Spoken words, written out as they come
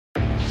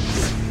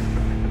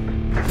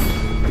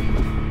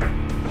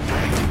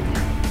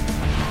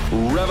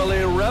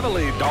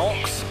Reveille,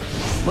 donks.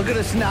 Look at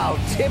us now,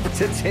 tip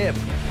to tip.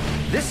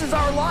 This is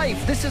our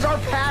life. This is our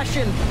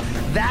passion.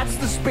 That's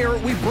the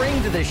spirit we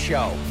bring to this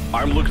show.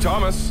 I'm Luke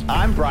Thomas.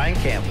 I'm Brian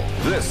Campbell.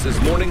 This is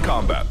Morning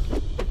Combat.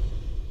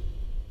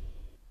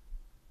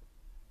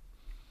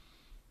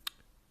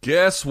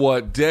 Guess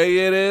what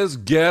day it is?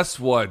 Guess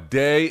what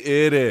day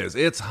it is?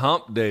 It's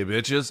hump day,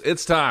 bitches.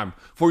 It's time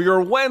for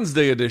your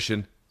Wednesday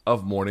edition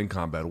of Morning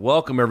Combat.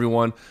 Welcome,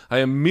 everyone. I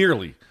am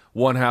merely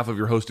one half of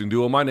your hosting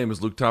duo. My name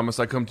is Luke Thomas.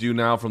 I come to you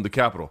now from the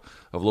capital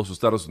of Los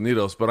Estados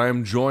Unidos, but I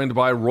am joined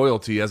by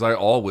royalty, as I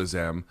always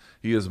am.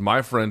 He is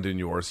my friend and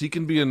yours. He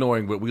can be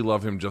annoying, but we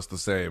love him just the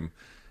same.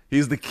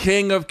 He's the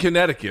king of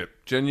Connecticut.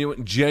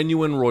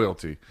 Genuine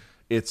royalty.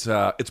 It's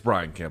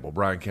Brian Campbell.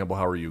 Brian Campbell,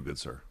 how are you, good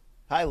sir?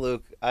 Hi,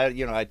 Luke.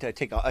 I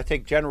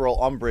take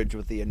general umbrage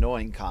with the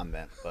annoying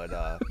comment, but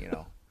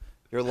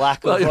your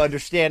lack of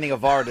understanding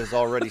of art is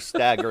already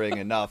staggering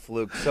enough,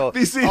 Luke. So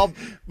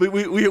BC,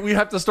 we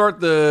have to start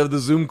the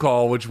Zoom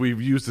call, which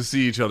we've used to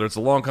see each other. It's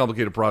a long,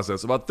 complicated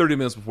process. About 30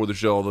 minutes before the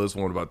show, although this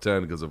one about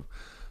 10 because of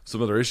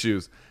some other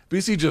issues.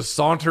 BC just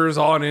saunters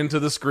on into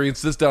the screen,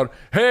 sits down.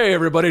 Hey,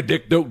 everybody,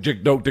 dick, doke,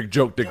 dick, doke, dick,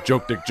 joke, dick,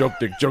 joke, dick, joke,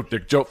 dick, joke,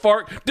 dick, joke,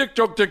 fart, dick,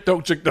 joke, dick,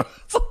 doke, dick, doke.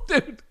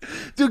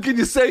 Dude, can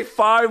you say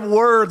 5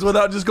 words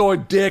without just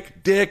going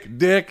dick, dick,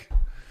 dick?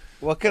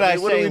 What can I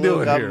say,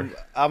 Luke? Here?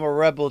 I'm a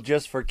rebel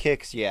just for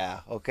kicks,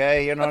 yeah.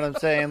 Okay? You know what I'm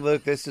saying,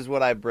 Luke? This is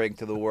what I bring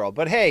to the world.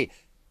 But hey,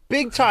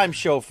 big time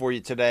show for you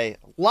today.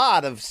 A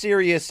lot of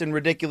serious and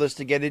ridiculous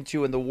to get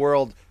into in the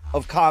world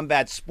of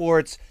combat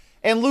sports.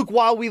 And Luke,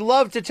 while we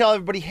love to tell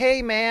everybody,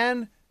 hey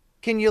man,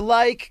 can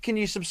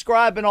you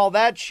subscribe and all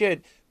that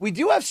shit, we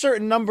do have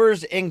certain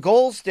numbers and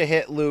goals to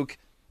hit, Luke.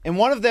 And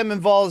one of them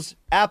involves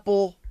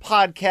Apple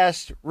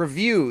Podcast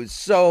reviews.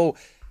 So,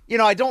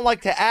 I don't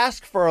like to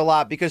ask for a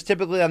lot because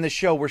typically on this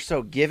show we're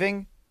so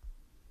giving.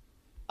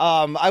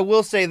 I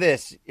will say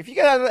this. If you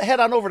gotta head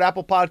on over to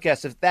Apple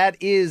Podcasts, if that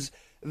is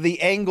the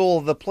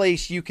angle, the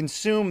place you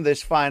consume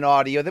this fine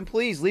audio, then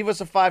please leave us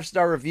a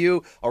 5-star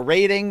review, a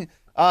rating.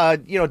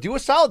 Do a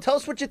solid. Tell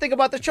us what you think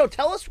about the show.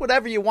 Tell us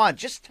whatever you want.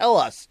 Just tell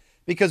us,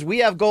 because we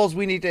have goals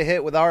we need to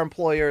hit with our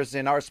employers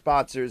and our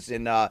sponsors,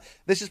 and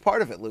this is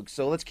part of it, Luke.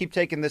 So let's keep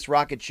taking this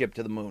rocket ship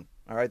to the moon.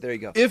 All right, there you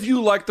go. If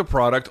you like the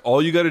product,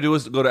 all you got to do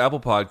is go to Apple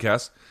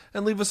Podcasts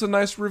and leave us a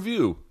nice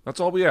review. That's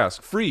all we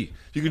ask. Free.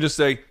 You can just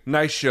say,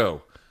 nice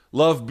show,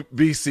 love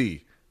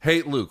BC,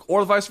 hate Luke,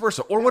 or vice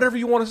versa, or whatever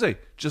you want to say.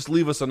 Just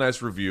leave us a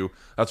nice review.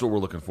 That's what we're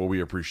looking for.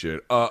 We appreciate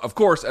it. Of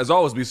course, as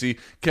always, BC,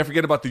 can't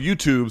forget about the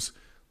YouTubes.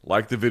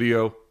 Like the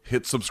video,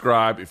 hit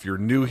subscribe. If you're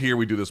new here,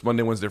 we do this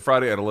Monday, Wednesday,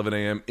 Friday at 11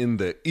 a.m. in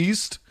the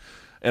East.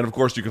 And, of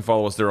course, you can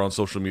follow us there on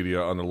social media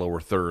on the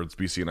lower thirds.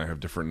 BC and I have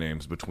different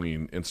names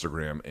between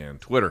Instagram and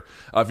Twitter.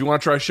 If you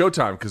want to try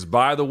Showtime, because,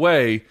 by the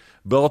way,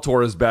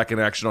 Bellator is back in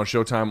action on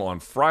Showtime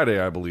on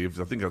Friday, I believe.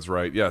 I think that's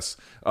right, yes.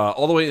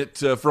 All the way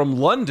from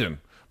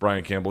London,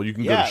 Brian Campbell. You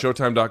can go to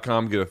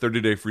Showtime.com, get a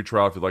 30-day free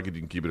trial. If you like it,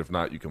 you can keep it. If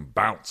not, you can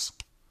bounce.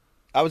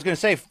 I was going to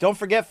say, don't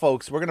forget,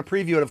 folks, we're going to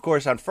preview it, of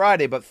course, on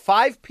Friday, but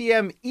 5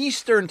 p.m.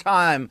 Eastern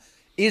time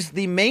is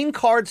the main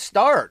card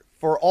start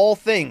for all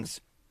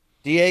things.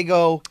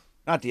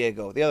 Not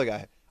Diego, the other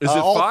guy. Is it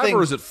 5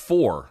 or is it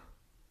 4?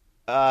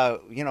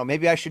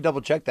 Maybe I should double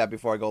check that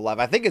before I go live.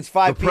 I think it's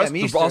 5 p.m.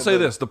 Eastern. I'll say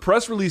this. The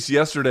press release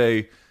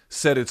yesterday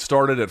said it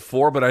started at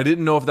 4, but I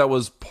didn't know if that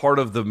was part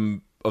of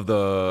the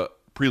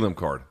prelim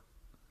card.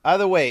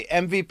 Either way,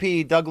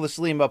 MVP Douglas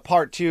Lima,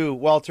 Part 2,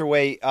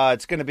 welterweight.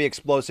 It's going to be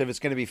explosive. It's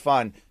going to be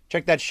fun.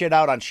 Check that shit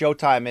out on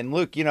Showtime. And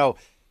Luke,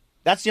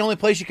 that's the only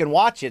place you can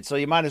watch it, so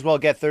you might as well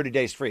get 30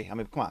 days free. I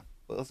mean, come on.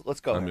 Let's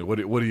go. I mean, what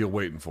are you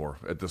waiting for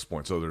at this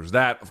point? So there's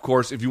that. Of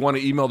course, if you want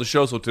to email the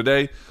show, so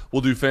today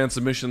we'll do fan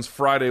submissions.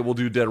 Friday we'll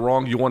do Dead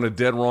Wrong. You want to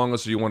Dead Wrong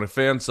us or you want to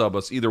fan sub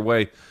us. Either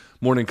way,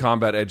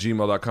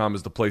 morningcombat@gmail.com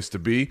is the place to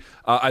be.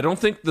 I don't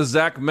think the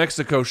Zach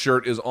Mexico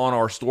shirt is on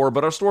our store,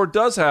 but our store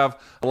does have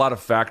a lot of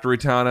Factory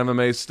Town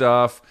MMA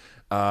stuff,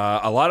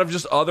 a lot of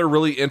just other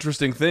really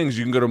interesting things.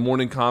 You can go to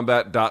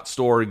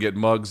morningcombat.store and get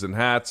mugs and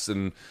hats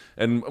and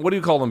what do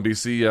you call them,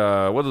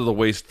 BC? What are the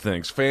waist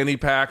things? Fanny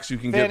packs. You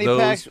can get those.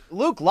 Packs.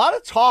 Luke, a lot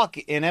of talk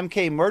in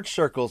MK merch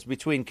circles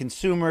between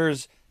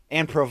consumers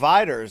and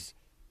providers.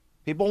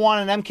 People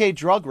want an MK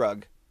drug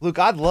rug. Luke,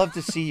 I'd love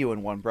to see you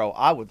in one, bro.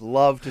 I would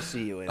love to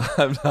see you in.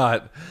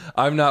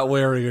 I'm not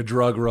wearing a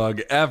drug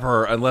rug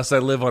ever unless I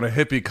live on a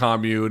hippie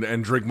commune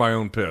and drink my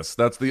own piss.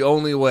 That's the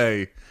only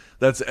way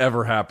that's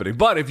ever happening.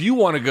 But if you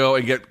want to go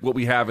and get what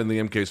we have in the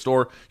MK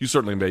store, you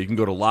certainly may. You can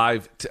go to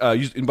Live.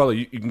 And by the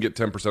way, you can get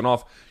 10%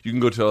 off. You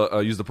can go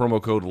to use the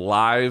promo code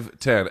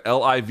LIVE10,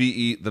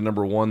 LIVE, the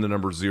number 1, the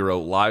number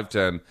 0,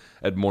 LIVE10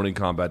 at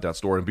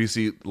morningcombat.store. And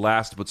BC,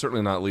 last but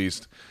certainly not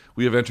least,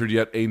 we have entered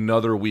yet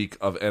another week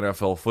of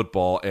NFL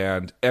football,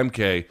 and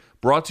MK,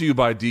 brought to you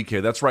by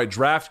DK. That's right,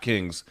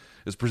 DraftKings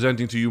is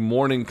presenting to you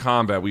Morning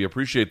Combat. We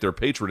appreciate their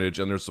patronage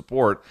and their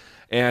support,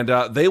 and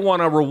they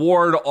want to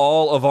reward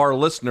all of our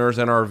listeners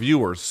and our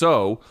viewers.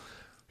 So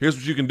here's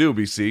what you can do,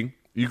 BC.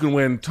 You can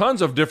win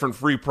tons of different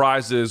free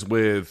prizes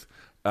with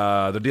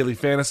The Daily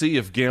Fantasy,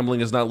 if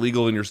gambling is not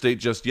legal in your state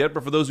just yet.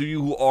 But for those of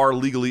you who are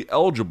legally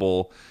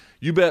eligible,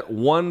 you bet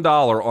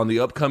 $1 on the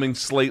upcoming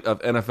slate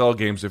of NFL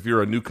games if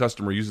you're a new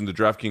customer using the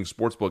DraftKings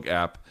Sportsbook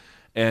app.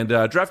 And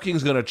DraftKings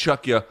is going to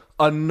chuck you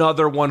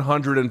another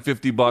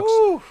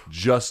 $150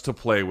 just to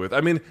play with.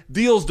 I mean,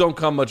 deals don't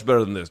come much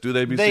better than this, do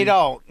they, BC? They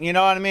don't. You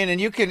know what I mean? And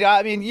you could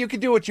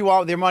do what you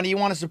want with your money. You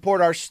want to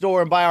support our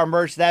store and buy our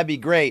merch, that'd be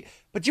great.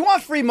 But you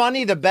want free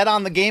money to bet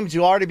on the games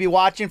you'll already be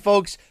watching,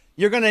 folks?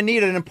 You're going to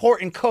need an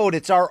important code.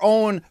 It's our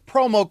own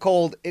promo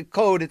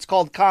code. It's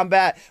called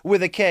Combat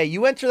with a K.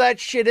 You enter that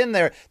shit in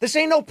there. This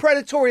ain't no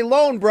predatory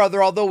loan,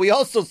 brother, although we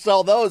also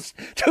sell those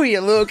to you,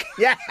 Luke.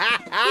 Yeah.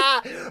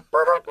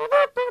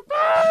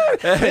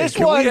 This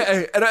one.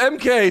 At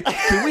MK,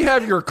 can we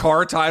have your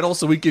car title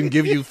so we can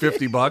give you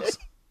 $50?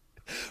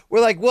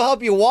 We're like, we'll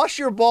help you wash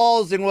your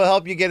balls and we'll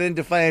help you get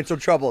into financial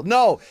trouble.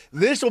 No,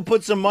 this will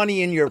put some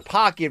money in your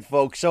pocket,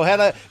 folks.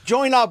 So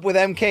join up with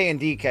MK and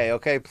DK,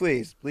 okay?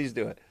 Please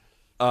do it.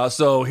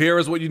 So here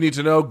is what you need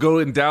to know. Go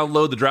and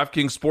download the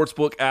DraftKings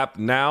Sportsbook app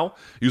now.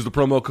 Use the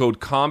promo code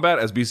COMBAT,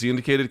 as BC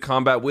indicated,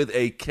 COMBAT with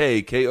a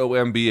K,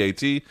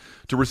 K-O-M-B-A-T,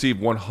 to receive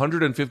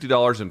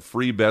 $150 in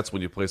free bets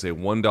when you place a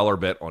 $1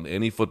 bet on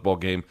any football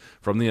game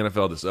from the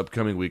NFL this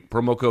upcoming week.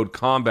 Promo code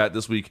COMBAT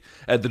this week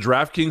at the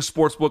DraftKings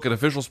Sportsbook, an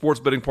official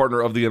sports betting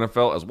partner of the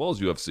NFL as well as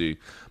UFC.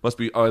 Must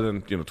be other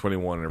than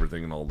 21 and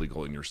everything and all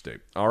legal in your state.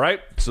 All right,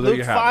 so there Luke,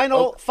 you have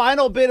it.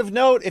 Final bit of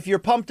note, if you're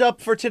pumped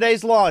up for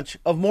today's launch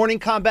of Morning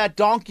Combat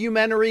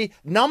Documentary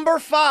number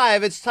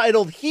 5, it's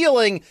titled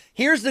Healing.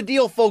 Here's the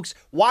deal, folks.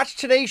 Watch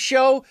today's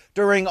show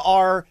during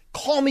our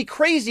Call Me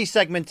Crazy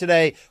segment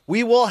today.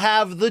 We will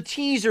have the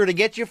teaser to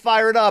get you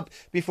fired up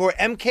before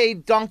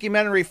MK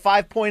Documentary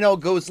 5.0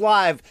 goes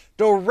live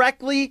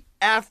directly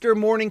after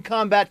Morning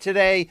Combat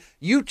today.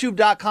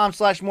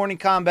 YouTube.com/Morning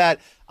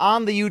Combat.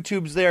 On the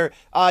YouTubes there.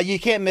 You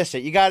can't miss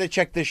it. You got to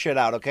check this shit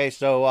out, okay?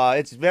 So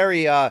it's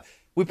very,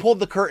 we pulled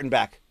the curtain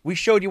back. We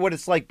showed you what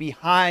it's like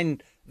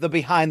behind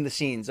the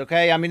scenes,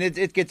 okay? I mean,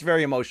 it gets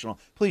very emotional.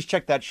 Please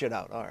check that shit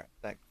out. All right,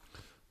 thanks.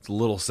 It's a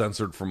little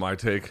censored for my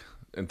take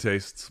and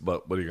tastes,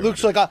 but what are you going to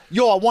Luke's like, I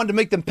wanted to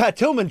make them Pat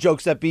Tillman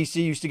jokes that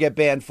BC used to get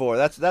banned for.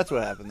 That's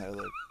what happened there,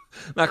 Luke.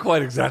 Not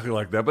quite exactly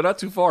like that, but not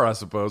too far, I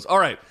suppose. All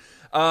right.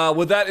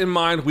 With that in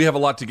mind, we have a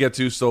lot to get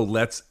to, so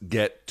let's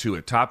get to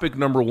it. Topic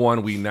number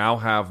 1, we now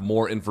have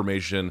more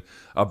information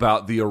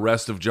about the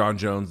arrest of Jon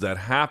Jones that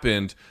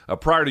happened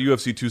prior to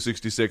UFC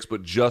 266,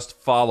 but just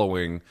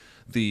following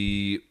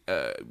the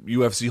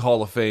UFC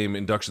Hall of Fame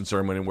induction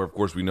ceremony, where, of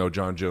course, we know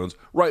Jon Jones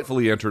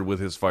rightfully entered with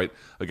his fight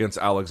against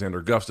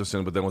Alexander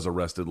Gustafsson, but then was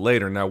arrested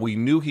later. Now, we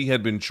knew he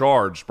had been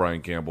charged,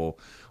 Brian Campbell,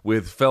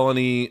 with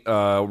felony.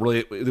 There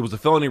was a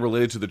felony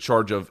related to the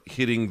charge of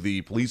hitting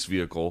the police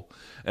vehicle,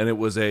 and it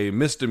was a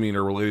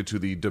misdemeanor related to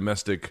the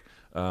domestic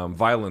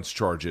violence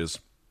charges.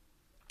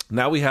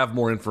 Now we have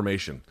more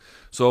information.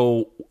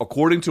 So,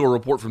 according to a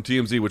report from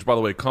TMZ, which, by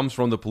the way, comes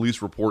from the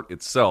police report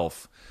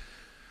itself,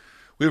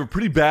 we have a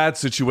pretty bad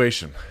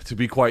situation, to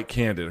be quite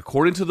candid.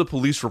 According to the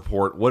police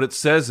report, what it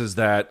says is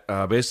that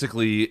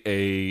basically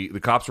the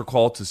cops were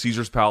called to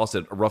Caesar's Palace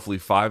at roughly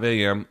 5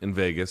 a.m. in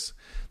Vegas.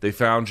 They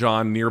found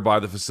Jon nearby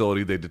the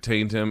facility. They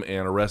detained him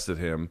and arrested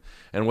him.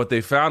 And what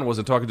they found was,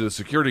 in talking to the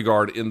security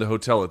guard in the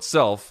hotel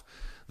itself,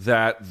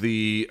 that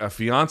the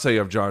fiance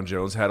of Jon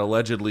Jones had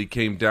allegedly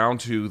came down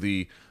to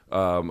the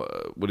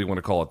what do you want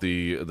to call it,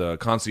 the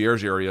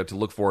concierge area to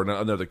look for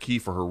another key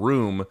for her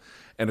room,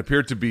 and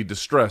appeared to be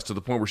distressed to the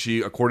point where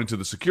she, according to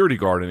the security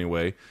guard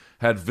anyway,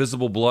 had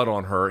visible blood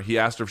on her. He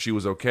asked her if she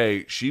was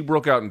okay. She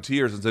broke out in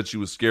tears and said she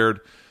was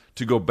scared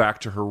to go back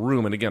to her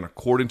room. And again,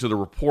 according to the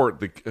report,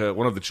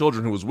 one of the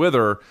children who was with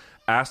her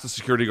asked the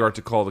security guard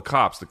to call the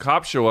cops. The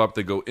cops show up.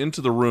 They go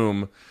into the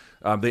room.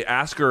 They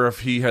ask her if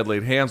he had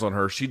laid hands on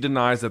her. She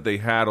denies that they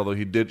had, although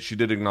she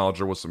did acknowledge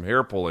there was some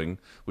hair pulling,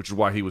 which is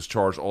why he was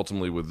charged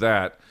ultimately with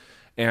that.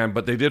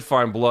 But they did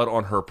find blood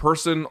on her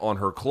person, on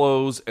her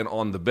clothes, and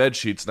on the bed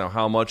sheets. Now,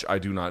 how much, I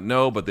do not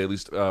know, but they at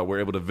least were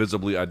able to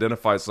visibly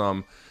identify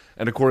some.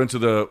 And according to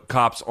the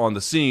cops on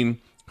the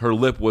scene, her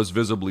lip was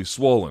visibly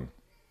swollen.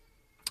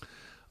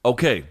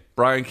 Okay,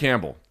 Brian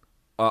Campbell.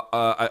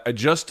 I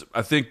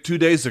think 2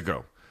 days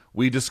ago,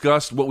 we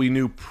discussed what we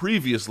knew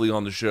previously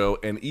on the show,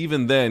 and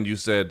even then you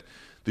said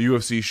the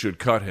UFC should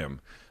cut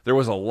him. There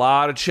was a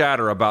lot of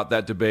chatter about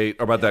that debate,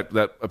 about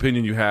that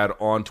opinion you had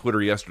on Twitter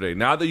yesterday.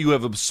 Now that you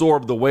have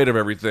absorbed the weight of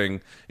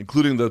everything,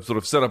 including the sort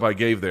of setup I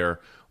gave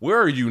there, where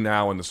are you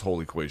now in this whole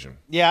equation?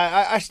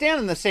 Yeah, I stand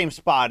in the same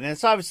spot, and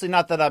it's obviously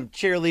not that I'm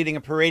cheerleading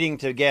and parading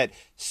to get,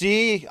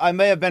 see, I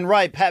may have been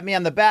right, pat me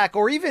on the back,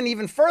 or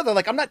even further,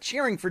 like I'm not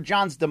cheering for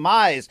Jon's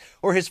demise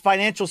or his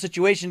financial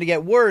situation to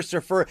get worse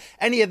or for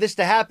any of this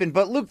to happen.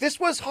 But Luke, this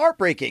was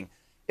heartbreaking.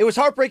 It was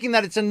heartbreaking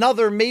that it's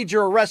another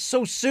major arrest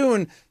so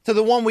soon to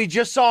the one we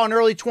just saw in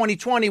early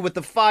 2020 with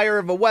the fire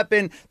of a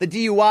weapon, the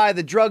DUI,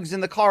 the drugs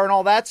in the car, and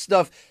all that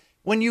stuff.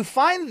 When you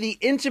find the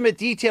intimate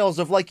details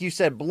of, like you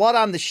said, blood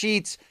on the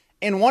sheets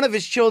and one of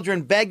his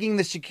children begging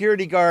the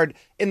security guard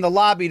in the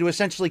lobby to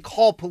essentially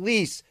call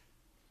police,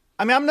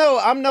 I mean,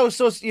 I'm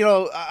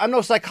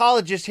no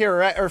psychologist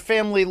here or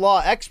family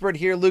law expert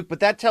here, Luke, but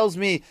that tells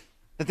me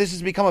that this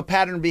has become a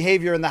pattern of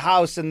behavior in the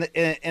house, and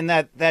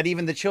that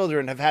even the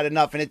children have had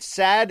enough. And it's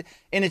sad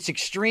and it's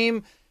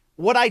extreme.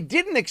 What I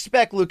didn't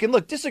expect, Luke, and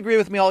look, disagree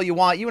with me all you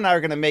want. You and I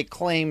are going to make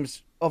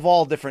claims of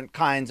all different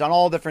kinds on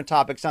all different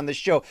topics on this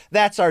show.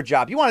 That's our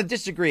job. You want to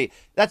disagree,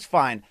 that's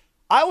fine.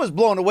 I was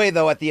blown away,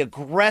 though, at the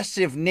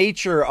aggressive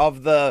nature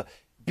of the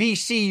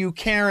BC, you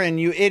Karen,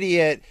 you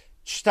idiot.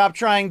 Stop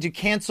trying to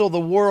cancel the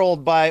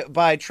world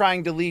by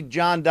trying to lead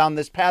John down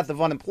this path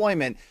of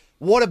unemployment.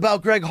 What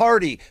about Greg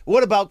Hardy?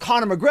 What about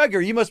Conor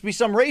McGregor? You must be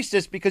some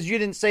racist because you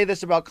didn't say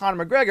this about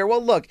Conor McGregor.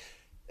 Well, look,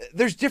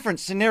 there's different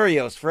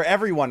scenarios for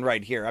everyone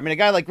right here. I mean, a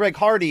guy like Greg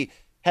Hardy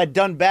had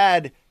done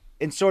bad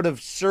and sort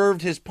of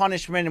served his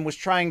punishment and was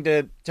trying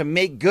to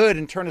make good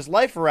and turn his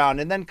life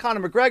around. And then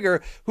Conor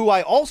McGregor, who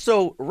I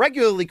also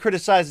regularly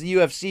criticize the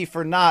UFC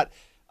for not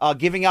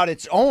giving out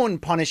its own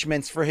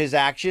punishments for his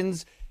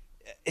actions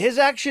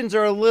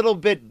are a little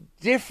bit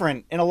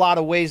different in a lot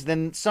of ways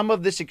than some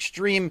of this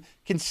extreme,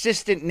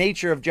 consistent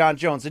nature of Jon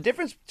Jones. The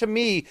difference to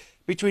me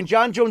between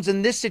Jon Jones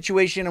in this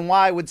situation and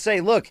why I would say,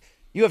 look,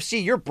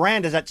 UFC, your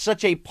brand is at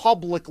such a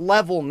public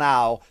level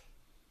now.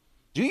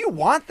 Do you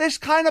want this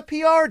kind of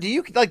PR? Do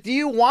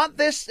you want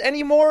this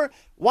anymore?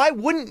 Why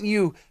wouldn't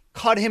you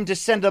cut him to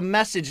send a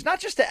message, not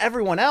just to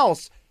everyone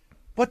else,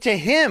 but to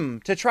him,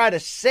 to try to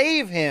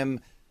save him?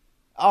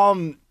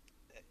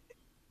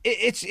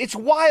 It's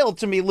wild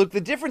to me, Luke. The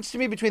difference to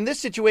me between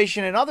this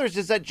situation and others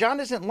is that Jon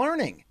isn't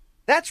learning.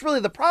 That's really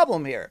the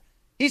problem here.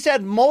 He's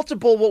had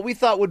multiple what we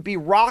thought would be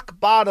rock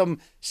bottom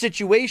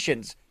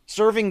situations,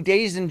 serving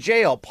days in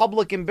jail,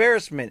 public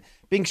embarrassment,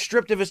 being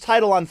stripped of his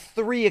title on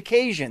 3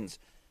 occasions.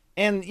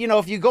 And, you know,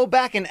 if you go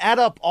back and add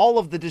up all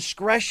of the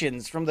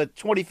discretions from the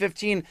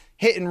 2015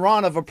 hit and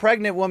run of a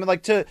pregnant woman,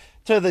 like to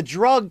the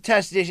drug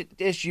test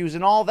issues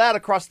and all that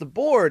across the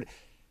board,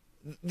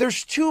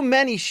 there's too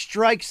many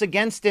strikes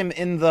against him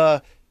in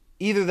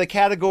either the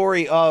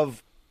category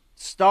of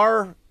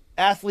star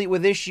athlete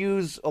with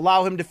issues,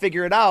 allow him to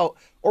figure it out,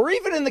 or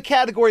even in the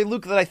category,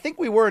 Luke, that I think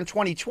we were in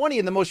 2020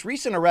 in the most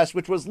recent arrest,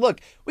 which was,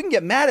 look, we can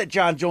get mad at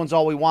Jon Jones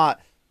all we want,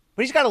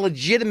 but he's got a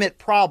legitimate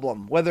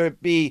problem, whether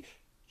it be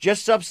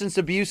just substance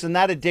abuse and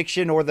that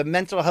addiction or the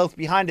mental health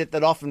behind it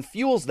that often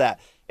fuels that.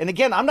 And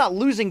again, I'm not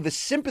losing the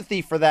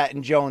sympathy for that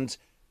in Jones,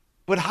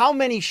 but how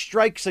many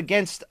strikes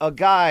against a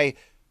guy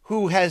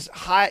who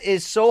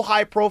is so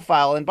high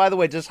profile? And by the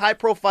way, does high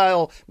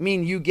profile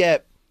mean you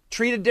get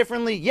treated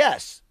differently?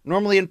 Yes,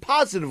 normally in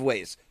positive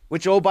ways,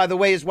 which, oh, by the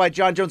way, is why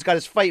Jon Jones got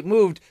his fight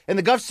moved in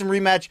the Gustafsson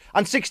rematch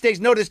on 6 days'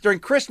 notice during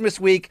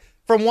Christmas week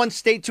from one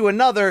state to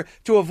another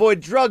to avoid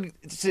drug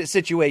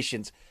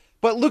situations.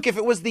 But look, if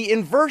it was the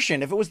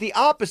inversion, if it was the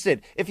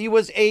opposite, if he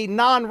was a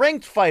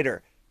non-ranked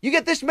fighter, you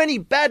get this many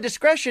bad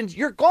discretions,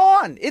 you're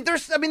gone.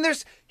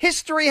 There's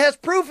history has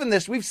proof in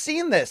this. We've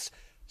seen this.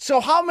 So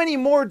how many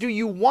more do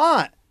you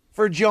want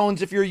for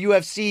Jones if you're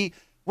UFC?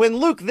 When,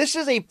 Luke, this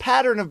is a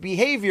pattern of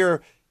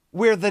behavior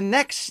where the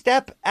next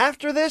step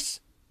after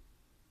this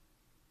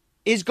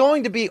is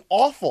going to be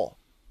awful.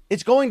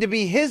 It's going to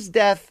be his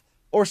death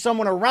or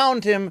someone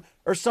around him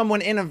or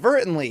someone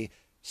inadvertently.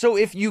 So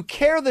if you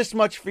care this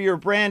much for your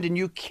brand and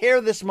you care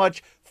this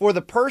much for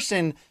the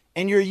person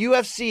and you're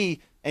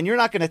UFC and you're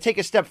not going to take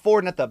a step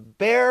forward and at the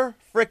bare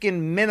frickin'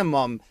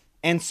 minimum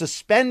and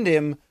suspend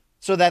him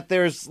so that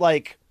there's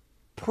like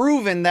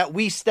proven that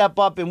we step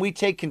up and we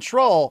take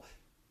control,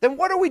 then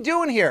what are we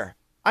doing here?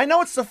 I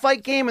know it's the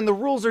fight game and the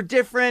rules are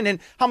different and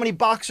how many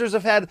boxers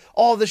have had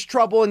all this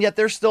trouble and yet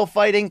they're still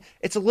fighting.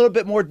 It's a little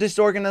bit more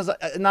disorganized.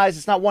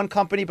 It's not one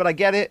company, but I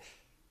get it.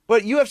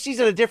 But UFC's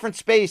at a different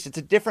space. It's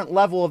a different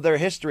level of their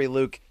history,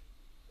 Luke.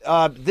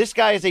 This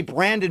guy is a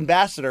brand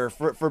ambassador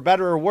for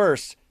better or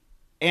worse,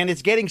 and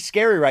it's getting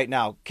scary right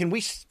now. Can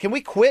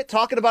we quit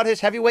talking about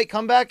his heavyweight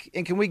comeback,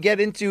 and can we get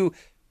into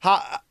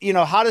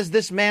how does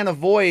this man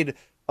avoid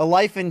a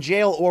life in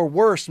jail or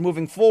worse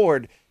moving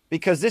forward?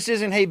 Because this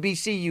isn't, hey,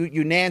 BC,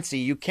 you Nancy,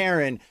 you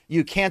Karen,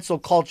 you cancel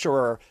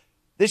culturer.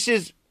 This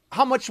is,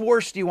 how much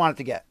worse do you want it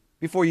to get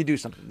before you do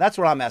something? That's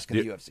what I'm asking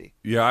the UFC.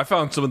 Yeah, I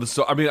found some of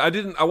the. I mean,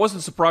 I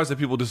wasn't surprised that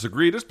people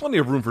disagree. There's plenty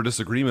of room for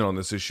disagreement on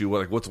this issue.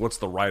 Like, what's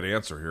the right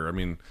answer here? I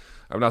mean,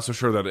 I'm not so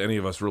sure that any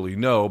of us really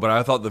know. But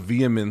I thought the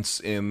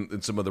vehemence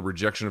in some of the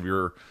rejection of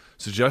your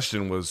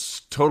suggestion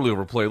was totally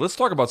overplayed. Let's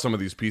talk about some of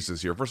these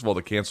pieces here. First of all,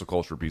 the cancel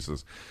culture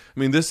pieces. I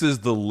mean, this is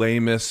the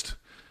lamest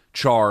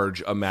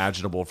charge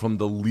imaginable from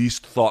the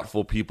least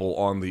thoughtful people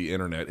on the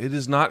internet. It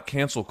is not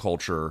cancel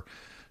culture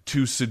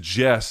to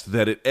suggest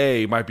that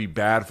it might be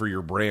bad for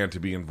your brand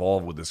to be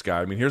involved with this guy.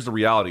 I mean, here's the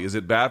reality. Is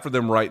it bad for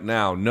them right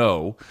now?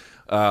 No.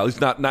 At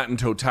least not in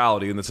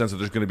totality, in the sense that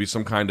there's going to be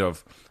some kind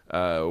of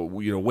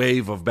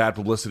wave of bad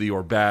publicity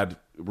or bad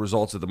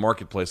results at the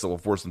marketplace that will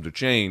force them to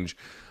change.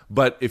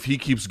 But if he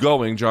keeps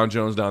going, Jon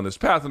Jones, down this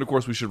path, and of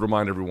course we should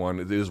remind everyone,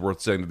 it is worth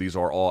saying that these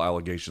are all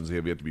allegations. They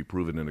have yet to be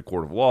proven in a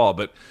court of law.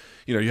 But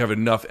you have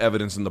enough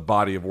evidence in the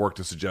body of work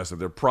to suggest that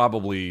they're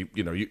probably,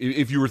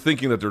 if you were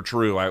thinking that they're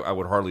true, I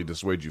would hardly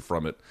dissuade you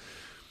from it.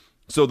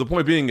 So the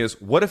point being is,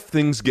 what if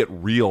things get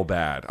real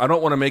bad? I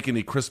don't want to make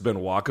any Chris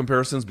Benoit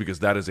comparisons because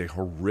that is a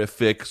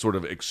horrific sort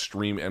of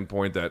extreme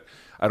endpoint that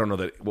I don't know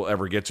that we'll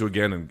ever get to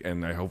again,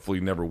 and I hopefully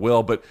never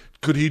will. But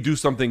could he do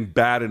something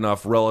bad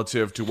enough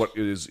relative to what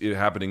is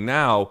happening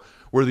now,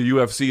 where the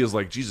UFC is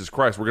like, Jesus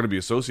Christ, we're going to be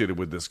associated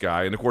with this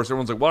guy? And of course,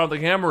 everyone's like, why don't they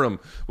hammer him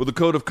with a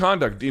code of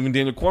conduct? Even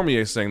Daniel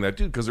Cormier is saying that,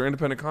 dude, because they're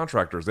independent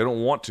contractors. They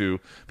don't want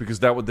to, because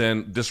that would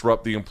then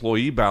disrupt the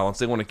employee balance.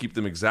 They want to keep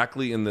them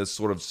exactly in this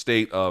sort of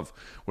state of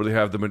where they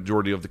have the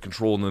majority of the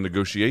control in the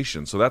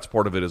negotiation. So that's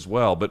part of it as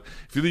well. But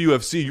if you're the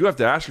UFC, you have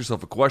to ask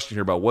yourself a question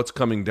here about what's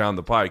coming down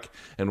the pike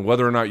and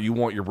whether or not you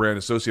want your brand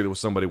associated with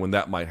somebody when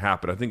that might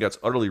happen. I think that's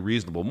utterly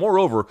reasonable.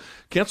 Moreover,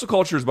 cancel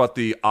culture is about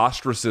the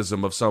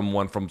ostracism of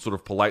someone from sort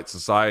of polite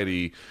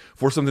society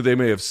for something they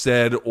may have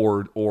said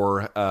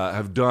or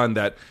have done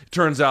that it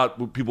turns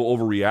out people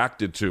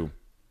overreacted to.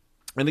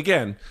 And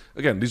again,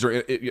 these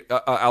are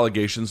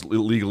allegations,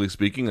 legally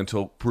speaking,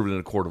 until proven in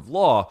a court of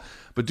law.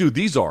 But, dude,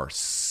 these are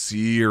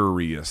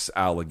serious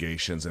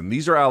allegations. And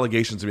these are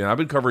allegations. I mean, I've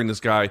been covering this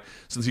guy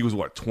since he was,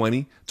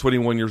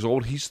 21 years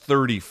old? He's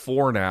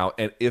 34 now.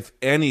 And if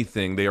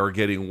anything, they are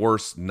getting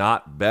worse,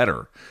 not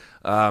better.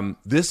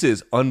 This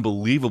is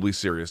unbelievably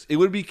serious. It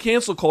would be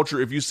cancel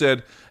culture if you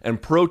said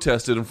and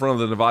protested in front of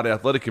the Nevada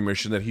Athletic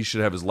Commission that he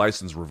should have his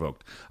license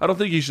revoked. I don't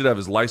think he should have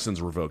his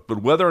license revoked,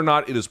 but whether or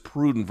not it is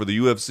prudent for the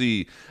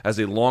UFC as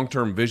a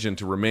long-term vision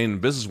to remain in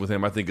business with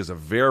him, I think is a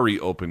very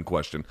open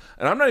question.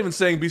 And I'm not even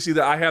saying, BC,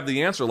 that I have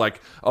the answer, like,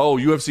 oh,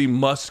 UFC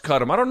must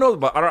cut him. I don't know,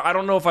 but I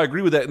don't know if I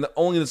agree with that,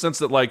 only in the sense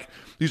that, like,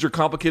 these are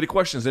complicated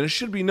questions. And it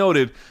should be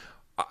noted,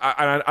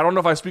 I don't know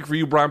if I speak for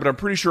you, Brian, but I'm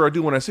pretty sure I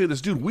do when I say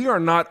this. Dude, we are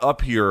not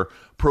up here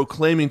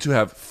proclaiming to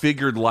have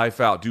figured life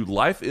out. Dude,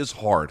 life is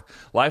hard.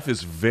 Life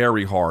is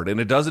very hard. And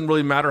it doesn't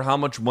really matter how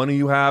much money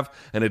you have,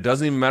 and it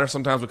doesn't even matter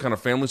sometimes what kind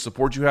of family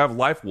support you have.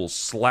 Life will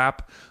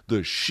slap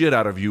the shit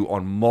out of you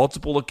on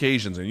multiple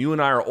occasions. And you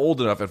and I are old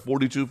enough at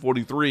 42,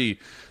 43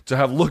 to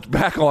have looked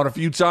back on a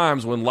few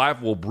times when life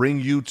will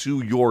bring you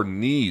to your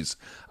knees.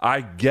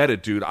 I get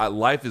it, dude.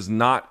 Life is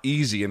not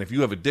easy. And if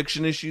you have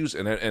addiction issues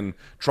and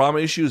trauma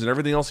issues and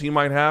everything else he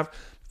might have,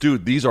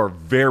 dude, these are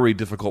very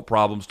difficult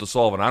problems to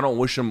solve, and I don't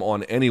wish them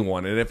on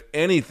anyone. And if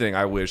anything,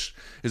 I wish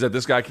is that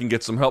this guy can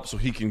get some help so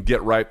he can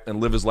get right and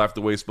live his life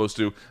the way he's supposed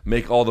to,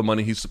 make all the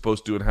money he's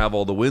supposed to, and have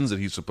all the wins that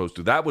he's supposed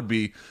to. That would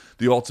be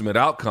the ultimate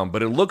outcome.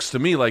 But it looks to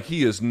me like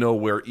he is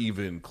nowhere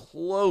even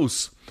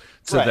close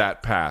to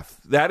that path.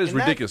 That is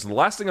ridiculous. And the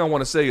last thing I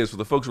want to say is for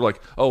the folks who are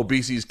like, oh,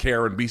 BC's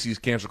care and BC's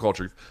cancel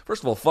culture.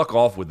 First of all, fuck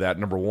off with that,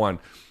 number one.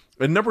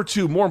 And number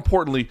two, more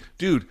importantly,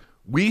 dude,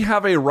 we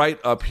have a right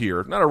up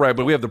here, not a right,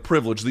 but we have the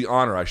privilege, the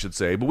honor, I should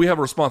say, but we have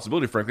a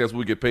responsibility, frankly, that's what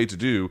we get paid to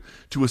do,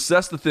 to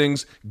assess the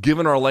things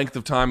given our length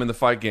of time in the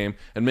fight game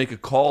and make a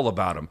call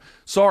about them.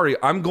 Sorry,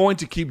 I'm going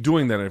to keep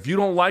doing that. And if you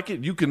don't like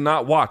it, you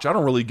cannot watch. I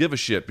don't really give a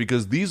shit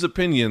because these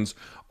opinions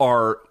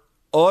are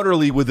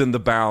utterly within the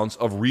bounds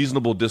of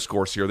reasonable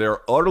discourse here. They're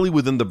utterly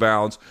within the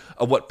bounds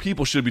of what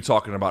people should be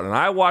talking about. And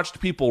I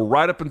watched people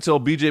right up until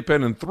BJ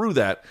Penn and through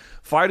that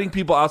fighting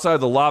people outside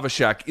of the Lava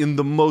Shack in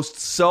the most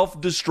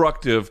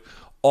self-destructive,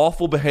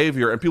 awful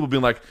behavior, and people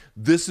being like,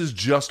 this is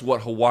just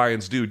what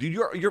Hawaiians do. Dude,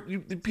 you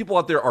people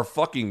out there are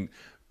fucking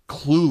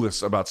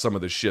clueless about some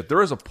of this shit.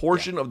 There is a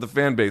portion of the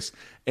fan base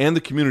and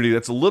the community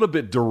that's a little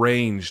bit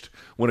deranged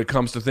when it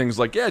comes to things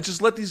like, yeah,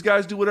 just let these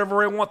guys do whatever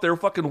they want. They're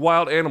fucking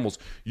wild animals.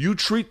 You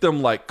treat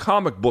them like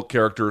comic book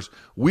characters.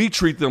 We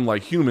treat them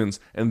like humans,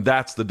 and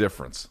that's the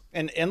difference.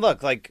 And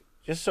look, like,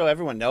 just so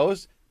everyone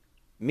knows,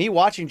 me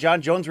watching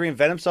John Jones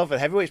reinvent himself at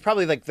heavyweight is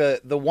probably like the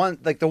one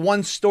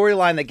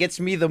storyline that gets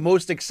me the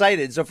most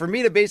excited. So for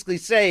me to basically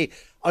say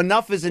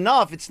enough is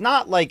enough, it's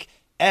not like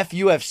F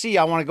UFC,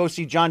 I want to go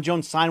see John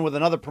Jones sign with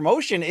another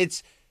promotion.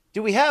 It's,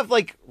 do we have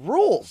like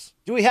rules?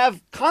 Do we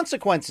have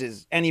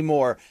consequences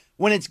anymore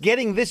when it's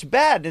getting this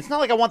bad? It's not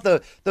like I want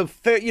the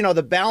fair,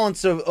 the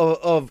balance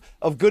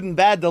of good and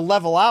bad to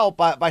level out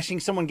by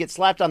seeing someone get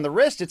slapped on the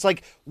wrist. It's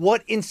like,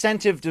 what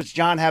incentive does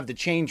John have to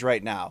change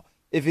right now?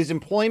 If his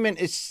employment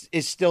is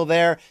still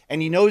there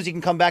and he knows he can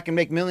come back and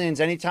make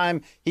millions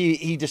anytime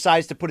he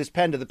decides to put his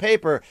pen to the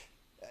paper,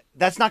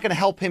 that's not going to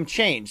help him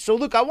change. So,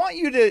 Luke, I want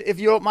you to, if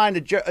you don't mind,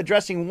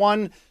 addressing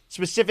one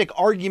specific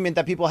argument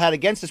that people had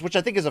against this, which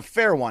I think is a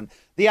fair one.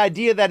 The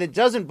idea that it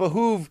doesn't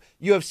behoove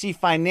UFC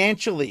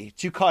financially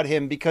to cut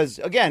him because,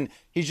 again,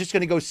 he's just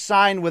going to go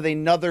sign with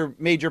another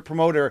major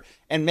promoter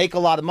and make a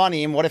lot of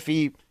money. And what if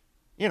he,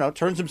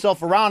 turns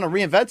himself around and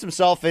reinvents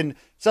himself and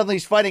suddenly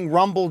he's fighting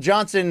Rumble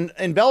Johnson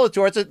in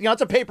Bellator?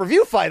 It's a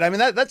pay-per-view fight. I mean,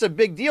 that's a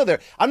big deal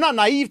there. I'm not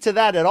naive to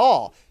that at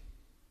all.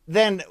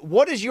 Then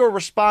what is your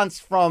response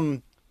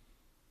from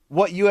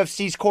what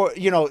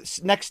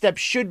UFC's next step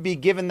should be,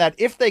 given that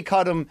if they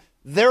cut him,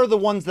 they're the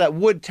ones that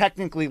would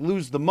technically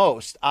lose the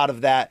most out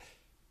of that?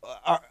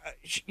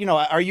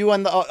 Are you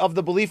of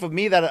the belief of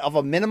me that of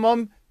a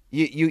minimum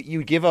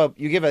you give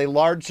a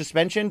large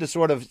suspension to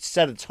sort of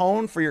set a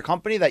tone for your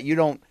company that you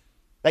don't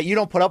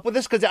put up with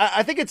this? Because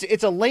I think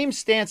it's a lame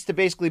stance to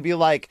basically be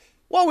like,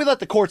 well, we let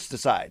the courts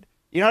decide.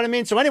 You know what I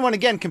mean? So anyone,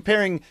 again,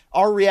 comparing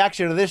our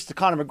reaction to this to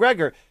Conor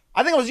McGregor,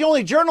 I think I was the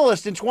only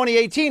journalist in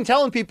 2018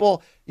 telling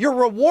people you're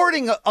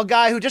rewarding a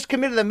guy who just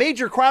committed a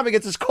major crime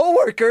against his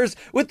coworkers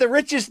with the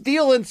richest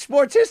deal in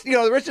sports history,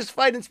 the richest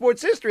fight in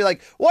sports history.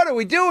 Like, what are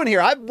we doing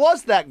here? I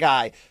was that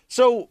guy.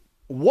 So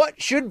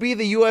what should be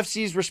the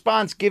UFC's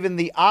response given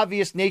the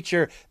obvious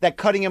nature that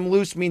cutting him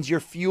loose means you're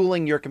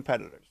fueling your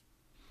competitors?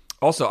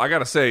 Also, I got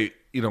to say,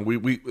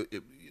 we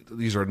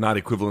these are not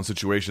equivalent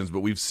situations, but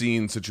we've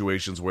seen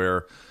situations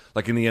where,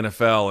 like in the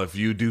NFL, if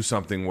you do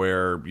something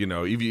where,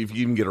 if you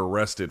even get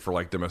arrested for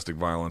like domestic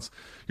violence,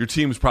 your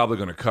team's probably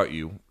going to cut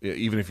you,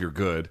 even if you're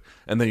good,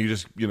 and then you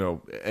just,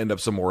 end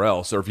up somewhere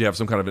else. Or if you have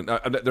some kind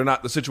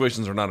of, the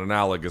situations are not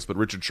analogous, but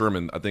Richard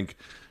Sherman, I think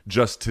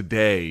just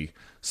today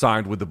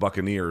signed with the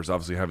Buccaneers,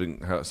 obviously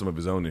having some of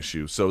his own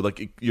issues. So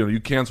like,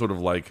 you can sort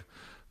of like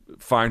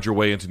find your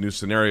way into new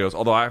scenarios.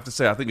 Although I have to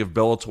say, I think if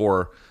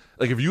Bellator,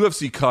 like if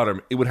UFC cut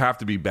him, it would have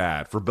to be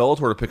bad. For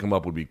Bellator to pick him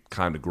up would be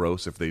kind of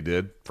gross if they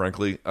did,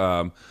 frankly.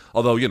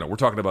 Although, we're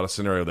talking about a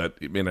scenario that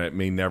it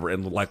may never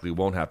and likely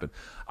won't happen.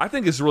 I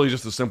think it's really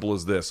just as simple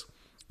as this.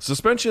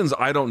 Suspensions,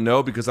 I don't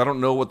know, because I don't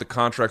know what the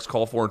contracts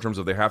call for in terms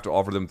of they have to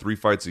offer them 3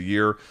 fights a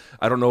year.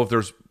 I don't know if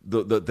there's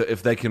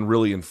if they can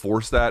really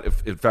enforce that,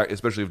 if in fact,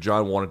 especially if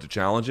John wanted to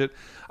challenge it.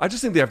 I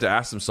just think they have to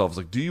ask themselves,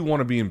 like, do you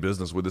want to be in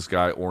business with this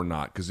guy or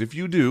not? Because if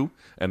you do,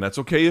 and that's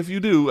okay if you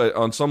do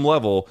on some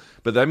level,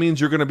 but that means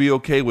you're going to be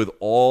okay with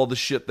all the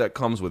shit that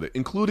comes with it,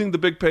 including the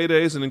big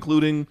paydays and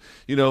including,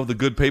 the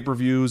good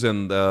pay-per-views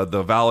and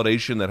the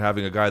validation that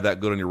having a guy that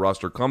good on your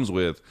roster comes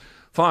with.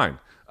 Fine.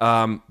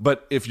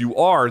 But if you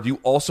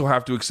also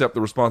have to accept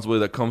the responsibility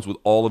that comes with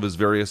all of his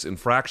various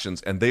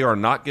infractions, and they are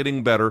not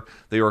getting better,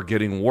 they are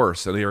getting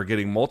worse, and they are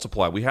getting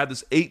multiplied. We had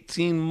this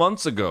 18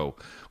 months ago.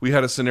 We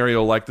had a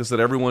scenario like this that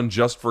everyone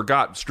just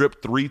forgot,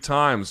 stripped 3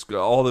 times,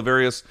 all the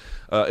various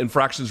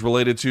infractions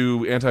related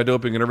to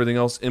anti-doping and everything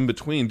else in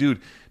between. Dude,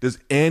 does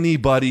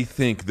anybody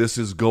think this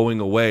is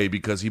going away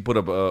because he put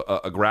up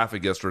a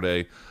graphic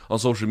yesterday on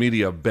social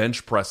media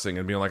bench pressing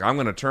and being like, I'm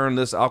going to turn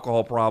this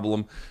alcohol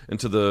problem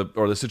into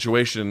the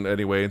situation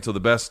anyway, into the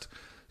best,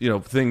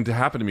 thing to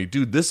happen to me.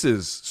 Dude, this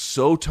is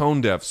so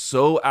tone deaf,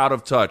 so out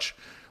of touch.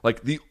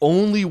 Like, the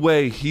only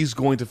way he's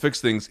going to fix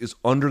things is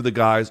under the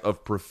guise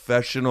of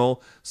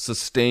professional,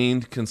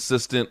 sustained,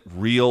 consistent,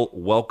 real,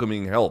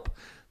 welcoming help.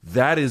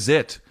 That is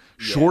it.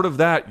 Yeah. Short of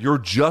that, you're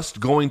just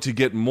going to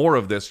get more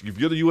of this. If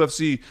you're the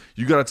UFC,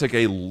 you got to take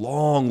a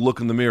long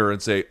look in the mirror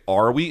and say,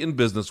 are we in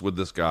business with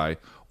this guy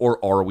or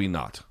are we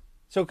not?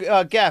 So,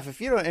 Gaff, and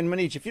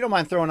Manish, if you don't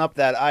mind throwing up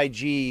that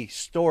IG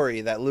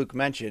story that Luke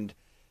mentioned,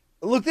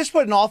 Luke, this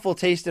put an awful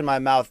taste in my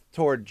mouth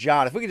toward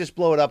John. If we could just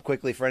blow it up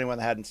quickly for anyone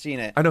that hadn't seen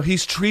it. I know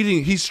he's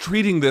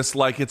treating this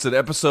like it's an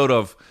episode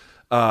of,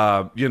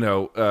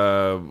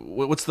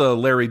 what's the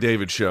Larry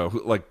David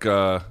show, like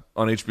on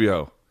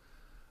HBO?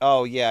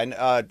 Oh,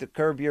 yeah, the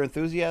Curb Your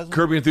Enthusiasm?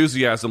 Curb Your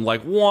Enthusiasm,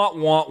 like, wah,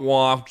 wah,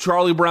 wah,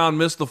 Charlie Brown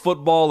missed the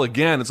football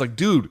again. It's like,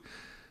 dude,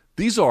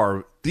 these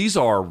are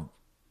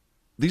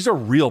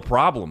real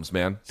problems,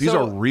 man. These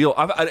are real.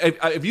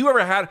 Have you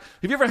ever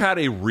had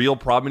a real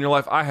problem in your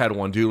life? I had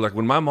one, dude. Like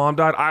when my mom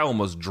died, I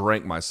almost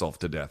drank myself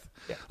to death.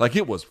 Yeah. Like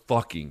it was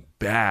fucking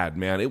bad,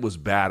 man. It was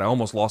bad. I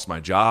almost lost my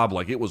job.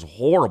 Like it was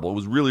horrible. It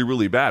was really,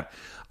 really bad.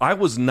 I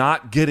was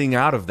not getting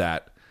out of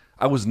that.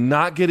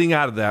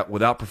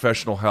 Without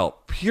professional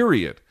help.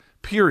 Period,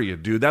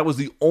 dude. That was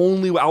the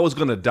only way. I was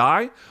going to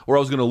die or I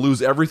was going to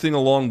lose everything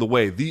along the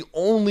way. The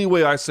only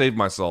way I saved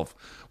myself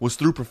was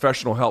through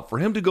professional help. For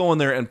him to go in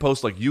there and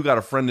post like, you got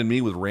a friend in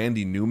me with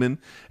Randy Newman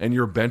and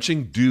you're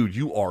benching, dude,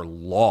 you are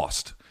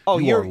lost. Oh,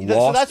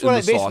 so that's what I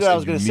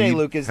was going to say,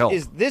 Luke,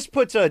 is this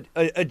puts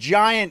a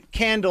giant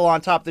candle on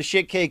top of the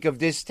shit cake of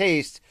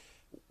distaste.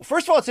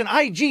 First of all, it's an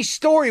IG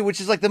story, which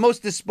is like the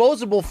most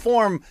disposable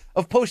form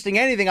of posting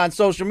anything on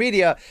social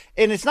media.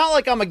 And it's not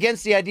like I'm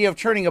against the idea of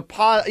turning a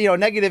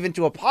negative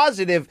into a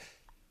positive.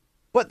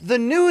 But the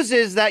news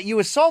is that you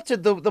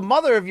assaulted the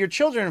mother of your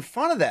children in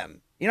front of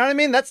them. You know what I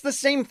mean? That's the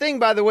same thing,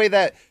 by the way,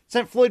 that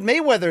sent Floyd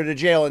Mayweather to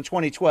jail in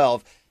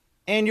 2012.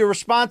 And your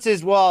response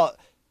is, well,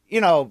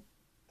 it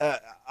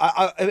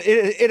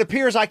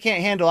appears I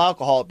can't handle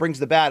alcohol. It brings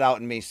the bad out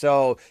in me.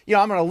 So,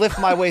 I'm going to lift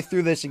my way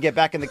through this and get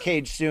back in the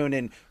cage soon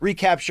and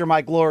recapture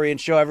my glory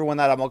and show everyone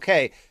that I'm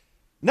okay.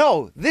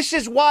 No, this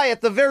is why, at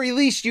the very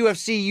least,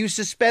 UFC, you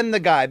suspend the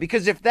guy.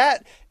 Because if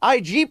that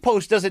IG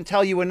post doesn't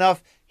tell you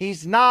enough,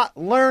 he's not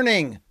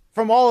learning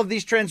from all of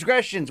these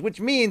transgressions, which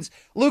means,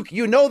 Luke,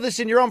 you know this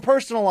in your own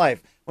personal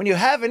life. When you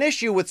have an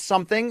issue with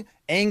something,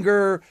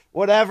 anger,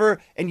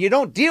 whatever, and you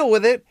don't deal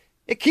with it,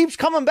 it keeps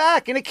coming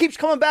back, and it keeps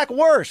coming back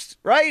worse,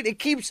 right? It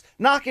keeps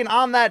knocking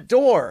on that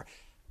door.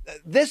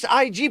 This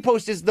IG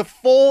post is the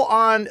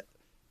full-on,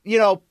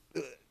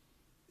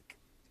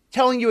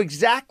 telling you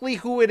exactly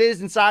who it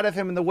is inside of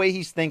him and the way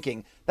he's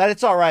thinking. That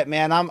it's all right,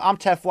 man. I'm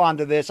Teflon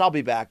to this. I'll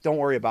be back. Don't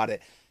worry about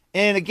it.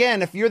 And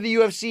again, if you're the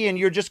UFC and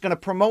you're just going to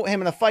promote him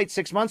in a fight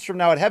 6 months from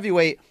now at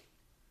heavyweight,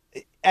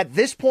 at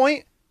this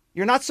point,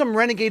 you're not some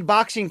renegade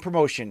boxing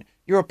promotion.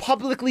 You're a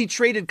publicly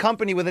traded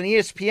company with an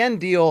ESPN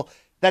deal.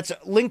 that's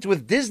linked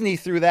with Disney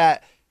through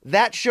that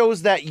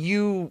shows that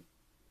you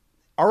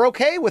are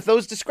okay with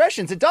those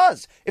discretions. It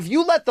does. If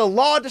you let the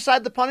law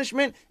decide the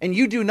punishment and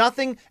you do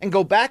nothing and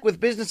go back with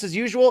business as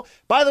usual,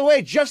 by the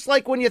way, just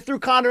like when you threw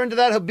Conor into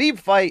that Khabib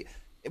fight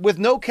with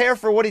no care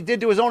for what he did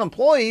to his own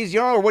employees,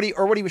 or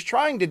what he was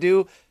trying to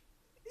do,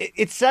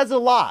 it says a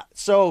lot.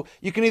 So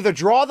you can either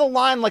draw the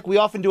line like we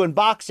often do in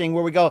boxing,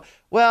 where we go,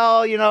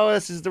 well,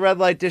 this is the red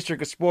light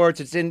district of sports.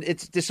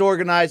 It's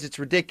disorganized. It's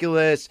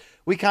ridiculous.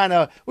 We kind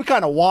of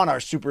want our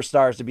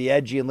superstars to be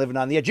edgy and living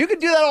on the edge. You can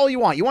do that all you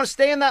want. You want to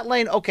stay in that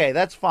lane? Okay,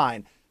 that's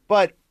fine.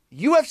 But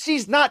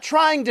UFC's not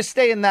trying to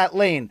stay in that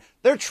lane.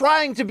 They're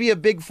trying to be a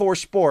Big Four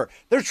sport.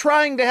 They're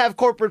trying to have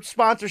corporate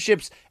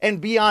sponsorships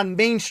and be on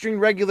mainstream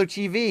regular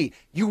TV.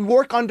 You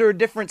work under a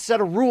different set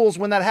of rules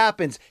when that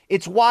happens.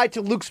 It's why,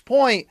 to Luke's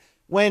point,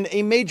 when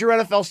a major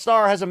NFL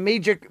star has a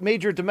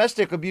major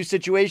domestic abuse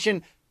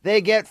situation, they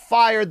get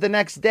fired the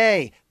next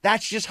day.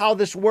 That's just how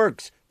this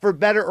works, for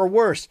better or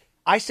worse.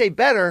 I say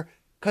better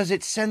because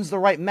it sends the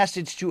right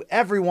message to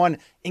everyone,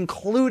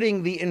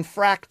 including the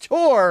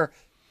infractor,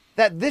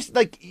 that this,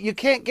 you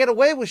can't get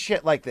away with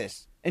shit like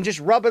this and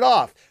just rub it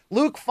off.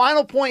 Luke,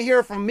 final point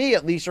here from me,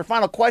 at least, or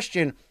final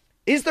question.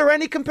 Is there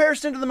any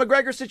comparison to the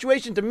McGregor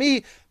situation? To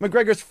me,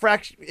 McGregor's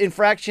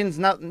infractions,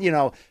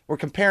 we're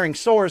comparing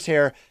sores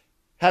here,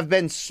 have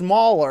been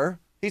smaller.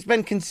 He's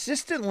been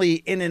consistently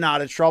in and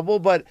out of trouble,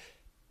 but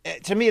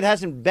to me, it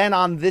hasn't been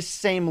on this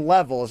same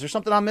level. Is there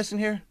something I'm missing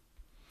here?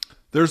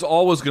 There's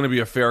always going to be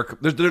a fair...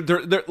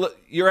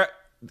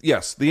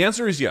 Yes, the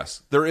answer is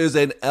yes. There is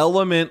an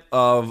element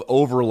of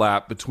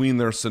overlap between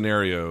their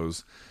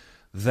scenarios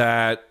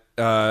that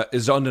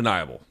is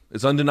undeniable.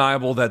 It's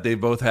undeniable that they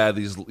both had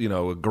these,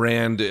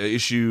 grand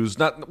issues.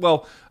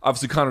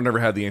 Obviously Conor never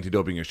had the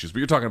anti-doping issues, but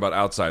you're talking about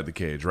outside the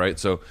cage, right?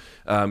 So,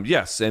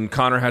 yes, and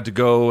Conor had to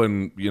go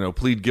and,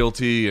 plead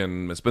guilty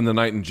and spend the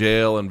night in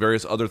jail and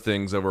various other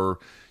things that were,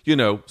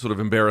 sort of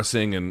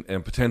embarrassing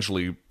and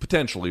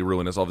potentially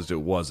ruinous. Obviously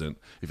it wasn't.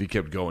 If he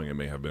kept going, it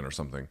may have been or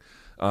something.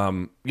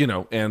 And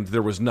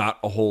there was not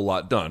a whole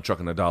lot done. Chuck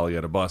and Nadali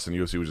had a bus, and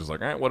UFC was just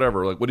like,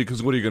 whatever. Like, what are you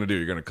going to do?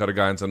 You're going to cut a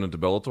guy and send him to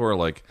Bellator,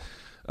 like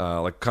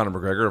Conor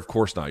McGregor? Of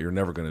course not. You're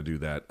never going to do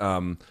that.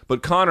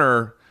 But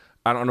Conor,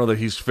 I don't know that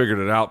he's figured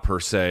it out per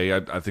se.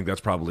 I think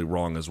that's probably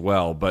wrong as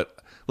well. But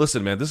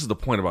listen, man, this is the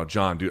point about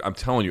John, dude. I'm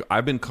telling you,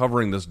 I've been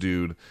covering this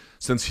dude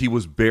since he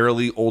was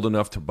barely old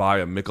enough to buy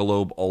a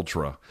Michelob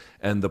Ultra,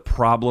 and the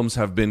problems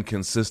have been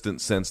consistent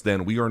since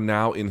then. We are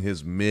now in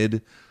his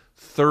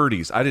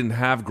mid-30s.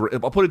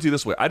 I'll put it to you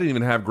this way. I didn't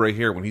even have gray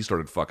hair when he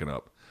started fucking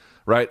up,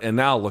 right? And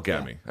now look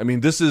at me. I mean,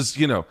 this is,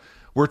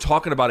 we're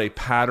talking about a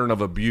pattern of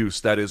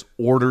abuse that is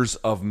orders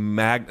of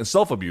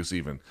self-abuse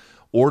even,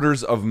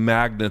 orders of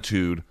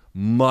magnitude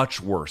much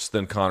worse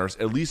than Conor's,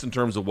 at least in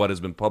terms of what has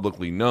been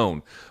publicly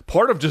known.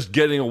 Part of just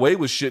getting away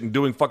with shit and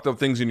doing fucked up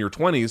things in your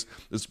 20s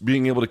is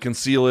being able to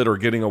conceal it or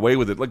getting away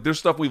with it. Like, there's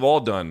stuff we've all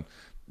done.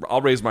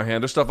 I'll raise my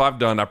hand. There's stuff I've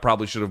done I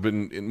probably should have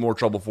been in more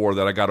trouble for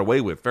that I got away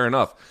with. Fair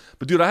enough.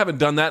 But, dude, I haven't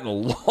done that in a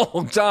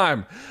long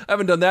time. I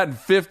haven't done that in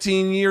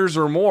 15 years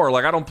or more.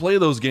 Like, I don't play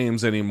those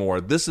games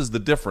anymore. This is the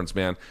difference,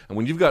 man. And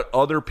when you've got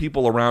other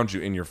people around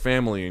you in your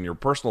family and your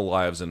personal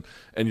lives and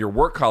your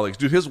work colleagues,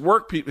 dude,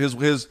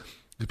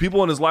 the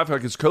people in his life,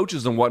 like his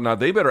coaches and whatnot,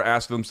 they better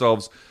ask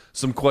themselves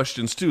some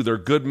questions too. They're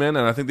good men,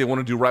 and I think they want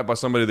to do right by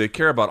somebody they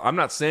care about. I'm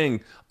not saying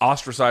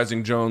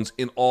ostracizing Jones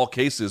in all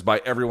cases by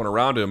everyone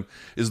around him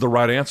is the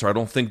right answer. I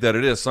don't think that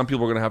it is. Some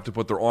people are going to have to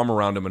put their arm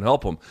around him and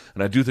help him,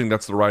 and I do think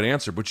that's the right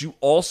answer. But you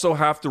also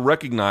have to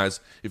recognize,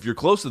 if you're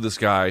close to this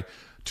guy,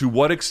 to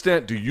what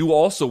extent do you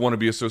also want to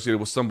be associated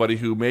with somebody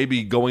who may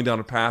be going down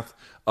a path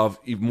of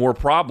more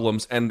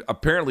problems and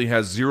apparently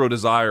has zero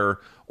desire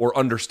or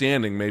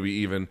understanding, maybe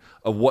even,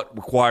 of what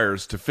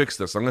requires to fix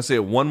this? I'm going to say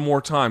it one more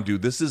time,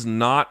 dude. This is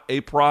not a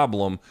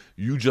problem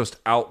you just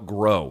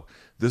outgrow.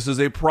 This is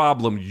a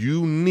problem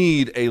you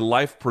need a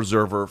life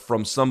preserver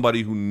from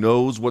somebody who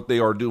knows what they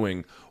are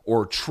doing.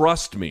 Or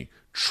trust me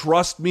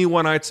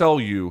when I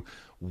tell you,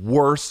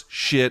 worse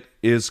shit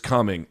is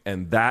coming,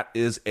 and that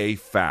is a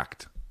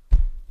fact.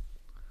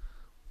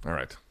 All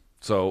right,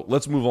 so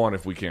let's move on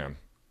if we can.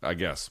 I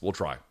guess we'll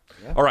try.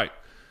 Yeah. All right,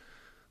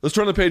 let's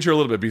turn the page here a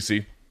little bit,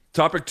 BC.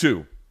 Topic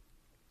 2.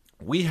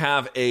 We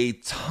have a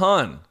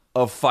ton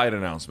of fight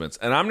announcements,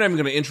 and I'm not even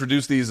going to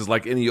introduce these as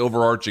like any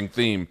overarching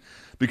theme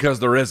because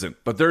there isn't,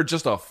 but they're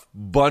just a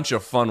bunch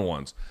of fun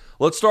ones.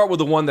 Let's start with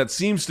the one that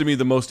seems to me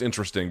the most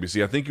interesting,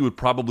 BC. I think you would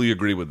probably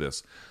agree with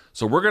this.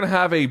 So we're going to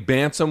have a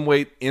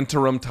bantamweight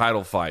interim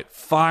title fight,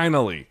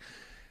 finally.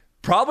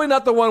 Probably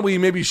not the one we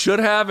maybe should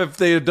have if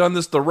they had done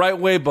this the right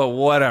way, but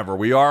whatever.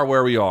 We are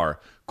where we are.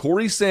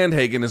 Corey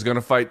Sandhagen is going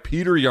to fight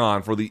Peter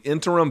Yan for the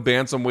interim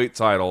bantamweight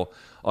title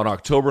on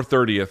October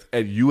 30th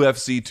at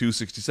UFC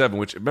 267,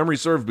 which, if memory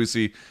serves,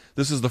 BC,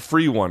 this is the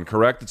free one,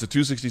 correct? It's a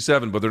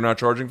 267, but they're not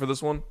charging for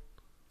this one?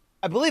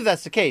 I believe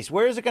that's the case.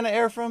 Where is it going to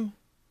air from?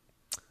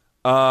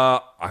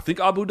 I think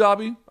Abu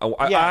Dhabi.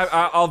 Yes.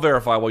 I'll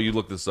verify while you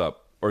look this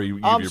up. Or you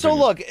give your opinion.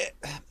 Look,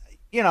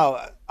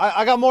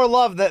 I got more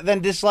love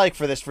than dislike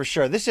for this for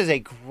sure. This is a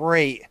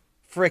great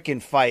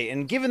freaking fight.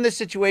 And given this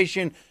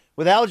situation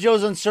with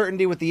Aljo's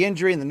uncertainty with the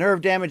injury and the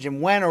nerve damage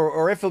and when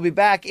or if he'll be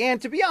back,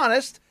 and to be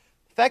honest,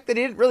 the fact that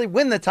he didn't really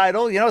win the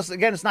title,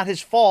 it's not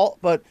his fault,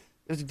 but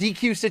it was a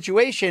DQ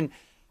situation.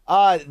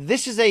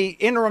 This is a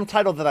interim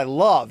title that I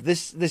love.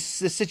 This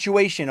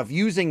situation of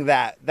using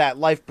that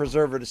life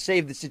preserver to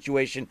save the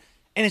situation.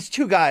 And it's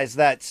two guys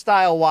that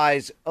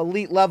style-wise,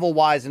 elite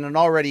level-wise, in an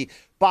already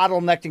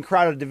bottlenecked and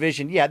crowded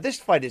division. Yeah, this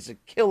fight is a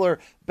killer,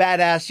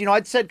 badass.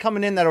 I'd said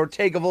coming in that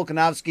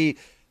Ortega-Volkanovski,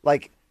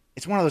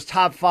 it's one of those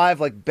top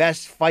 5,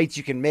 best fights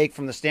you can make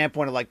from the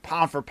standpoint of,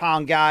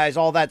 pound-for-pound guys,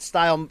 all that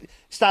style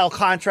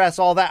contrast,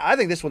 all that. I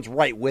think this one's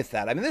right with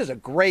that. I mean, this is a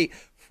great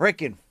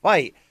freaking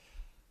fight.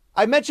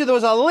 I mentioned there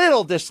was a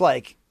little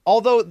dislike,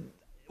 although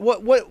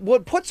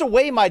what puts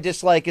away my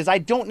dislike is I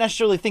don't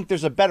necessarily think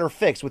there's a better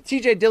fix. With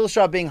TJ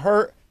Dillashaw being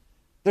hurt,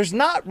 there's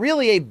not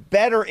really a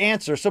better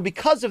answer. So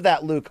because of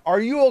that, Luke, are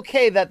you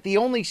okay that the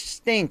only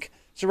stink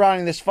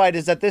surrounding this fight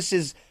is that this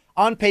is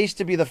on pace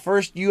to be the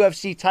first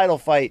UFC title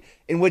fight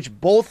in which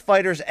both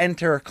fighters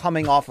enter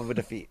coming off of a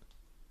defeat?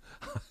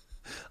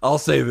 I'll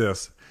say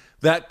this.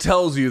 That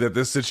tells you that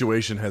this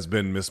situation has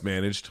been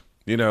mismanaged.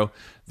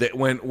 That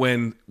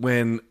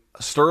when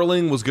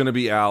Sterling was going to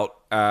be out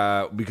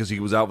because he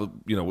was out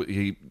with,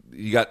 he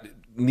got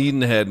kneed in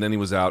the head and then he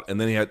was out.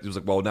 And then he was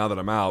like, well, now that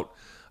I'm out,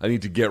 I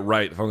need to get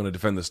right if I'm going to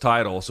defend this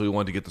title. So he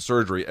wanted to get the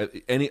surgery.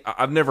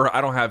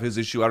 I don't have his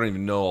issue. I don't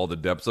even know all the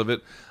depths of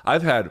it.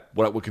 I've had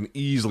what can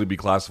easily be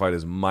classified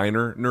as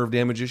minor nerve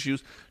damage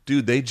issues.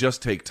 Dude, they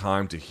just take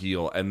time to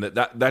heal. And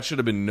that should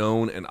have been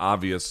known and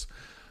obvious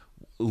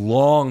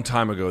long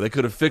time ago. They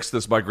could have fixed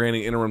this by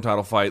granting interim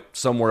title fight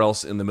somewhere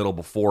else in the middle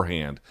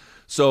beforehand.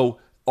 So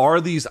are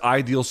these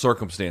ideal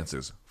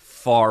circumstances?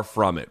 Far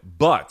from it.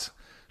 But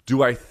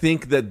do I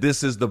think that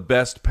this is the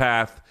best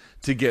path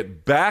to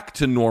get back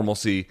to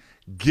normalcy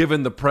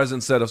given the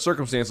present set of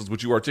circumstances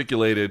which you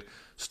articulated?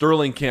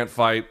 Sterling can't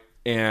fight,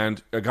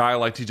 and a guy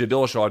like TJ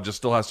Dillashaw just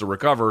still has to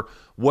recover.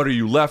 What are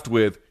you left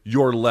with?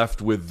 You're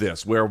left with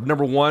this, where,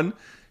 number one,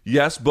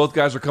 yes, both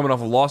guys are coming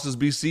off of losses,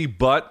 BC,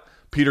 but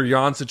Peter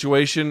Yan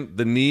situation,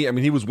 the knee,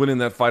 he was winning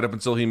that fight up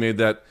until he made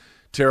that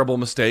terrible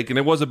mistake, and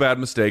it was a bad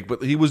mistake,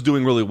 but he was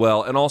doing really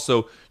well. And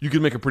also, you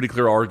can make a pretty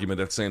clear argument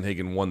that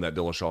Sandhagen won that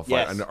Dillashaw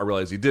fight. Yes. I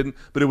realize he didn't,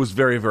 but it was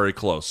very, very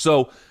close.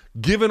 So,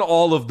 given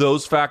all of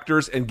those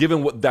factors, and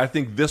given what I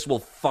think this will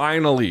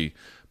finally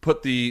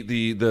put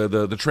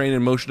the train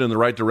in motion in the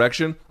right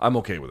direction, I'm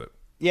okay with it.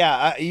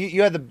 Yeah,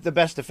 you had the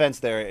best defense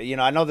there.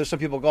 I know there's some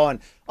people going,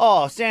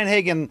 oh,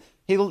 Sandhagen,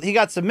 he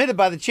got submitted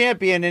by the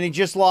champion and he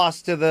just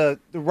lost to the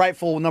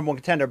rightful number one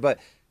contender, but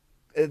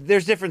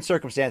there's different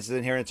circumstances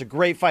in here, and it's a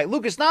great fight.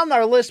 Lucas, not on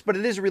our list, but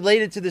it is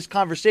related to this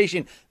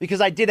conversation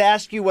because I did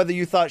ask you whether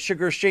you thought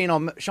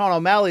Sean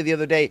O'Malley the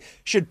other day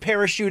should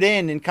parachute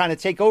in and kind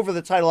of take over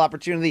the title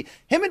opportunity.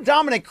 Him and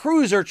Dominic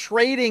Cruz are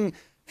trading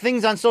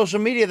things on social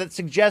media that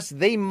suggest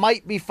they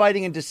might be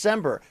fighting in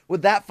December.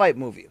 Would that fight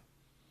move you?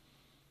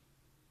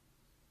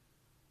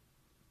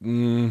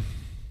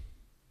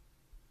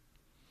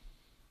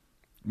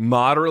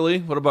 Moderately.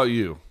 What about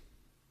you?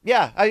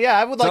 Yeah,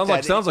 I would like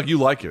that. Sounds like you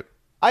like it.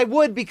 I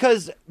would,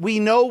 because we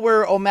know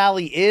where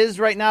O'Malley is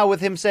right now with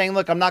him saying,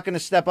 look, I'm not going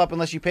to step up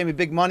unless you pay me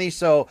big money,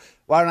 so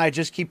why don't I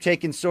just keep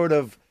taking sort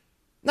of,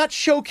 not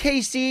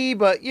showcasey,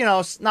 but,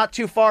 not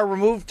too far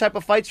removed type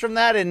of fights from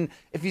that. And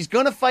if he's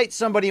going to fight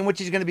somebody in which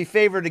he's going to be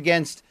favored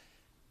against,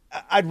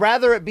 I'd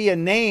rather it be a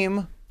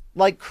name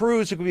like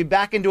Cruz who could be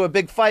back into a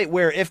big fight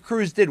where if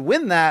Cruz did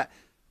win that,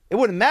 it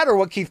wouldn't matter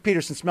what Keith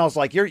Peterson smells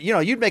like.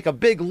 You'd make a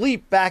big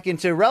leap back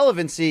into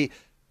relevancy.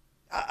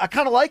 I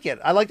kind of like it.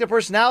 I like the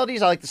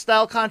personalities. I like the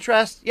style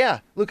contrast.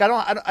 Yeah, Luke,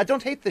 I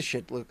don't hate this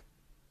shit, Luke.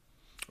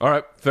 All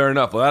right, fair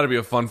enough. Well, that'll be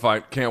a fun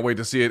fight. Can't wait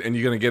to see it, and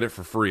you're going to get it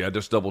for free. I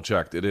just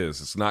double-checked. It is.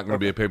 It's not going to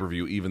be a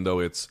pay-per-view, even though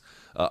it's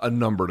a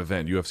numbered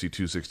event, UFC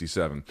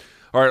 267.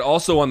 All right,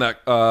 also on that,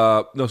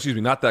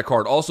 not that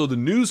card. Also, the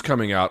news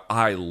coming out.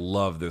 I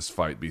love this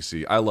fight,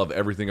 BC. I love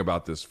everything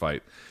about this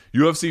fight.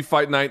 UFC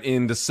Fight Night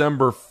in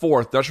December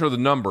 4th. Not sure the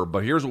number,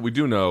 but here's what we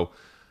do know.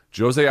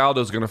 Jose Aldo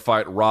is going to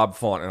fight Rob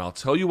Font. And I'll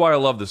tell you why I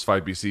love this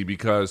fight, BC,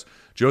 because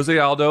Jose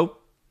Aldo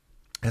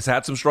has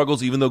had some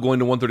struggles, even though going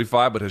to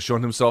 135, but has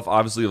shown himself,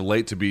 obviously, of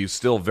late to be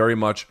still very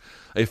much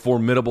a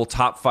formidable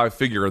top 5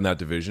 figure in that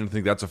division. I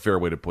think that's a fair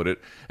way to put it.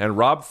 And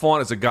Rob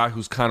Font is a guy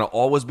who's kind of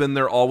always been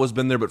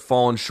there, but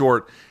fallen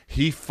short.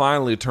 He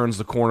finally turns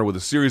the corner with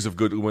a series of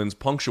good wins,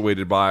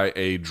 punctuated by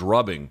a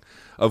drubbing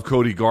of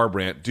Cody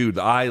Garbrandt. Dude,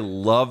 I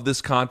love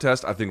this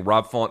contest. I think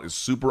Rob Font is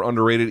super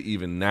underrated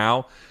even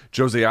now.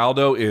 Jose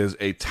Aldo is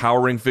a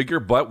towering figure,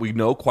 but we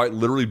know quite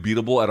literally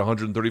beatable at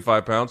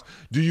 135 pounds.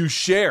 Do you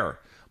share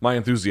my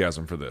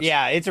enthusiasm for this?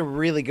 Yeah, it's a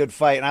really good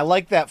fight, and I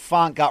like that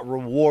Font got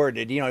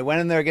rewarded. He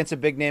went in there against a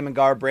big name in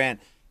Garbrandt,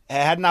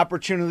 had an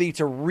opportunity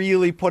to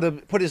really put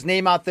his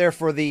name out there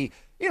for the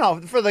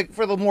for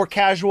the more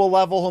casual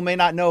level who may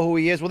not know who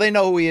he is. Well, they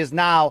know who he is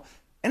now,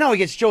 and now he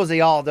gets Jose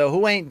Aldo,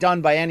 who ain't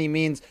done by any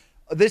means.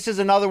 this is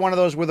another one of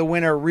those where the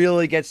winner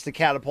really gets to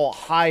catapult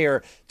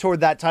higher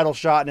toward that title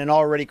shot in an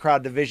already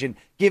crowded division.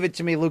 Give it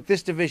to me, Luke.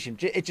 This division,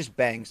 it just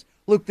bangs.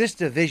 Luke, this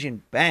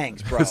division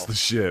bangs, bro. That's the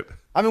shit.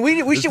 I mean,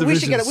 we should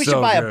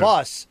buy a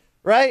bus,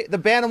 right? The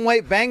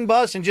bantamweight bang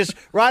bus, and just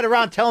ride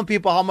around telling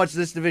people how much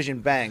this division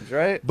bangs,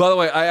 right? By the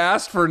way, I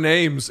asked for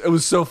names. It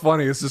was so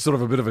funny. This is sort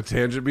of a bit of a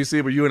tangent,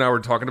 BC, but you and I were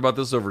talking about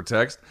this over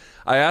text.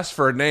 I asked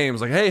for names,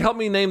 like, hey, help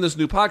me name this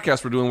new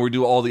podcast we're doing where we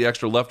do all the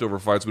extra leftover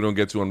fights we don't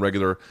get to on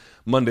regular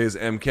Mondays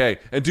MK.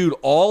 And dude,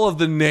 all of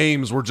the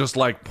names were just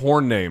like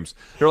porn names.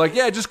 They're like,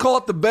 yeah, just call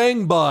it the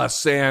Bang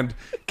Bus and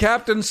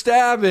Captain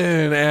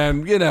Stabbin'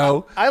 and, you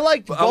know. I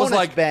liked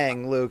Bonus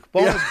Bang, Luke.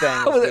 Bonus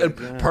Bang.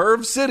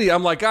 Perv City.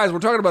 I'm like, guys, we're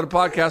talking about a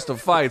podcast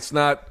of fights,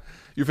 not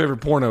your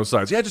favorite porno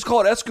sites. Yeah, just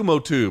call it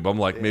Eskimo Tube. I'm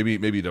like,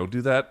 maybe don't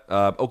do that.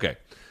 Okay,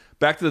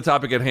 back to the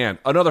topic at hand.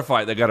 Another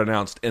fight that got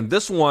announced, and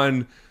this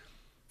one,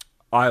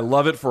 I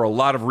love it for a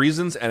lot of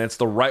reasons, and it's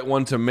the right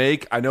one to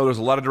make. I know there's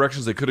a lot of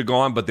directions they could have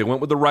gone, but they went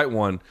with the right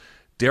one.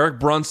 Derek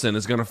Brunson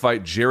is going to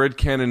fight Jared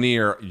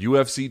Cannonier,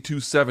 UFC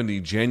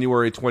 270,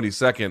 January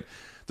 22nd.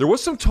 There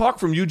was some talk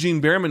from Eugene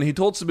Behrman. He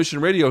told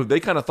Submission Radio they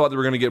kind of thought they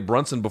were going to get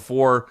Brunson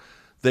before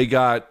they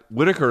got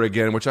Whitaker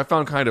again, which I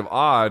found kind of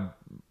odd.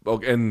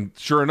 And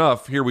sure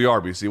enough, here we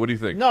are, BC. What do you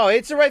think? No,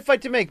 it's the right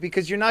fight to make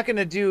because you're not going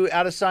to do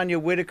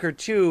Adesanya Whitaker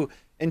 2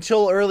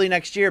 until early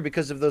next year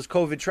because of those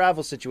COVID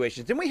travel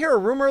situations. Didn't we hear a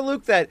rumor,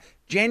 Luke, that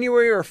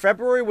January or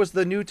February was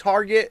the new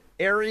target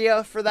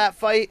area for that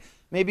fight?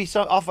 Maybe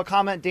off a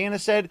comment Dana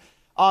said.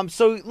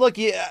 So, look,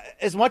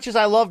 as much as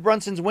I love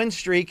Brunson's win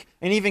streak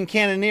and even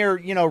Cannonier,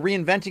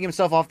 reinventing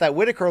himself off that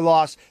Whitaker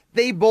loss,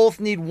 they both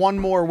need one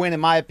more win, in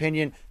my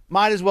opinion.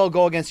 Might as well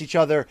go against each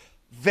other.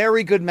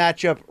 Very good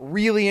matchup.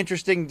 Really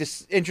interested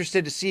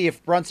to see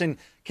if Brunson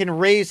can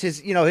raise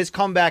his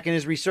comeback and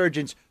his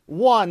resurgence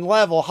one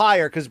level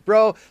higher. Because,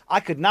 bro, I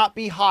could not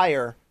be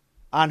higher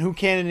on who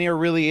Cannonier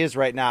really is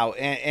right now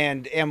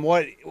and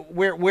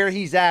where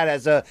he's at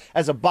as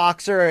a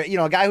boxer.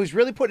 A guy who's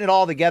really putting it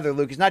all together.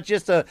 Luke, he's not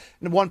just a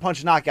one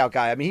punch knockout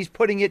guy. I mean, he's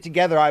putting it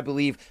together. I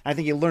believe. And I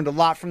think he learned a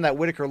lot from that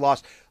Whitaker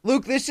loss.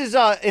 Luke, this is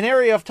an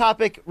area of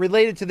topic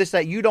related to this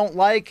that you don't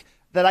like,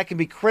 that I can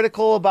be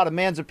critical about a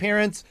man's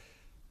appearance.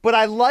 But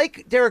I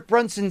like Derek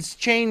Brunson's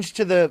change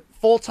to the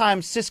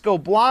full-time Cisco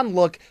blonde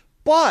look,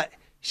 but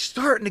he's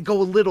starting to go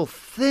a little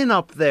thin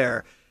up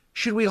there.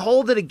 Should we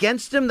hold it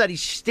against him that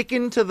he's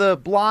sticking to the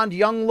blonde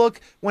young look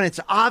when it's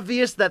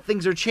obvious that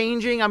things are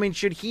changing? I mean,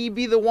 should he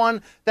be the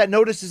one that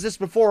notices this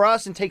before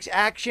us and takes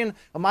action?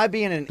 Am I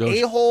being an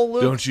a-hole,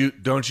 Luke?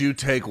 Don't you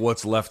take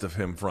what's left of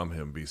him from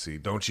him,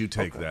 BC. Don't you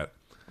take that.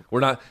 We're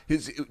not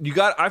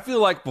I feel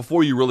like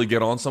before you really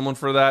get on someone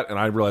for that, and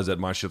I realize that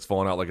my shit's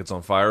falling out like it's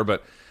on fire,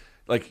 but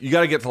like you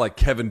got to get to like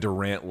Kevin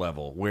Durant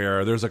level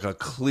where there's like a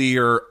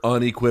clear,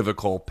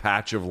 unequivocal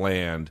patch of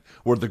land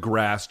where the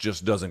grass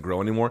just doesn't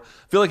grow anymore.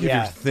 I feel like if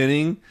you're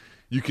thinning,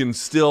 you can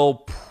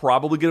still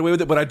probably get away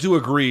with it, but I do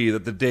agree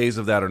that the days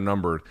of that are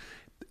numbered.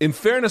 In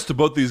fairness to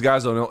both these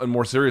guys, though, and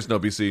more serious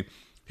note, BC,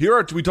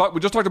 we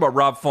just talked about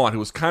Rob Font, who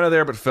was kind of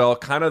there but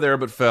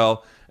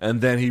fell,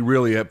 and then he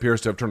really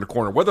appears to have turned a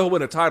corner. Whether he'll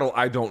win a title,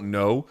 I don't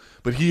know,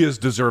 but he is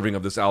deserving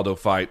of this Aldo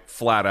fight,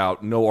 flat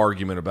out, no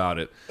argument about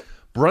it.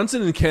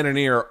 Brunson and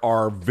Cannonier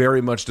are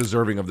very much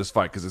deserving of this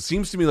fight because it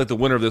seems to me like the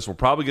winner of this will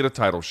probably get a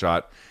title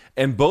shot.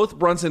 And both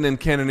Brunson and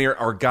Cannonier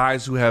are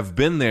guys who have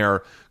been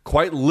there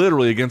quite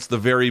literally against the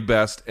very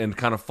best and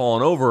kind of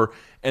fallen over.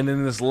 And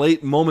in this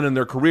late moment in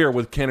their career,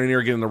 with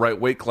Cannonier getting the right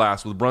weight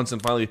class, with Brunson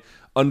finally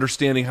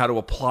understanding how to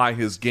apply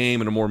his game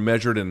in a more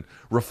measured and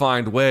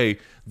refined way,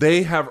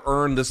 they have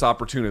earned this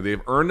opportunity.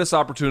 They've earned this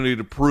opportunity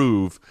to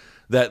prove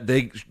that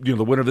the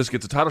winner of this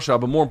gets a title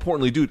shot. But more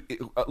importantly, dude,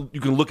 you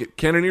can look at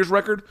Cannonier's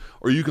record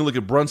or you can look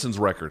at Brunson's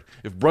record.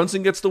 If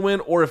Brunson gets the win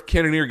or if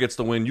Cannonier gets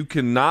the win, you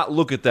cannot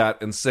look at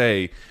that and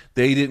say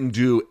they didn't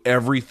do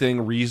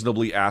everything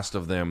reasonably asked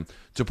of them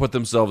to put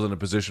themselves in a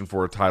position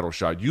for a title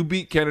shot. You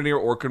beat Cannonier,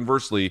 or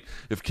conversely,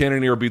 if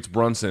Cannonier beats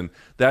Brunson,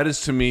 that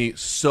is to me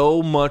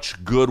so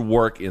much good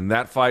work in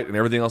that fight and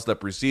everything else that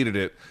preceded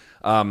it,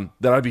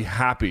 that I'd be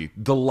happy,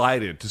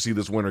 delighted to see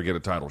this winner get a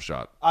title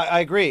shot. I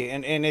agree.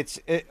 And it's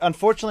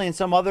unfortunately in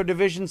some other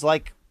divisions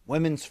like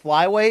women's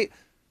flyweight,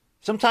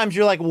 sometimes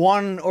you're like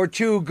one or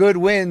two good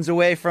wins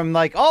away from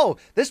like, oh,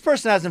 this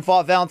person hasn't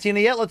fought Valentina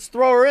yet. Let's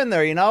throw her in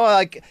there.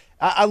 Like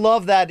I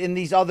love that in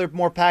these other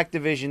more packed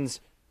divisions.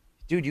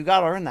 Dude, you got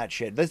to earn that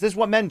shit. This is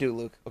what men do,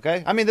 Luke,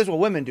 okay? I mean, this is what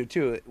women do,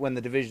 too, when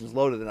the division's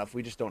loaded enough.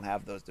 We just don't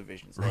have those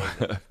divisions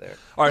loaded enough there.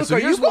 All right, Luke, so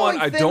here's one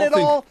I don't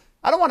think...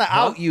 I don't want to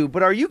out you,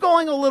 but are you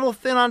going a little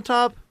thin on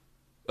top?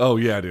 Oh,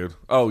 yeah, dude.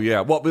 Oh,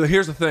 yeah. Well, but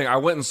here's the thing. I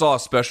went and saw a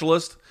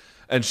specialist,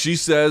 and she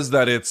says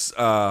that it's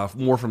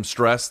more from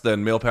stress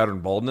than male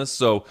pattern baldness.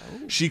 So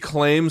she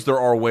claims there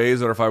are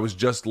ways that if I was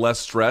just less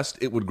stressed,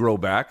 it would grow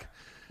back.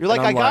 You're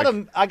like,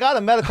 I got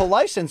a medical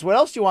license. What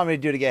else do you want me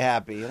to do to get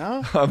happy?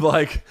 I'm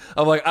like,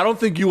 I don't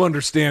think you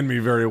understand me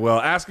very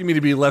well. Asking me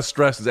to be less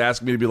stressed is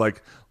asking me to be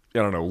like, I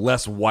don't know,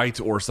 less white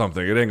or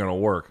something. It ain't gonna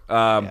work.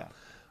 All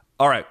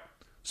right,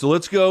 So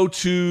let's go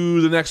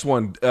to the next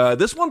one.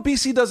 This one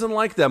BC doesn't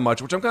like that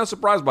much, which I'm kind of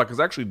surprised by because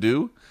I actually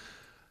do.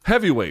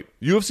 Heavyweight,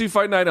 UFC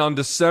Fight Night on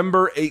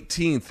December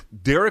 18th.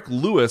 Derek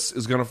Lewis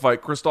is going to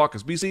fight Chris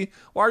Daukaus. BC,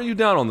 why are you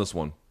down on this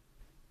one?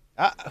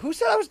 Who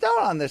said I was down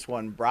on this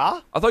one,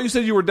 brah? I thought you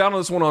said you were down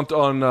on this one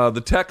on the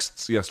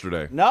texts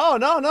yesterday. No.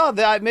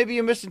 Maybe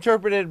you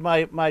misinterpreted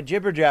my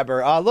jibber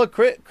jabber. Look,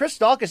 Chris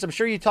Daukaus, I'm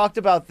sure you talked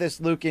about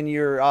this, Luke, in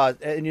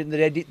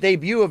the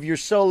debut of your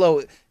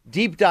solo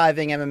deep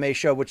diving MMA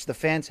show, which the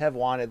fans have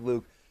wanted,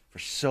 Luke, for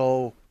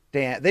so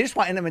damn. They just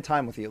want intimate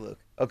time with you, Luke.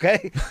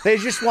 Okay, they're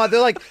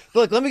like,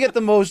 look, let me get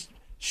the most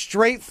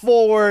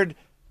straightforward,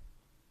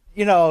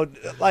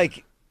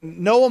 like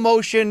no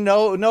emotion,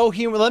 no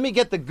humor. Let me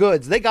get the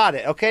goods. They got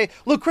it. Okay,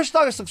 look, Chris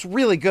Daukaus looks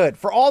really good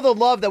for all the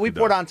love that we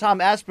poured on Tom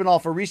Aspinall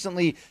for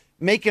recently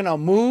making a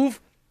move.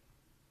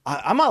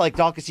 I might like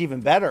Daukaus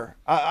even better.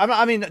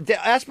 I mean,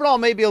 Aspinall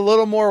may be a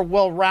little more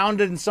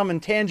well-rounded in some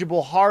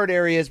intangible hard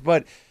areas,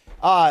 but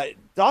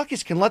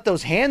Daukaus can let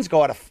those hands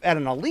go at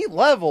an elite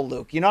level,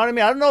 Luke. You know what I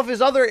mean? I don't know if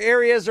his other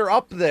areas are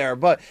up there,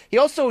 but he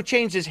also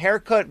changed his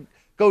haircut,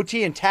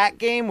 goatee, and tack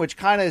game, which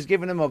kind of has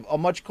given him a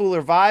much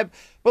cooler vibe.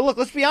 But look,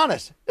 let's be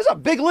honest. This is a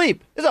big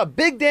leap. This is a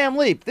big damn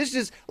leap. A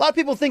lot of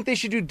people think they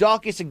should do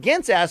Daukaus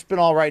against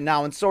Aspinall right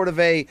now in sort of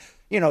a,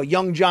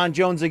 young John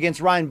Jones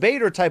against Ryan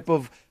Bader type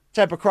of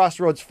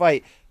crossroads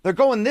fight. They're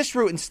going this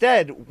route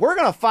instead. We're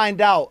going to find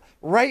out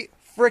right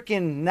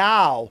frickin'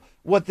 now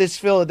what this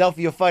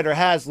Philadelphia fighter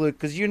has, Luke,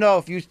 because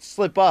if you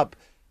slip up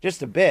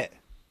just a bit,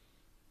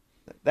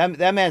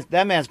 that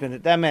man's going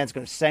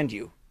to send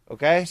you.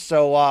 Okay,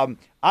 so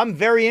I'm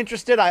very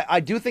interested. I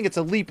do think it's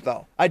a leap,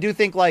 though. I do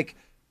think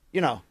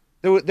you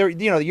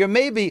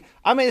maybe.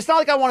 I mean, it's not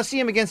like I want to see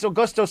him against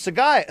Augusto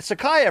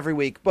Sakai every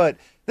week, but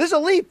there's a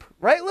leap,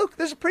 right, Luke?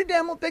 There's a pretty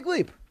damn big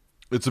leap.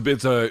 It's a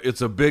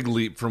big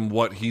leap from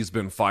what he's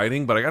been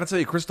fighting, but I got to tell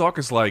you, Chris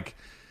Daukaus,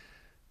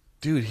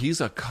 dude,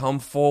 he's a come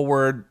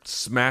forward,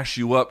 smash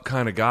you up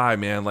kind of guy,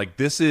 man. Like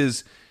this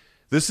is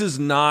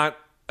not.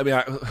 I mean,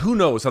 who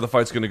knows how the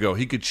fight's going to go?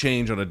 He could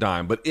change on a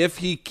dime, but if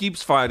he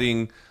keeps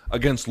fighting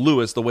against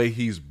Lewis the way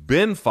he's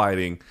been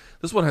fighting,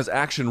 this one has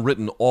action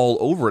written all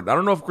over it. I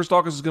don't know if Chris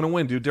Daukaus is going to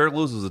win, dude. Derek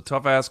Lewis is a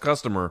tough ass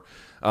customer,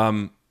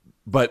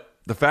 but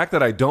the fact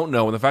that I don't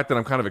know, and the fact that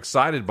I'm kind of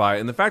excited by it,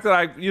 and the fact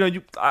that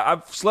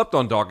I've slept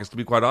on Daukaus, to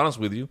be quite honest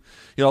with you.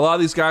 A lot of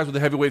these guys with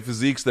the heavyweight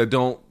physiques that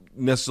don't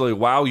necessarily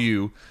wow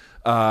you.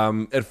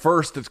 At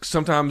first,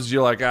 sometimes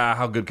you're like,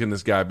 how good can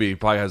this guy be? He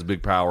probably has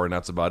big power, and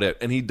that's about it.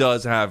 And he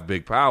does have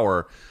big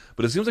power,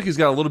 but it seems like he's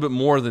got a little bit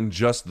more than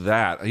just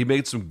that. He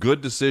made some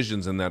good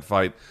decisions in that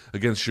fight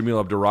against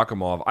Shamil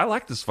Abdurakhimov. I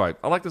like this fight.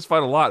 I like this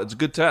fight a lot. It's a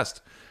good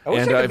test.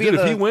 And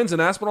if he wins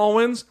and Aspinall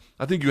wins,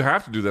 I think you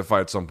have to do that fight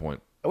at some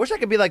point. I wish I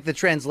could be like the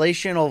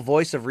translational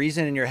voice of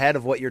reason in your head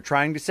of what you're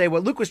trying to say.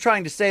 What Luke was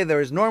trying to say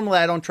there is normally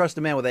I don't trust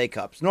a man with A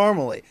cups.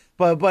 Normally.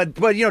 But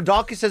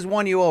Daukaus has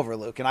won you over,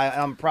 Luke, and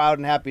I'm proud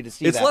and happy to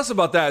see that. It's less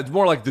about that. It's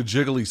more like the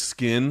jiggly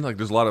skin. Like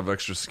there's a lot of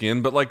extra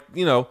skin. But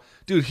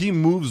dude, he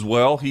moves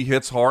well. He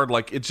hits hard.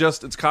 Like it's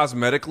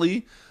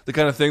cosmetically the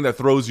kind of thing that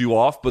throws you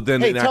off. But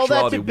then in tell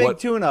actuality, that to Big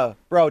Tuna,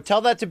 bro.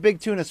 Tell that to Big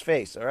Tuna's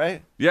face, all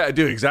right? Yeah,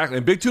 dude, exactly.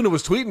 And Big Tuna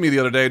was tweeting me the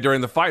other day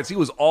during the fights. He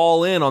was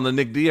all in on the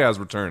Nick Diaz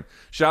return.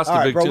 Shouts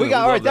to Big Tuna.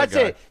 All right, that's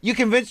it. You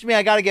convinced me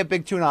I got to get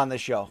Big Tuna on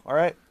this show, all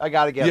right? I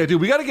got to get Yeah, dude,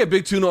 we got to get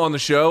Big Tuna on the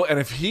show. And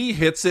if he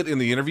hits it in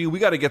the interview, we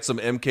got to get some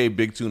MK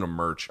Big Tuna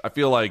merch. I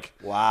feel like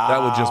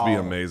that would just be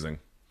amazing.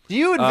 Do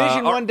you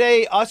envision one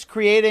day us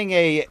creating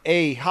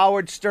a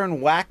Howard Stern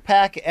whack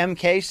pack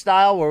MK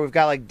style where we've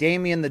got like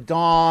Damien the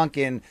Donk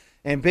and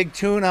Big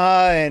Tuna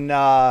and Jay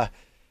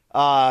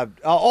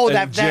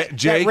that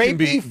can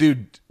be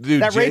dude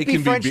that Jay rapey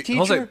can French be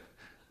teacher?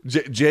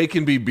 Jay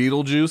can be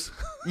Beetlejuice.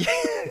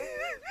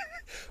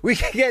 We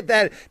can get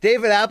that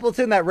David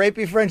Appleton, that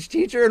rapey French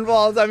teacher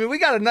involved. I mean, we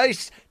got a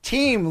nice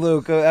team,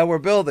 Luke, that we're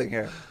building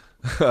here.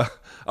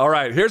 All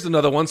right, here's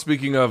another one.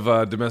 Speaking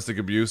of domestic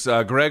abuse,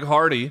 Greg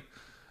Hardy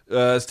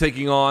is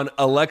taking on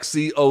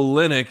Alexei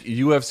Oleinik,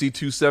 UFC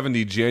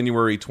 270,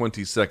 January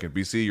 22nd.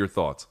 BC, your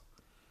thoughts?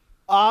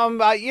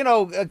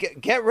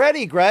 Get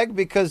ready, Greg,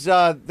 because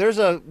there's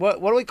a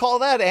what do we call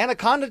that?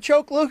 Anaconda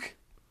choke, Luke?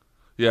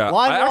 Yeah,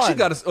 Line I actually one.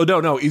 got to. Oh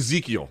no,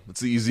 Ezekiel. It's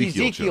the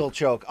Ezekiel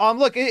choke.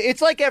 Look,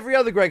 it's like every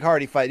other Greg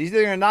Hardy fight. He's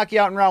either going to knock you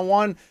out in round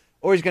one,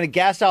 or he's going to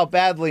gas out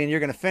badly, and you're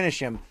going to finish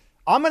him.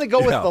 I'm going to go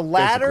with the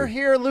latter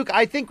here, Luke.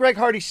 I think Greg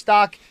Hardy's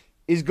stock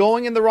is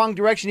going in the wrong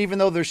direction, even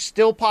though there's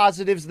still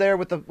positives there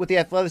with the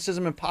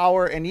athleticism and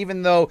power, and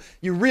even though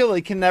you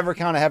really can never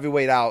count a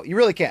heavyweight out. You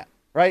really can't,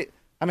 right?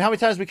 I mean, how many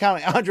times we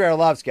count Andrei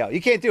Arlovski out?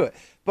 You can't do it.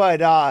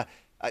 But,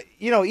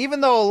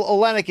 even though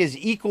Oleinik is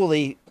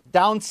equally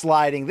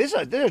downsliding, this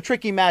is a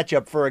tricky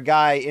matchup for a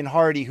guy in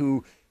Hardy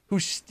who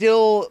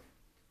still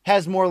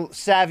has more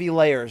savvy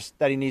layers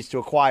that he needs to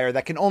acquire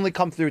that can only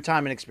come through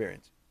time and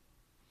experience.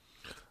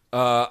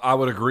 I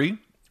would agree.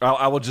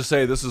 I will just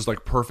say this is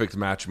like perfect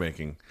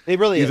matchmaking. It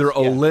really Either is.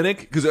 Either Oleinik,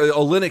 because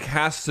Oleinik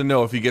has to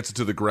know if he gets it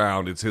to the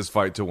ground, it's his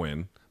fight to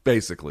win,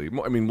 basically.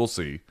 I mean, we'll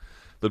see,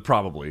 but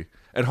probably.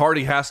 And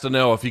Hardy has to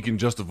know if he can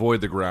just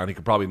avoid the ground, he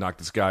could probably knock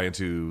this guy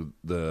into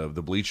the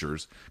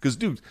bleachers. Because,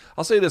 dude,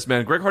 I'll say this,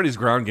 man. Greg Hardy's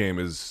ground game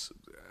is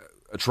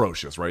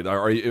atrocious, right?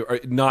 Or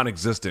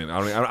non-existent. I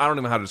don't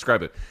even know how to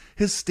describe it.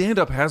 His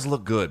stand-up has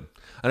looked good.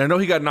 And I know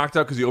he got knocked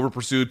out because he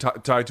over-pursued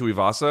Tai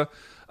Tuivasa.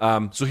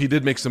 So he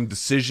did make some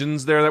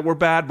decisions there that were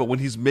bad. But when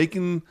he's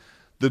making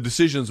the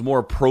decisions more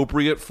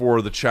appropriate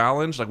for the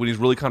challenge, like when he's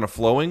really kind of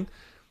flowing,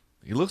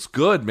 he looks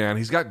good, man.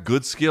 He's got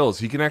good skills.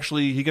 He can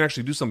actually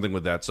do something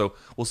with that. So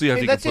we'll see how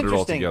he can put it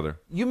all together.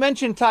 You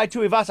mentioned Tai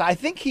Tuivasa. I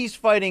think he's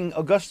fighting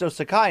Augusto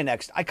Sakai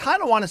next. I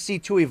kind of want to see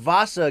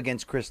Tuivasa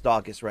against Chris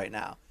Daukaus right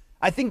now.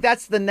 I think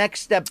that's the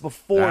next step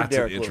before That's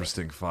Derek an Lewis.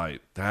 interesting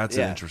fight. That's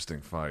an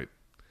interesting fight.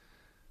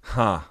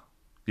 Huh.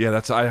 Yeah,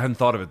 I hadn't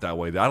thought of it that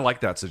way. I like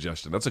that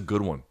suggestion. That's a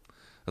good one.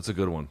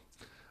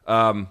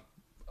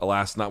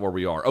 Alas, not where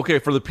we are. Okay,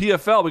 for the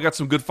PFL, we got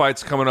some good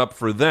fights coming up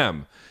for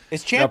them.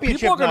 It's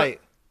championship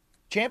night.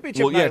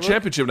 Championship night. Yeah,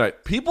 championship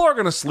night. People are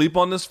going to sleep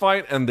on this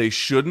fight, and they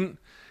shouldn't.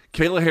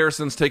 Kayla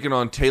Harrison's taking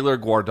on Taylor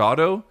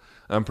Guardado.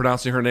 I'm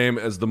pronouncing her name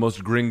as the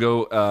most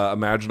gringo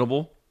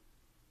imaginable.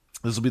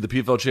 This will be the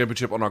PFL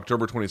Championship on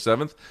October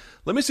 27th.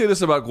 Let me say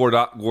this about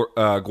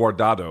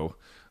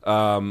Guardado.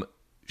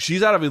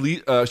 She's out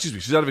of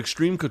she's out of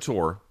Extreme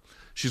Couture.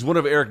 She's one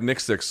of Eric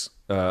Nixick's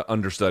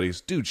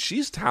understudies. Dude,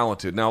 she's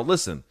talented. Now,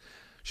 listen,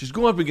 she's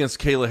going up against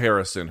Kayla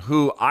Harrison,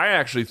 who I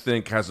actually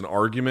think has an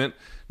argument,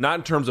 not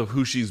in terms of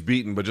who she's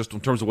beaten, but just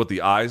in terms of what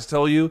the eyes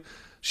tell you.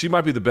 She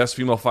might be the best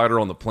female fighter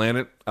on the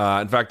planet.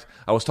 In fact,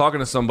 I was talking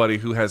to somebody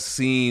who has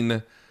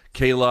seen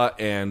Kayla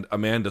and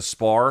Amanda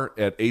spar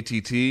at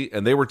ATT,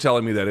 and they were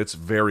telling me that it's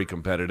very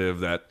competitive,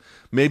 that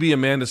maybe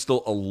Amanda's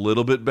still a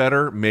little bit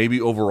better, maybe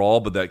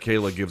overall, but that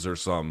Kayla gives her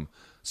some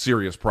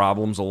serious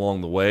problems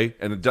along the way.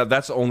 And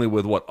that's only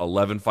with,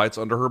 11 fights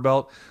under her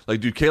belt?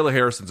 Like, dude, Kayla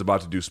Harrison's about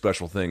to do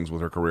special things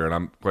with her career, and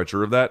I'm quite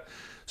sure of that.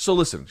 So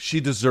listen, she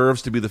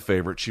deserves to be the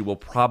favorite. She will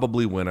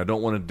probably win. I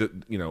don't want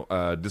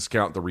to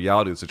discount the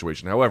reality of the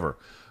situation. However,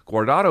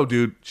 Guardado,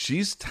 dude,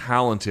 she's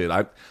talented.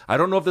 I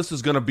don't know if this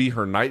is going to be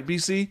her night,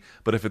 BC,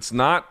 but if it's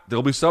not,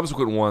 there'll be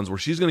subsequent ones where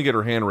she's going to get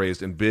her hand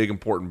raised in big,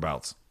 important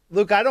bouts.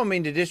 Luke, I don't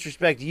mean to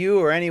disrespect you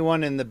or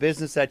anyone in the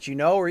business that you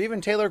know, or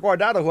even Taylor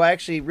Guardado, who I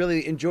actually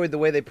really enjoyed the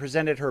way they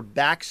presented her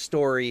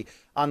backstory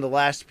on the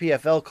last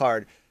PFL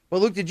card.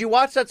 But Luke, did you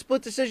watch that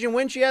split decision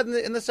win she had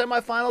in the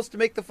semifinals to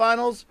make the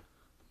finals?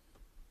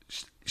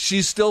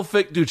 She's still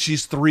fake, dude.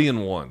 She's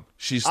 3-1.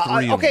 She's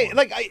 3-1. Okay,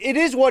 like it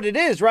is what it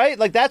is, right?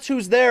 Like that's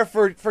who's there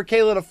for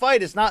Kayla to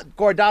fight. It's not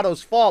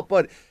Guardado's fault,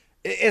 but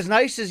as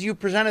nice as you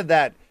presented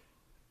that,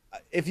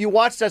 if you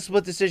watched that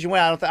split decision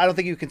win, I don't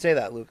think you can say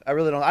that, Luke. I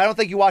really don't. I don't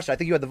think you watched it. I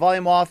think you had the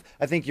volume off.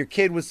 I think your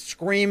kid was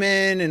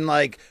screaming and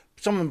like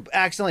someone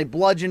accidentally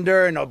bludgeoned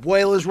her and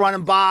Abuela's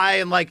running by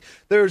and like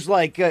there's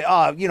like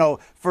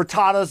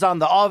frittatas on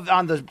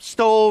the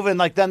stove and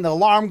like then the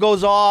alarm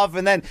goes off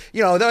and then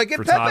they're like,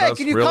 Pepe,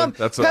 can you come?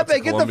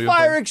 Pepe, get the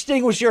fire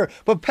extinguisher.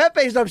 But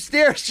Pepe's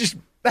upstairs just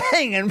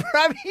banging.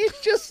 I mean, he's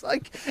just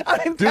like,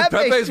 dude,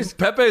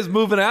 Pepe's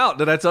moving out.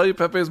 Did I tell you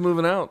Pepe's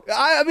moving out?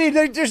 I mean,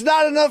 there's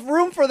not enough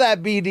room for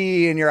that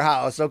BD in your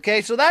house,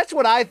 okay? So that's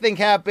what I think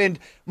happened.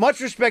 Much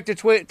respect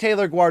to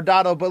Taylor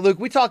Guardado, but Luke,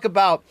 we talk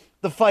about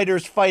the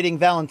fighters fighting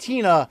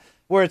Valentina,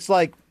 where it's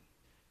like,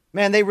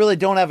 man, they really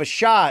don't have a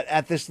shot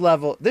at this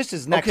level. This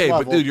is next level.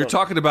 Okay, but dude, you're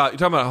talking about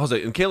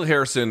Jose and Kayla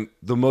Harrison,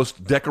 the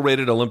most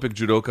decorated Olympic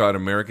judoka in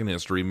American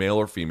history, male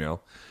or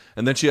female.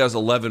 And then she has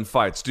 11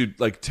 fights. Dude,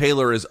 like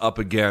Taylor is up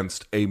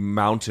against a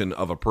mountain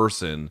of a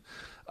person.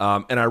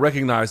 And I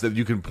recognize that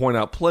you can point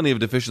out plenty of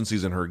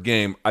deficiencies in her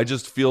game. I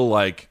just feel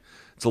like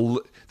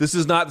this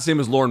is not the same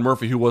as Lauren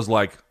Murphy, who was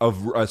like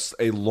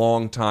a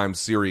long-time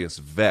serious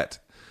vet.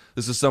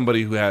 This is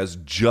somebody who has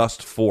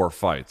just 4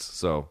 fights.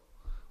 So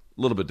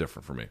a little bit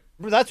different for me.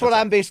 That's what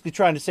I'm basically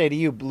trying to say to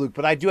you, Luke.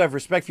 But I do have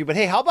respect for you. But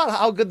hey, how about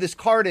how good this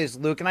card is,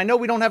 Luke? And I know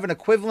we don't have an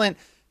equivalent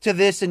to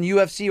this in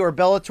UFC or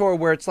Bellator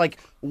where it's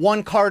like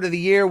one card of the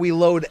year we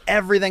load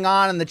everything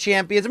on and the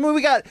champions. I mean,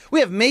 we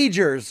have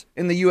majors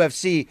in the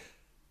UFC,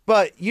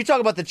 but you talk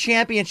about the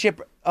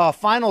championship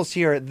finals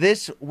here.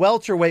 This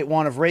welterweight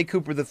one of Ray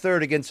Cooper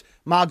III against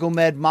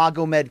Magomed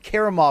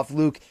Karamov,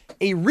 Luke,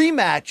 a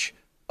rematch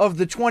of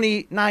the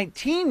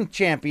 2019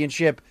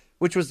 championship,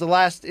 which was the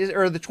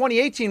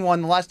 2018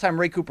 one, the last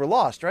time Ray Cooper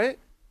lost, right?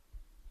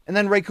 And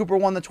then Ray Cooper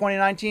won the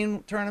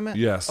 2019 tournament?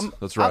 Yes,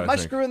 that's right. Am I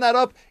screwing that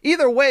up?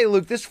 Either way,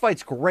 Luke, this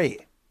fight's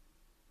great.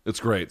 It's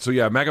great. So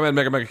yeah,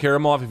 Magomed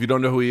Karamov, if you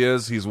don't know who he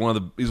is, he's one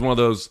of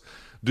those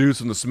dudes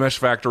from the Smesh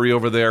Factory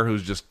over there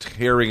who's just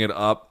tearing it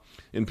up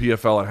in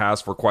PFL. It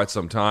has for quite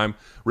some time.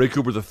 Ray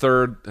Cooper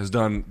III has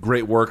done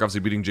great work,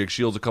 obviously beating Jake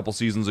Shields a couple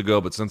seasons ago,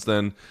 but since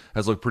then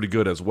has looked pretty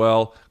good as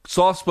well.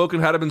 Soft-spoken,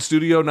 had him in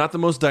studio. Not the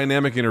most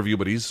dynamic interview,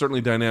 but he's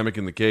certainly dynamic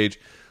in the cage.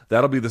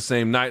 That'll be the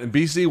same night. And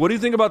BC, what do you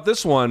think about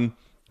this one?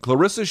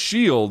 Clarissa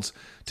Shields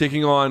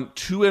taking on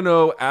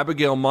 2-0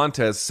 Abigail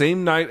Montez,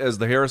 same night as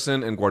the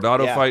Harrison and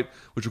Guardado fight,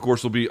 which of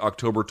course will be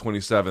October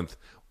 27th.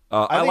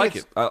 I like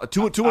it.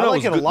 2-0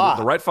 is a lot.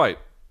 The right fight.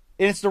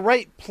 and it's the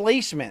right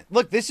placement.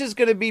 Look, this is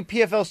going to be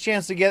PFL's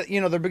chance to get,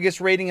 their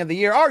biggest rating of the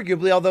year,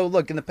 arguably, although,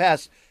 look, in the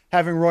past,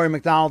 having Rory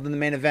McDonald in the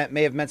main event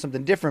may have meant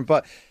something different.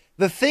 But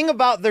the thing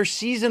about their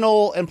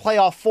seasonal and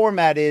playoff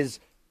format is,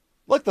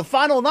 look, the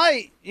final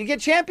night, you get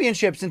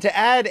championships, and to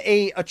add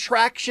a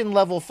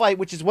attraction-level fight,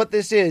 which is what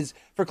this is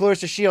for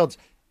Claressa Shields,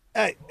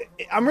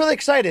 I'm really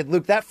excited,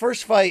 Luke. That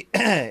first fight,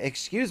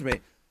 excuse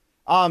me,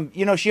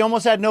 she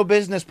almost had no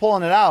business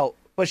pulling it out,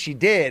 but she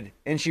did,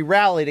 and she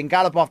rallied and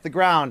got up off the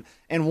ground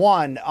and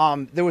won.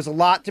 There was a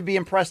lot to be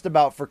impressed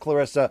about for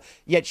Claressa,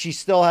 yet she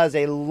still has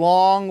a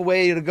long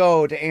way to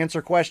go to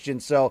answer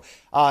questions. So,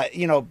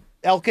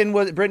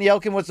 Brittany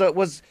Elkin was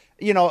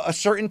a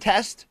certain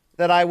test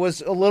that I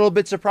was a little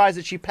bit surprised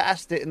that she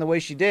passed it in the way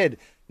she did.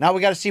 Now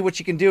we got to see what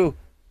she can do,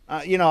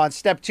 on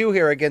step 2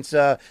 here against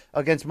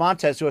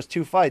Montez, who has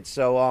 2 fights.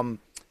 So,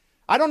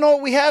 I don't know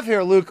what we have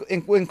here, Luke,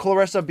 in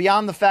Claressa,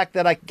 beyond the fact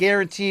that I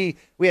guarantee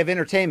we have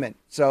entertainment.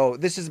 So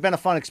this has been a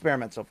fun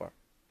experiment so far.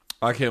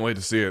 I can't wait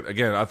to see it.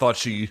 Again, I thought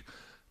she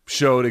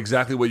showed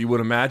exactly what you would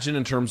imagine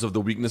in terms of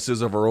the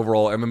weaknesses of her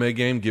overall MMA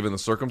game, given the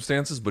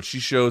circumstances, but she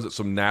shows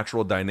some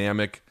natural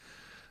dynamic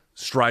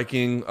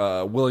striking,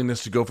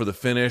 willingness to go for the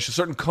finish, a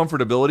certain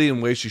comfortability in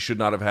ways she should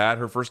not have had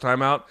her first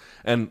time out.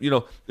 And,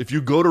 if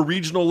you go to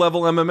regional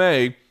level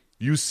MMA,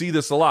 you see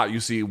this a lot. You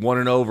see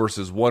 1-0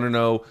 versus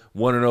 1-0,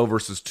 1-0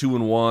 versus 2-1,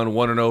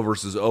 1-0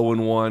 versus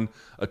 0-1.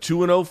 A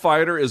 2-0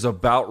 fighter is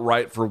about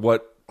right for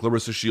what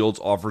Claressa Shields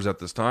offers at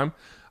this time.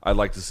 I'd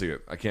like to see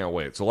it. I can't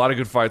wait. So a lot of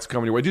good fights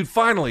coming your way. Dude,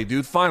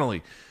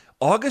 finally.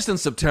 August and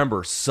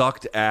September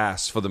sucked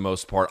ass for the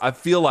most part. I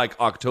feel like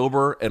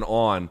October and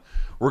on,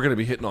 we're going to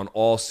be hitting on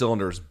all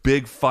cylinders.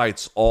 Big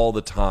fights all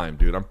the time,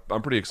 dude.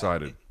 I'm pretty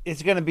excited.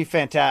 It's going to be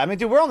fantastic. I mean,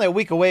 dude, we're only a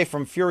week away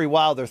from Fury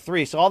Wilder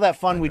 3, so all that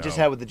fun we just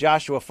had with the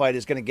Joshua fight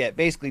is going to get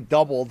basically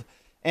doubled.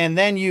 And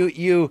then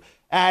you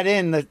add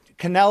in the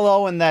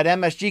Canelo and that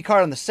MSG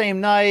card on the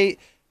same night.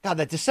 God,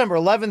 that December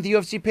 11th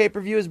UFC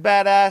pay-per-view is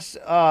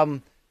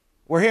badass.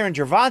 We're hearing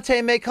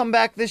Gervonta may come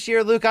back this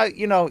year, Luke.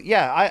 If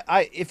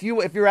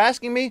you're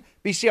asking me,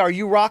 BC, are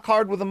you rock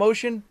hard with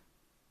emotion?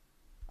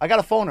 I got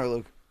a phoner,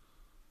 Luke.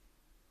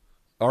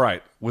 All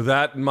right. With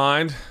that in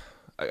mind,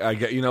 I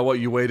get. You know what?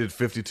 You waited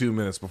 52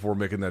 minutes before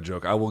making that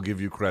joke. I will give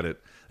you credit.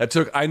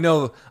 I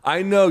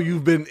know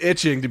you've been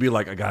itching to be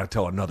like, I gotta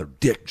tell another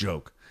dick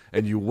joke,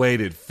 and you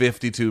waited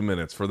 52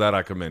 minutes. For that,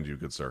 I commend you,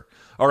 good sir.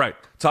 All right.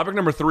 Topic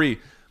number 3.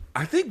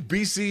 I think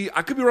BC,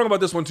 I could be wrong about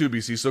this one too,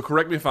 BC, so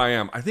correct me if I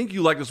am. I think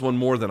you like this one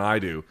more than I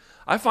do.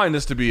 I find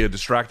this to be a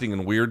distracting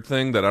and weird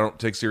thing that I don't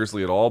take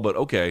seriously at all, but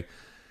okay.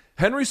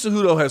 Henry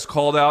Cejudo has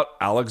called out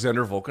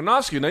Alexander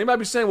Volkanovski. Now you might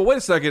be saying, well, wait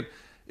a second.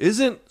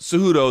 Isn't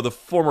Cejudo, the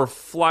former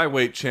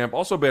flyweight champ,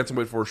 also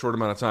bantamweight for a short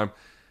amount of time,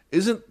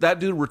 isn't that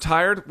dude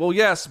retired? Well,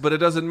 yes, but it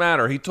doesn't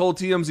matter. He told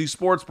TMZ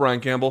Sports, Brian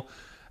Campbell,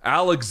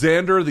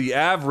 Alexander the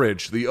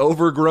Average, the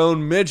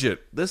overgrown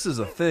midget. This is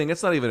a thing.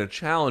 It's not even a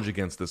challenge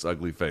against this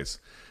ugly face.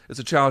 It's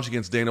a challenge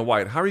against Dana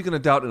White. How are you going to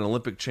doubt an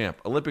Olympic champ?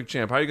 How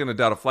are you going to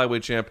doubt a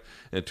flyweight champ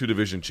and a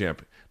 2-division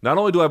champ? Not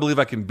only do I believe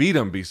I can beat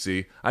him,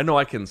 BC, I know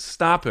I can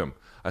stop him.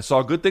 I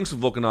saw good things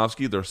from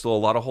Volkanovski. There's still a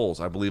lot of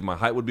holes. I believe my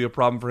height would be a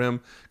problem for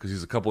him because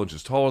he's a couple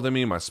inches taller than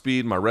me. My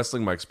speed, my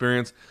wrestling, my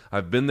experience.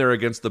 I've been there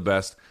against the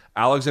best.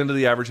 Alexander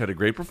the Average had a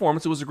great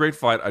performance. It was a great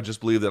fight. I just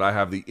believe that I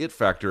have the it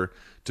factor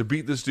to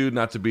beat this dude,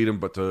 not to beat him,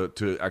 but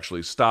to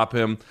actually stop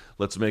him.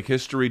 Let's make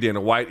history. Dana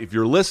White, if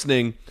you're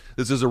listening,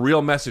 this is a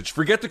real message.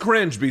 Forget the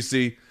cringe,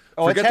 BC.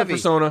 Forget the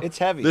persona. It's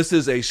heavy. This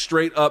is a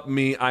straight up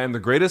me. I am the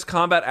greatest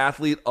combat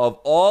athlete of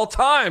all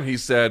time, he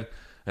said.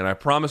 And I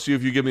promise you,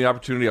 if you give me the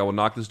opportunity, I will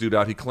knock this dude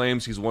out. He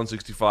claims he's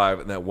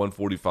 165, and that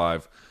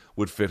 145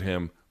 would fit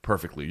him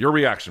perfectly. Your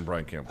reaction,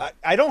 Brian Campbell?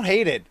 I don't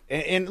hate it.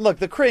 And look,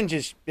 the cringe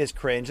is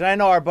cringe. And I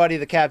know our buddy,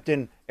 the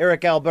captain,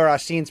 Eric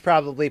Alberacin's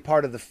probably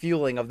part of the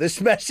fueling of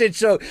this message.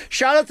 So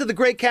shout out to the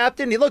great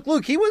captain.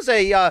 Luke, he was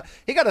he got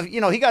an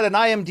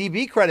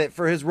IMDb credit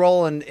for his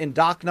role in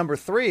Doc number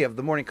 3 of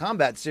the Morning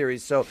Combat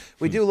series. So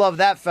we do love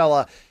that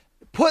fella.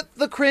 Put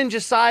the cringe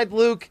aside,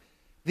 Luke.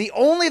 The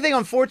only thing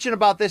unfortunate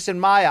about this in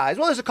my eyes,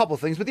 well, there's a couple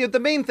things, but the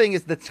main thing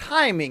is the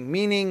timing,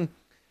 meaning,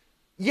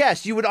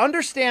 yes, you would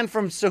understand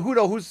from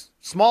Cejudo, who's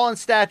small in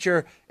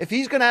stature, if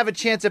he's going to have a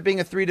chance at being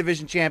a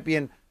 3-division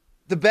champion,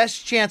 the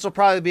best chance will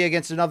probably be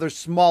against another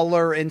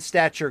smaller in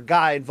stature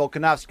guy in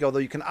Volkanovski, although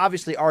you can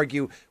obviously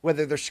argue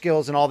whether their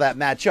skills and all that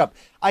match up.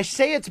 I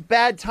say it's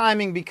bad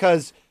timing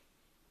because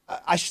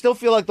I still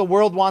feel like the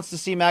world wants to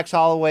see Max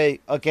Holloway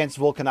against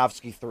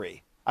Volkanovski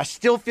 3. I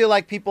still feel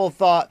like people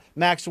thought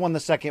Max won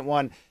the second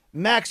one.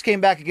 Max came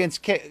back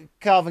against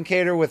Calvin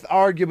Kattar with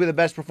arguably the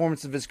best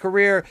performance of his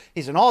career.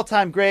 He's an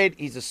all-time great.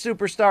 He's a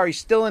superstar. He's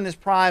still in his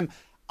prime.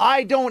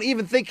 I don't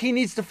even think he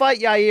needs to fight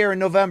Yair in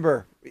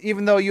November,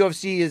 even though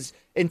UFC is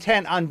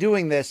intent on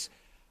doing this.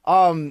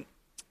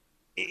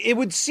 It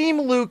would seem,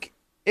 Luke,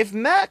 if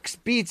Max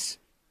beats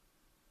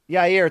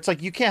Yair, it's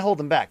like you can't hold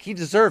him back. He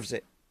deserves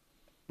it,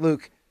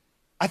 Luke.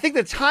 I think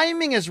the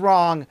timing is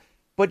wrong.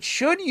 But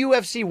should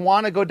UFC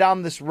want to go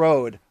down this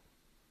road,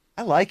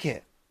 I like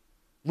it.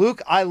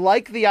 Luke, I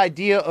like the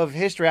idea of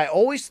history. I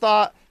always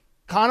thought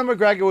Conor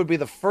McGregor would be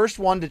the first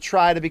one to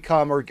try to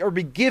become or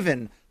be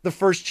given the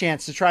first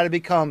chance to try to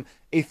become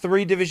a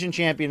 3-division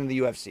champion in the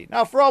UFC.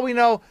 Now, for all we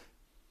know,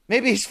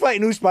 maybe he's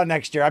fighting Usman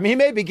next year. I mean, he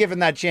may be given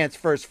that chance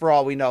first for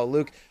all we know,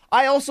 Luke.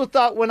 I also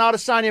thought when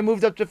Adesanya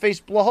moved up to face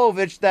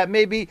Blachowicz that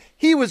maybe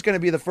he was going to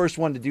be the first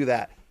one to do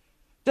that.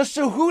 Does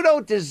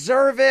Cejudo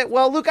deserve it?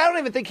 Well, Luke, I don't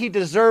even think he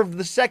deserved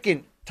the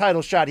second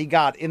title shot he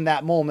got in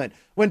that moment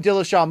when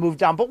Dillashaw moved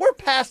down. But we're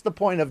past the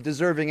point of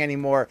deserving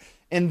anymore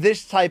in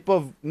this type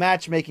of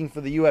matchmaking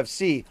for the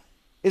UFC.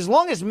 As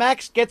long as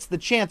Max gets the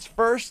chance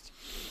first,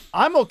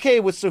 I'm okay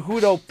with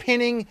Cejudo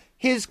pinning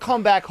his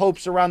comeback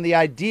hopes around the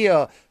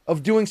idea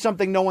of doing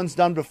something no one's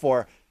done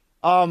before.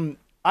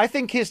 I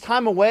think his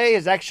time away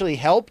has actually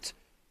helped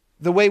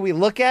the way we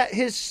look at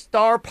his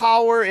star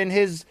power and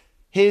his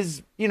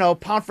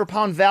pound for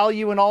pound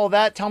value and all of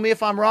that. Tell me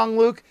if I'm wrong,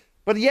 Luke.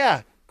 But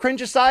yeah,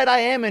 cringe aside, I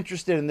am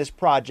interested in this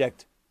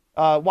project.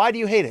 Why do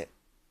you hate it?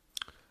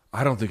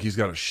 I don't think he's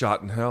got a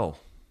shot in hell,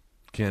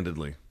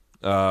 candidly.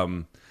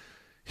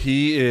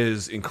 He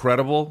is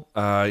incredible.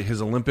 His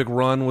Olympic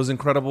run was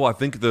incredible. I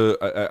think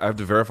I have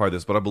to verify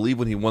this, but I believe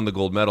when he won the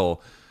gold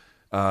medal,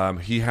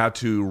 he had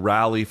to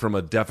rally from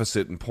a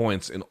deficit in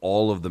points in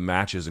all of the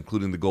matches,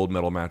 including the gold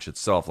medal match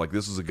itself. Like,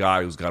 this is a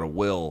guy who's got a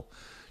will.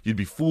 You'd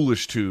be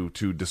foolish to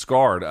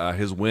discard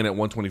his win at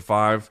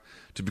 125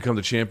 to become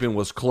the champion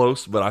was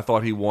close, but I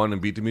thought he won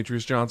and beat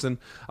Demetrius Johnson.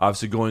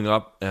 Obviously, going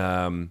up at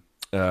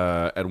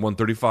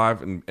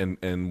 135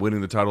 and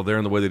winning the title there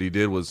in the way that he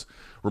did was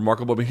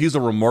remarkable. I mean, he's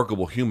a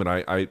remarkable human.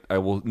 I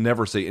will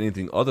never say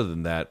anything other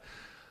than that.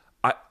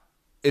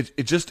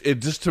 It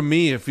just to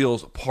me, it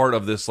feels part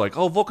of this, like,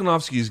 oh,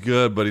 Volkanovski's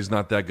good, but he's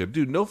not that good.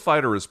 Dude, no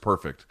fighter is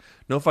perfect.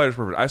 No fighter is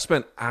perfect. I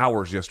spent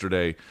hours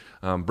yesterday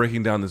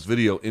breaking down this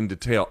video in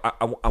detail.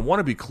 I want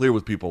to be clear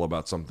with people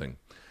about something.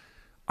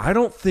 I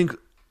don't think,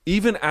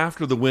 even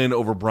after the win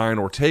over Brian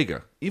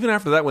Ortega, even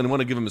after that win, I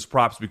want to give him his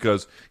props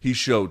because he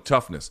showed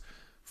toughness.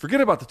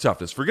 Forget about the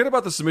toughness. Forget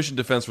about the submission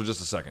defense for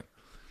just a second.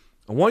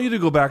 I want you to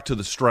go back to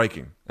the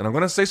striking. And I'm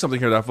going to say something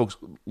here that, folks,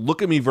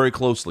 look at me very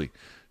closely.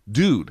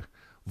 Dude,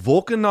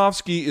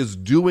 Volkanovski is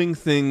doing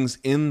things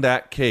in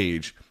that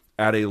cage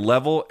at a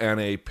level and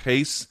a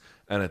pace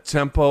and a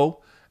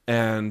tempo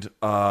and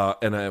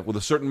with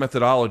a certain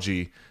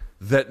methodology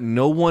that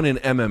no one in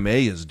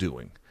MMA is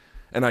doing.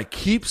 And I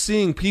keep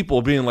seeing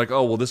people being like,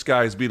 oh, well, this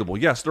guy is beatable.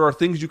 Yes, there are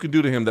things you can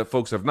do to him that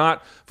folks have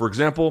not. For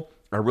example,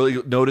 I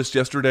really noticed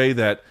yesterday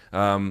that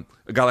a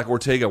guy like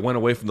Ortega went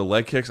away from the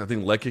leg kicks. I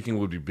think leg kicking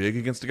would be big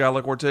against a guy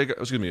like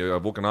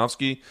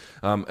Volkanovski,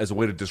 as a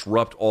way to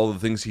disrupt all the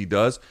things he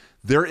does.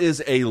 There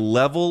is a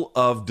level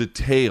of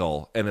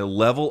detail and a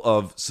level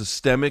of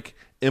systemic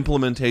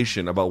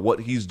implementation about what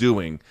he's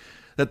doing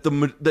that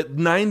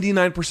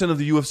 99% of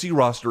the UFC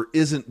roster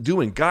isn't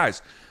doing.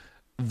 Guys,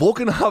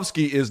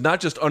 Volkanovski is not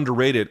just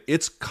underrated,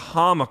 it's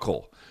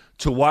comical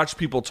to watch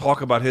people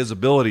talk about his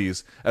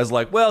abilities as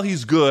like, well,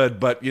 he's good,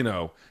 but,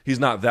 he's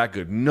not that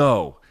good.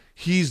 No,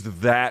 he's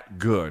that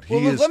good.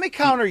 Well, let me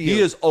counter you. He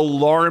is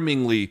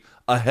alarmingly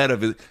ahead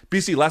of it.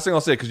 BC, last thing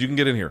I'll say, because you can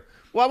get in here.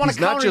 Well, I want to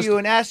counter you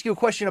and ask you a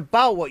question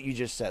about what you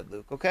just said,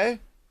 Luke, okay?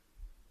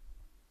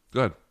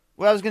 Good.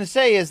 What I was going to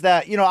say is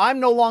that, I'm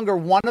no longer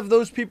one of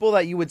those people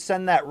that you would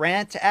send that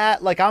rant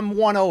at. Like, I'm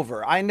won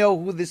over. I know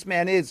who this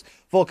man is,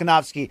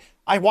 Volkanovski.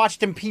 I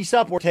watched him piece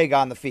up Ortega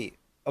on the feet,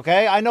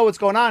 okay? I know what's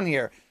going on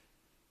here.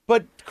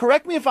 But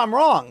correct me if I'm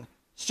wrong,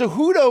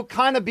 Cejudo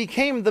kind of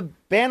became the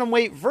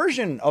bantamweight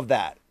version of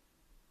that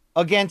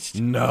against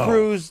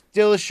Cruz,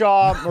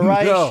 Dillashaw,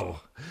 Moraes.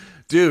 No.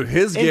 Dude,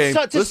 his game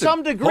to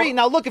some degree.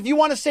 Now, look, if you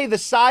want to say the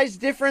size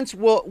difference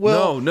will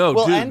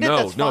end it,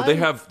 that's fine.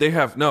 They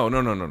have no.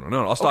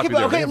 I'll stop you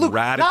there. Okay, Luke,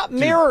 not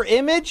mirror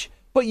image,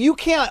 but you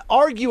can't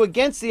argue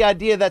against the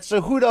idea that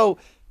Cejudo,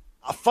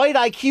 fight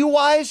IQ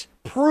wise,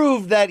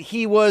 proved that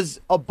he was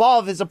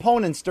above his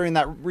opponents during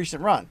that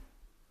recent run.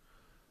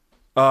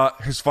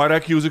 His fight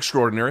IQ is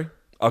extraordinary.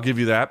 I'll give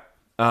you that.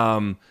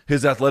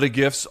 His athletic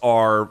gifts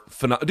are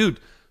phenomenal. Dude,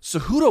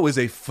 Cejudo is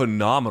a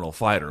phenomenal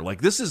fighter.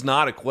 Like, this is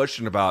not a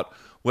question about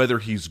whether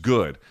he's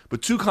good.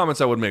 But two comments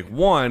I would make.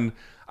 One,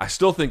 I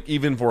still think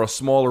even for a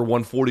smaller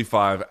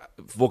 145,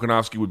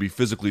 Volkanovski would be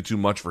physically too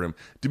much for him.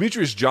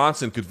 Demetrius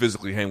Johnson could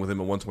physically hang with him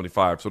at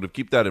 125, so to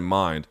keep that in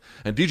mind.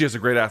 And DJ's a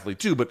great athlete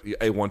too, but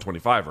a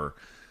 125er.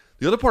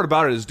 The other part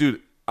about it is,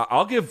 dude,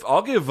 I'll give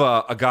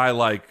a guy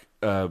like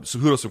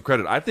Cejudo some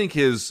credit. I think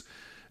his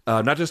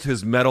not just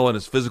his mental and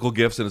his physical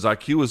gifts and his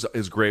IQ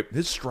is great.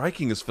 His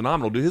striking is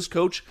phenomenal. Dude, his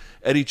coach,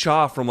 Eddie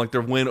Cha, from like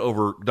their win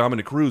over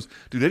Dominic Cruz,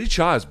 dude, Eddie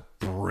Cha is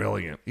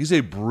brilliant. He's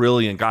a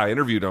brilliant guy. I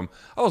interviewed him.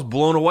 I was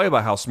blown away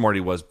by how smart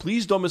he was.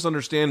 Please don't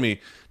misunderstand me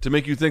to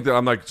make you think that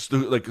I'm like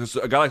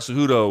a guy like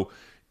Cejudo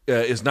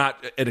is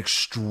not an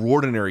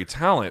extraordinary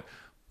talent.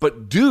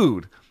 But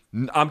dude,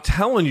 I'm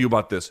telling you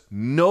about this.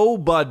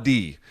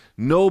 Nobody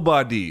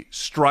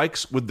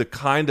strikes with the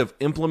kind of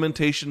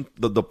implementation,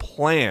 the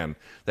plan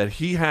that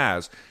he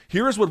has.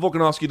 Here is what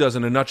Volkanovski does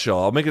in a nutshell.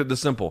 I'll make it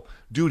this simple.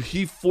 Dude,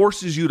 he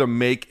forces you to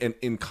make an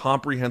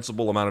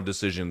incomprehensible amount of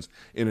decisions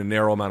in a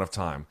narrow amount of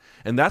time.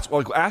 And that's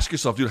like, ask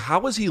yourself, dude,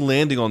 how is he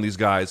landing on these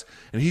guys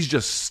and he's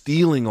just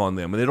stealing on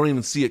them and they don't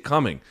even see it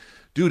coming?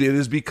 Dude, it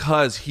is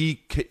because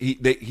he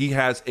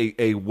has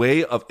a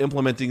way of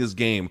implementing his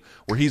game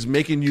where he's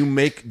making you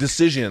make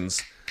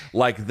decisions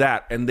like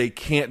that, and they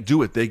can't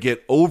do it. They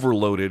get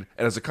overloaded,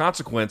 and as a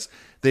consequence,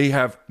 they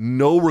have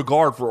no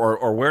regard for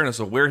or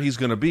awareness of where he's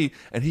going to be,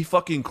 and he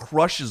fucking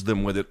crushes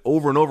them with it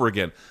over and over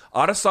again.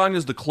 Adesanya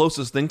is the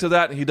closest thing to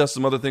that, and he does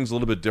some other things a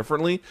little bit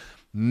differently.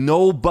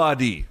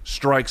 Nobody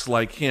strikes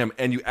like him,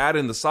 and you add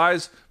in the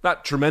size,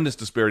 not tremendous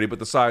disparity, but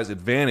the size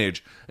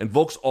advantage, and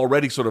Volk's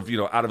already sort of,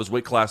 out of his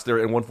weight class there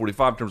in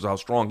 145 in terms of how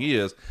strong he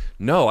is.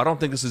 No, I don't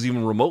think this is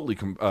even remotely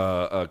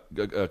a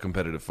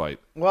competitive fight.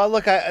 Well,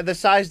 look, the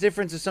size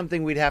difference is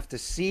something we'd have to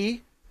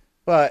see,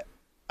 but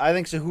I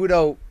think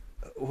Cejudo,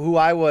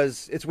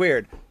 it's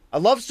weird. I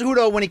loved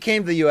Cejudo when he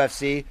came to the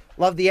UFC,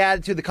 loved the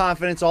attitude, the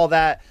confidence, all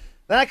that.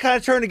 Then I kind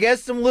of turned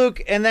against him,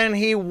 Luke, and then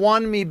he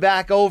won me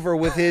back over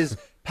with his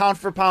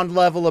pound-for-pound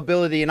level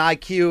ability and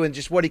IQ and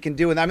just what he can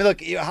do. And I mean,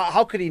 look,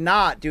 how could he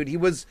not, dude? He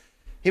was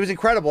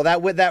incredible.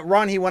 That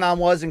run he went on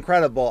was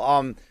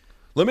incredible.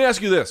 Let me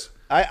ask you this.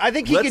 I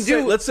think he can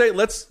do. Let's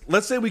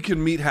say we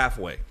can meet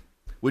halfway,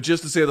 which is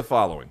to say the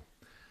following: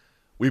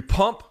 we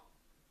pump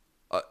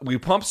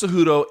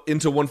Cejudo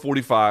into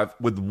 145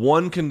 with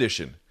one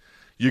condition: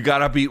 you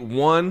gotta beat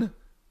one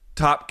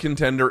top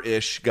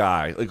contender-ish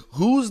guy. Like,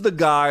 who's the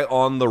guy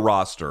on the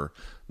roster?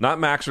 Not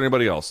Max or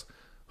anybody else.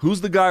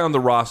 Who's the guy on the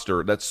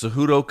roster that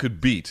Cejudo could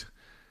beat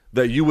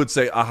that you would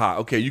say, aha,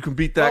 okay, you can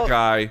beat that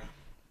guy,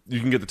 you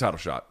can get the title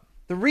shot?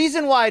 The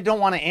reason why I don't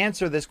want to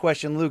answer this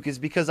question, Luke, is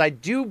because I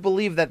do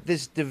believe that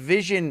this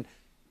division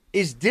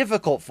is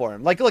difficult for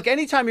him. Like, look,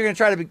 anytime you're going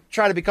to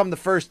try to become the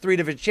first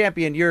three-division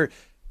champion, you're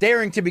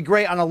daring to be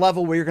great on a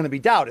level where you're going to be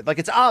doubted. Like,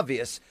 it's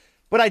obvious.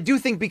 But I do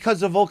think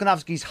because of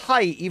Volkanovski's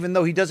height, even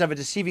though he does have a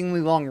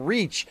deceivingly long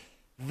reach,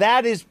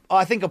 that is,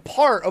 I think, a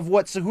part of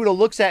what Cejudo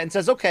looks at and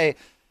says, okay,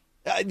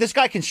 this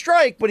guy can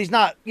strike, but he's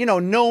not,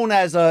 known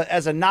as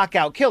a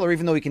knockout killer,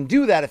 even though he can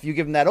do that if you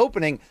give him that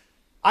opening.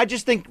 I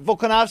just think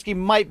Volkanovski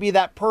might be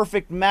that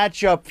perfect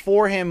matchup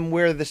for him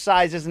where the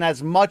size isn't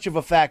as much of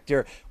a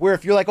factor, where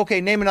if you're like, okay,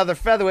 name another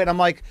featherweight, I'm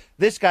like,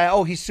 this guy,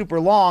 oh, he's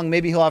super long,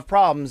 maybe he'll have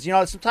problems.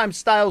 Sometimes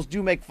styles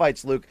do make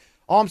fights, Luke.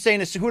 All I'm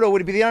saying is Cejudo,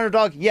 would he be the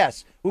underdog?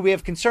 Yes. Would we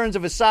have concerns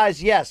of his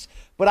size? Yes.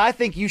 But I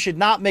think you should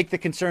not make the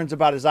concerns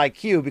about his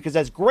IQ, because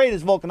as great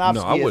as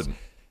Volkanovski is,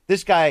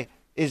 this guy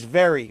is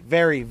very,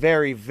 very,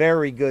 very,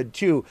 very good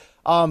too.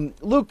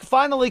 Luke,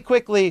 finally,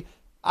 quickly,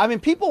 I mean,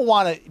 people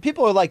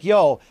are like,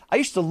 yo, I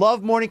used to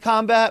love Morning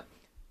Combat,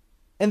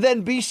 and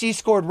then BC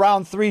scored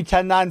round 3,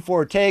 10-9 for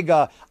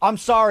Ortega. I'm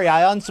sorry,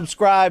 I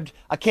unsubscribed.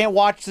 I can't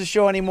watch the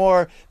show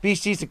anymore.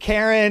 BC's a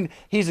Karen.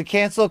 He's a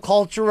cancel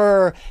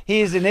culturer.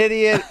 He's an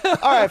idiot.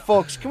 All right,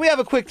 folks, can we have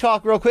a quick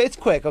talk real quick? It's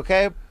quick,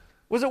 okay?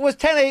 Was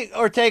 10-8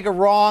 Ortega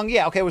wrong?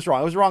 Yeah, okay, it was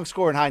wrong. It was a wrong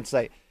score in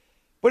hindsight.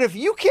 But if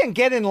you can't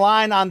get in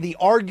line on the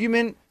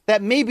argument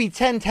that maybe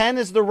 10-10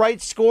 is the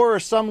right score or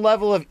some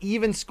level of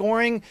even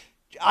scoring,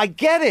 I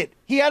get it.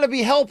 He had to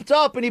be helped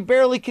up, and he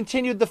barely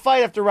continued the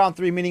fight after round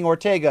 3, meaning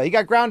Ortega. He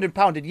got ground and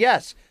pounded,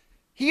 yes.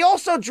 He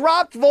also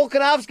dropped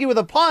Volkanovski with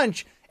a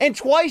punch and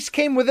twice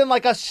came within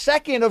like a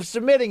second of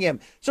submitting him.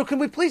 So can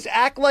we please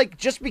act like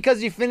just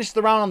because he finished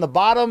the round on the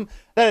bottom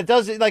that it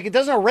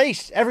doesn't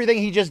erase everything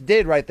he just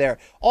did right there.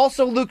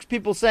 Also, Luke's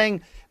people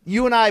saying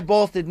you and I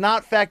both did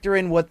not factor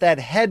in what that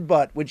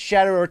headbutt, which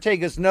shattered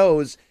Ortega's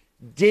nose,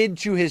 did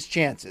to his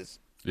chances.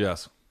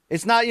 Yes.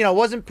 It's not, it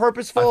wasn't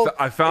purposeful.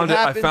 I found it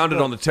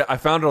on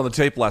the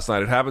tape last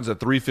night. It happens at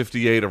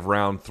 3:58 of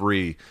round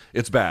 3.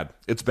 It's bad.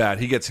 It's bad.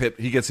 He gets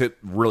hit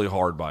really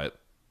hard by it.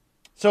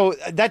 So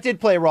that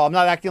did play a role. I'm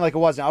not acting like it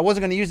wasn't. I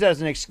wasn't going to use that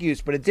as an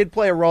excuse, but it did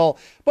play a role.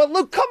 But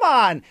Luke, come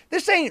on.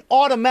 This ain't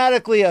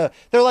automatically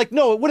they're like,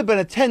 no, it would have been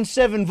a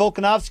 10-7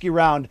 Volkanovski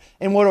round,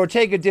 and what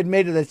Ortega did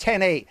made it a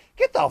 10-8.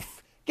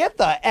 Get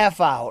the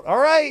F out, all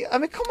right? I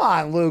mean, come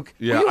on, Luke.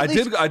 Yeah, I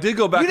did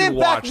go back and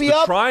watch.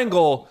 The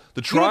triangle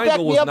was not... You didn't back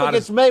me up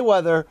against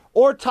Mayweather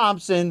or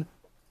Thompson.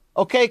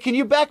 Okay, can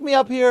you back me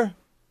up here?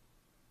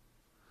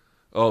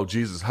 Oh,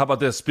 Jesus. How about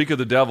this? Speak of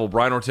the devil,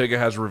 Brian Ortega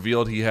has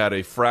revealed he had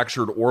a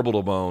fractured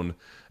orbital bone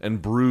and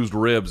bruised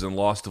ribs and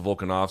lost to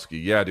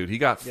Volkanovski. Yeah, dude, he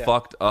got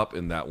fucked up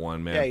in that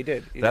one, man. Yeah, he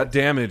did. That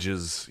damage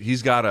is...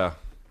 He's got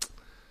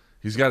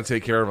to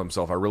take care of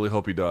himself. I really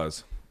hope he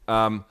does.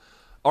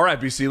 All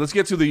right, BC, let's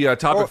get to the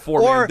topic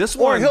 4, man.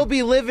 Or he'll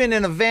be living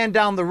in a van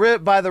down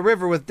by the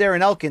river with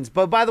Darren Elkins.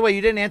 But by the way,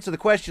 you didn't answer the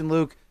question,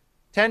 Luke.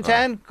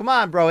 10-10? Come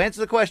on, bro. Answer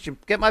the question.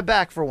 Get my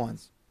back for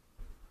once.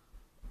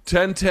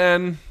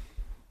 10-10.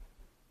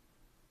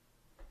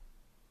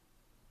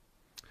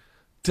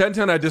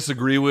 10-10 I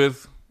disagree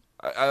with.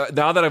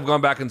 Now that I've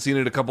gone back and seen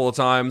it a couple of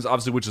times,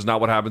 obviously, which is not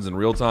what happens in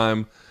real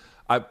time.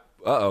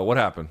 What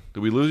happened? Did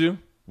we lose you?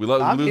 We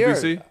I'm lose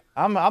here. BC?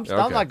 I'm Okay.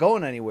 not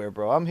going anywhere,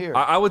 bro. I'm here.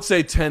 I would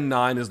say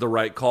 10-9 is the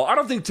right call. I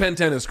don't think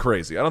 10-10 is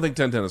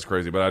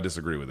crazy. But I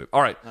disagree with it.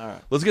 All right.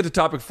 Let's get to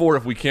topic 4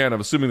 if we can.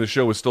 I'm assuming the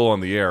show is still on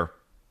the air.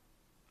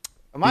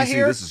 Am I BC,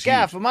 here? this is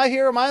Gaff, huge. am I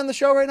here? Am I on the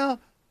show right now?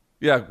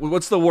 Yeah,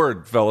 what's the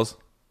word, fellas?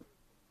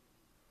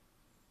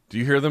 Do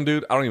you hear them,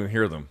 dude? I don't even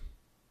hear them.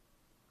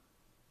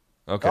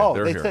 Okay,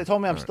 they're here. They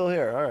told me I'm All right. still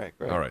here. All right,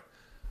 great. All right.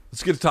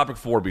 Let's get to topic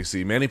 4,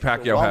 BC. Manny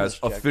Pacquiao Wellness has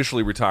check.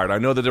 officially retired. I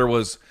know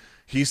that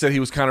he said he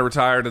was kind of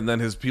retired, and then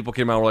his people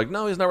came out and were like,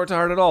 no, he's not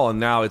retired at all. And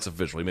now it's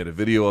official. He made a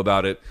video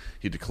about it.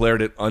 He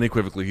declared it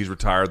unequivocally. He's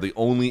retired. The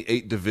only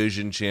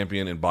 8-division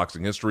champion in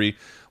boxing history.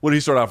 What did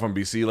he start out from,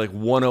 BC? Like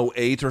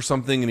 108 or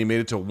something, and he made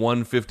it to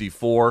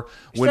 154.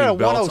 He started winning at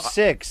belts.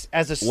 106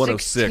 as a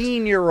 106.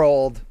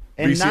 16-year-old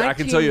in BC, I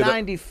can tell you that-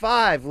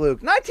 1995,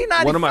 Luke.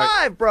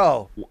 1995,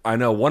 bro. I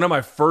know. One of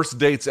my first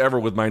dates ever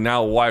with my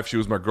now wife, she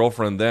was my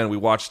girlfriend then. We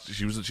watched,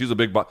 she's a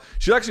big,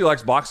 she actually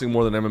likes boxing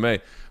more than MMA.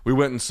 We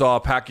went and saw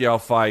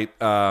Pacquiao fight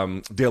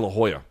De La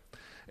Hoya.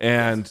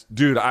 And,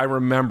 dude, I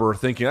remember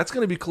thinking, that's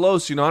going to be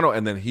close, I know.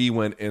 And then he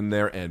went in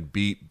there and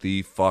beat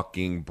the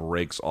fucking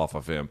brakes off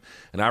of him.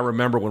 And I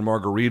remember when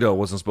Margarito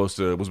was supposed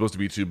to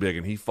be too big,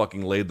 and he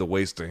fucking laid the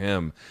waste to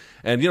him.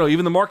 And,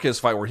 even the Marquez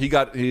fight where he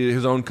got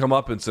his own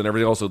comeuppance and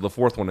everything else, the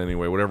fourth one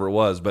anyway, whatever it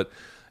was. But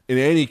in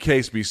any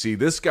case, BC,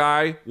 this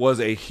guy was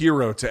a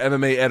hero to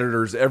MMA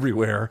editors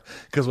everywhere,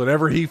 because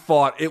whenever he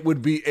fought, it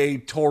would be a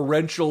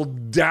torrential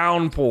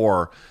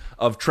downpour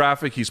of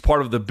traffic. He's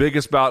part of the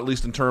biggest bout, at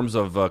least in terms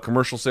of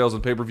commercial sales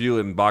and pay-per-view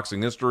in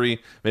boxing history,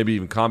 maybe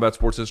even combat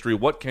sports history.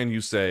 What can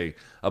you say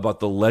about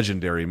the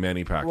legendary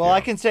Manny Pacquiao? Well,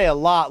 I can say a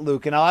lot,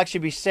 Luke, and I'll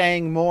actually be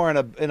saying more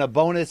in a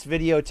bonus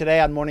video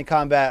today on Morning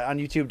Combat on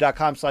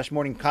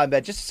youtube.com/Morning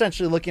Combat, just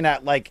essentially looking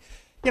at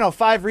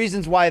 5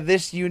 reasons why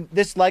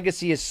this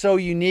legacy is so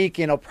unique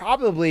and it'll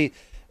probably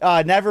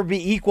never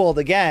be equaled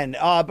again.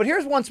 But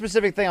here's one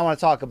specific thing I want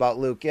to talk about,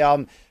 Luke.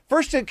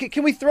 First,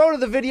 can we throw to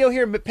the video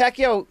here?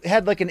 Pacquiao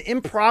had an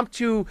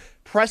impromptu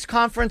press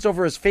conference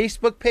over his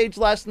Facebook page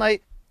last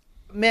night.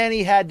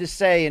 Manny had to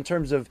say in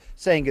terms of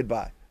saying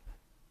goodbye.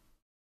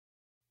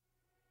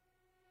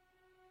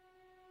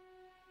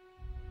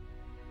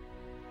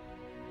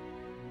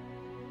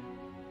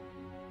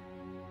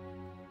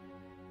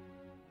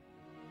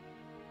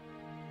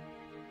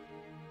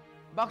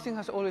 Boxing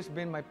has always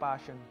been my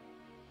passion.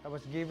 I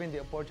was given the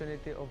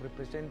opportunity of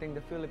representing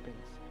the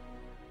Philippines,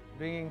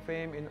 bringing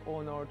fame and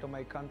honor to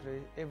my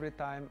country every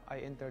time I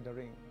enter the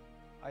ring.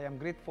 I am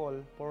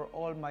grateful for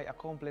all my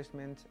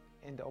accomplishments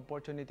and the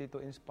opportunity to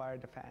inspire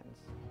the fans.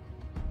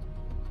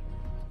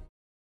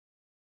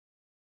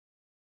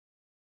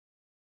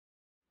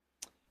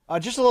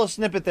 Just a little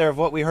snippet there of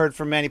what we heard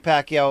from Manny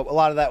Pacquiao. A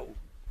lot of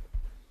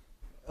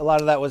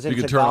that was in You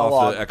can Tagalog. turn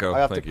off the echo. I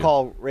have Thank to you.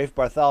 call Rafe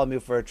Bartholomew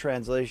for a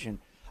translation.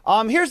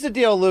 Here's the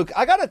deal, Luke.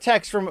 I got a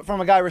text from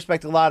a guy I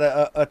respect a lot,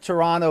 a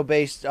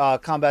Toronto-based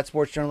combat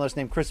sports journalist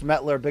named Chris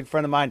Metler, a big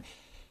friend of mine.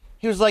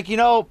 He was like,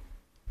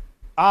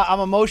 I'm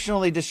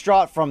emotionally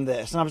distraught from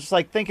this. And I was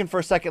just thinking for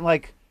a second,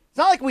 it's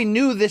not like we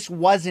knew this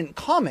wasn't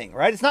coming,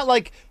 right? It's not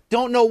like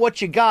don't know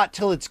what you got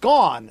till it's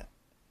gone.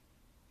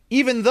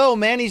 Even though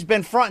Manny's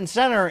been front and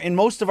center in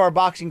most of our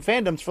boxing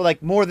fandoms for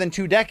more than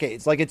 2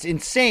 decades. It's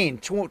insane.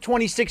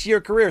 26-year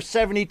career,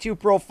 72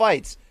 pro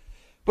fights.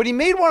 But he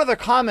made one other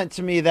comment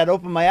to me that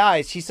opened my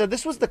eyes. He said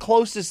this was the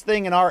closest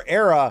thing in our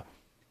era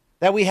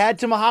that we had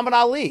to Muhammad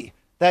Ali.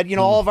 That,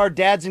 all of our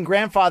dads and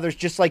grandfathers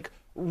just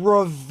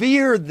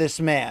revered this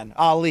man,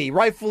 Ali,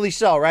 rightfully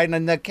so, right?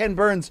 And the Ken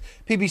Burns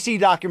PBC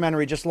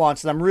documentary just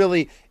launched, and I'm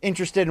really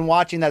interested in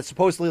watching that.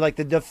 Supposedly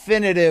the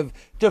definitive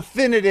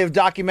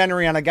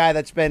documentary on a guy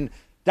that's been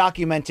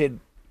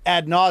documented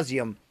ad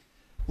nauseum.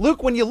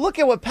 Luke, when you look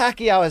at what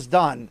Pacquiao has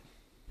done,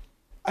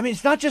 I mean,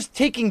 it's not just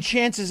taking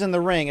chances in the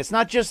ring. It's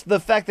not just the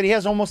fact that he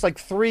has almost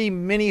 3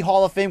 mini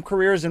Hall of Fame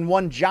careers and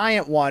one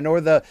giant one,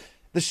 or the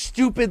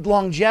stupid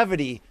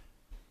longevity.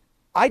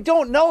 I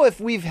don't know if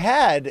we've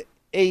had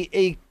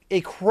a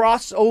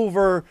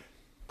crossover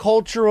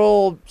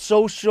cultural,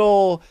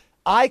 social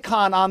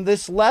icon on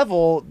this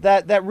level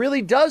that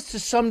really does to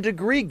some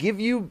degree give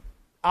you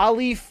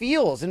Ali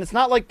feels. And it's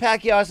not like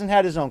Pacquiao hasn't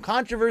had his own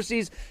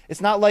controversies.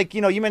 It's not like,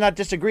 you may not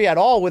disagree at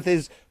all with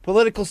his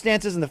political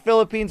stances in the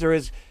Philippines or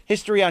his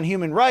history on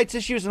human rights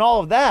issues and all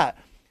of that.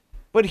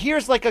 But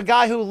here's a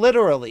guy who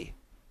literally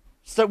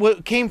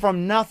came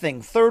from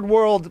nothing, third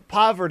world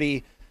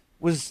poverty,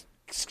 was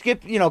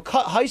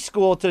cut high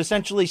school to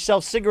essentially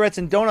sell cigarettes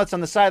and donuts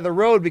on the side of the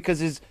road because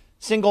his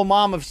single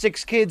mom of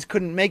 6 kids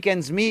couldn't make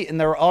ends meet in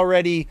their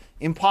already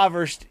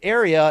impoverished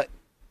area.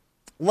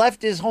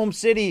 Left his home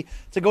city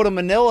to go to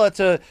Manila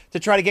to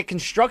try to get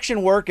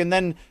construction work and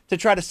then to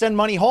try to send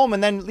money home,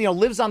 and then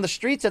lives on the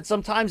streets at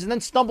sometimes and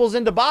then stumbles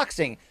into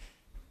boxing.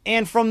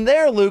 And from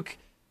there, Luke,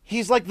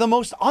 he's the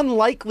most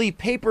unlikely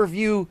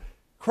pay-per-view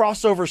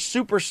crossover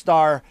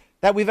superstar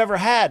that we've ever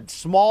had.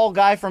 Small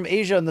guy from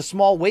Asia in the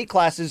small weight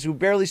classes who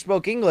barely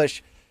spoke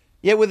English,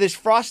 yet with his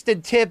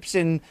frosted tips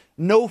and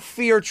no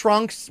fear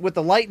trunks with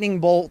the lightning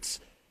bolts,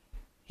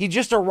 he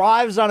just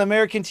arrives on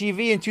American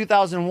TV in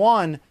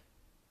 2001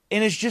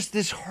 and is just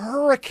this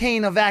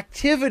hurricane of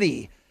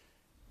activity.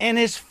 And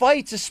his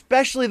fights,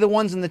 especially the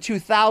ones in the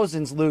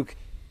 2000s, Luke,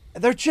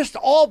 they're just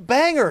all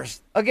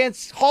bangers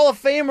against Hall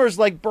of Famers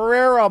like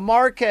Barrera,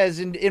 Marquez,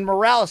 and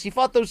Morales. He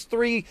fought those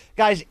 3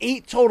 guys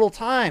 8 total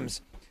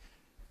times.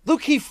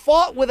 Luke, he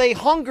fought with a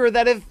hunger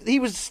that if he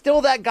was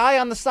still that guy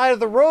on the side of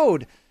the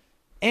road,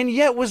 and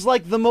yet was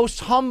like the most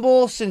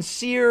humble,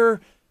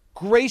 sincere,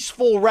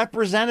 graceful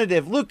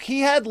representative. Luke, he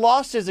had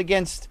losses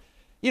against,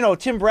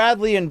 Tim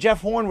Bradley and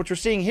Jeff Horn, which we're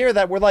seeing here,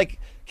 that were like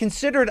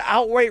considered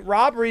outright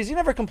robberies. He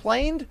never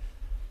complained.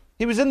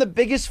 He was in the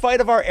biggest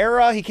fight of our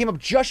era. He came up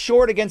just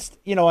short against,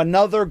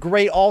 another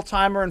great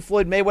all-timer in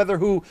Floyd Mayweather,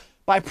 who,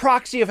 by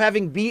proxy of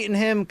having beaten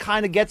him,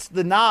 kind of gets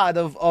the nod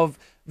of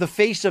the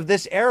face of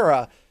this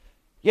era.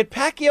 Yet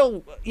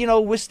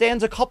Pacquiao,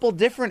 withstands a couple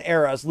different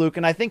eras, Luke,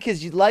 and I think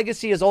his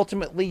legacy is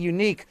ultimately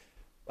unique.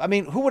 I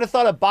mean, who would have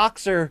thought a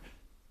boxer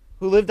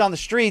who lived on the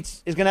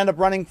streets is going to end up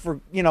running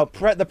for,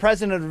 the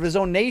president of his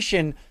own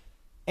nation,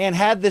 and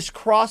had this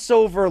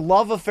crossover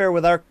love affair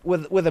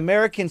with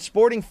American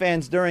sporting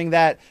fans during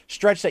that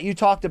stretch that you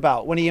talked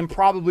about, when he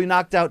improbably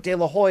knocked out De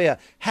La Hoya,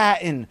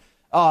 Hatton,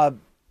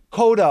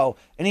 Cotto,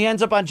 and he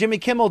ends up on Jimmy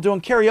Kimmel doing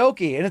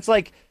karaoke. And it's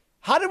like,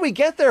 how did we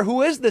get there?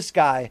 Who is this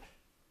guy?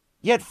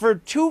 Yet for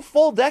 2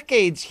 full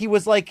decades, he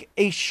was like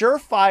a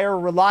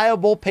surefire,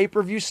 reliable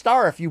pay-per-view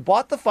star. If you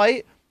bought the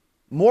fight,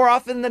 more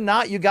often than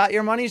not, you got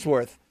your money's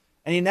worth.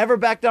 And he never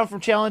backed down from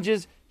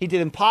challenges. He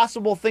did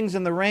impossible things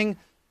in the ring.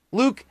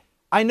 Luke,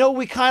 I know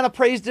we kind of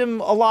praised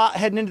him a lot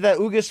heading into that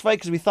Ugas fight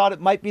because we thought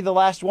it might be the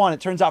last one. It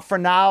turns out for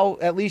now,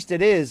 at least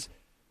it is.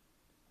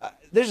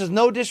 There's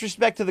no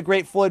disrespect to the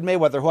great Floyd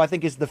Mayweather, who I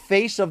think is the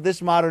face of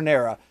this modern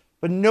era.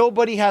 But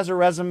nobody has a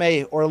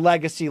resume or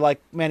legacy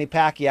like Manny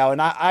Pacquiao.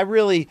 And I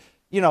really,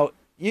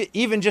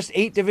 even just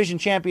 8-division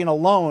champion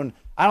alone,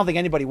 I don't think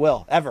anybody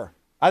will, ever.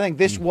 I think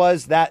this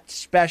was that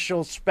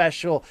special,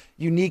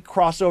 unique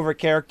crossover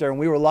character, and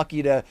we were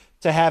lucky to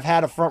have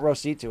had a front row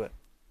seat to it.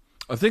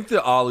 I think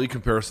the Ali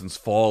comparisons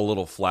fall a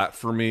little flat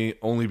for me,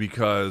 only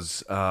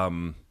because,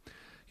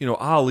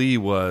 Ali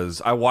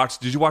was.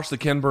 Did you watch the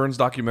Ken Burns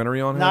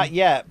documentary on him? Not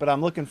yet, but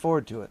I'm looking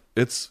forward to it.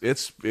 It's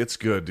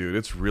good, dude.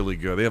 It's really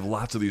good. They have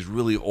lots of these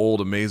really old,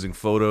 amazing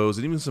photos,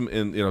 and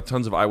even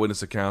tons of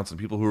eyewitness accounts and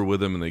people who were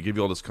with him, and they give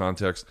you all this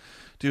context.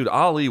 Dude,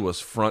 Ali was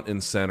front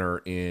and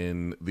center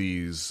in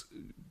these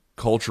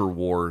culture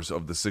wars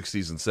of the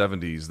 60s and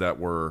 70s that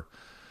were,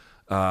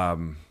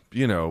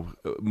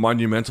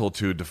 monumental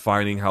to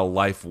defining how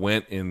life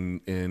went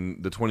in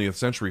the 20th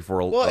century for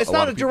a lot of people. Well, it's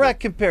not a direct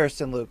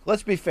comparison, Luke.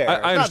 Let's be fair.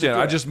 I understand.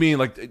 I just mean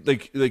like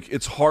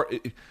it's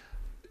hard.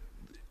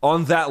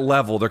 On that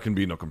level, there can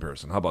be no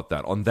comparison. How about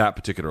that? On that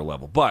particular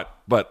level.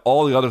 But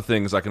all the other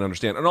things I can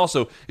understand. And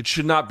also, it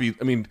should not be,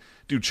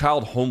 dude,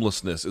 child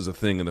homelessness is a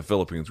thing in the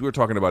Philippines. We were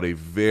talking about a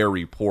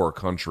very poor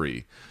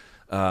country.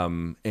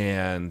 And,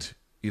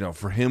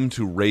 for him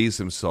to raise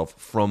himself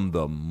from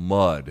the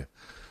mud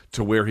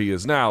to where he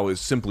is now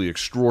is simply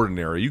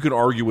extraordinary. You can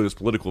argue with his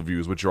political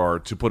views, which are,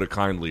 to put it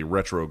kindly,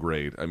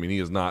 retrograde. I mean, he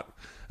is not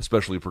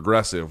especially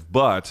progressive,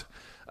 but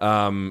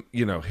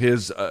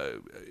his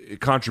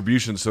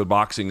contributions to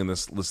boxing in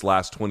this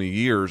last 20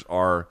 years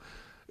are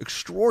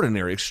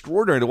extraordinary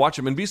to watch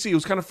him. And BC, it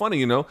was kind of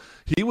funny,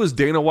 he was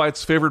Dana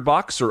White's favorite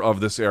boxer of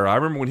this era. I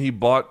remember when he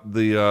bought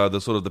the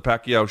sort of the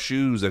Pacquiao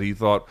shoes that he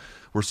thought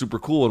were super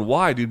cool. And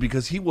why, dude?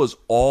 Because he was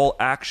all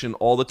action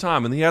all the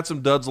time. And he had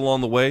some duds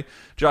along the way.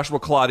 Joshua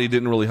Clottey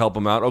didn't really help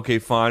him out. Okay,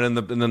 fine. And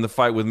then the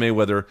fight with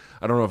Mayweather,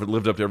 I don't know if it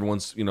lived up to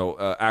everyone's,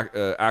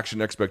 action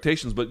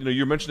expectations. But,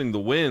 you're mentioning the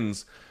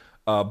wins.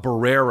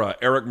 Barrera,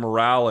 Eric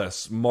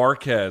Morales,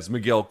 Marquez,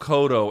 Miguel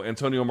Cotto,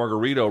 Antonio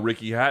Margarito,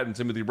 Ricky Hatton,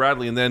 Timothy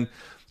Bradley. And then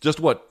just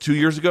 2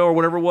 years ago or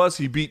whatever it was,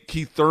 he beat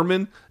Keith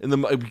Thurman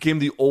and became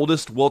the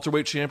oldest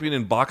welterweight champion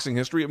in boxing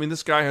history. I mean,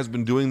 this guy has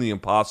been doing the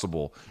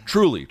impossible.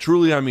 Truly,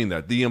 I mean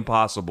that, the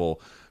impossible,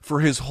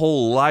 for his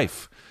whole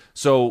life.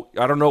 So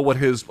I don't know what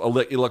his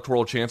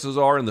electoral chances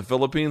are in the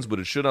Philippines, but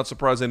it should not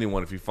surprise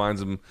anyone if he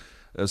finds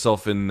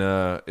himself in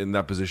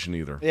that position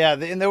either. Yeah,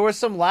 and there was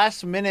some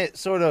last minute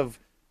sort of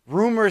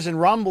rumors and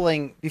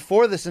rumbling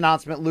before this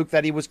announcement, Luke,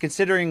 that he was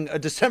considering a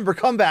December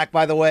comeback,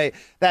 by the way,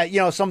 that,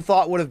 some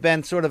thought would have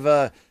been sort of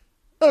a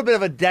little bit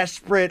of a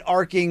desperate,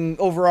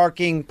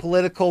 overarching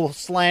political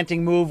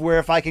slanting move where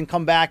if I can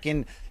come back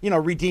and,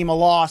 redeem a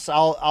loss,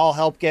 I'll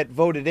help get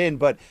voted in.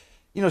 But,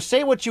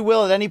 say what you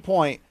will at any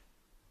point.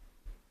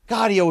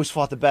 God, he always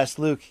fought the best,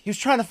 Luke. He was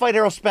trying to fight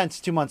Errol Spence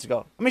 2 months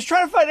ago. He's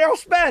trying to fight Errol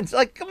Spence.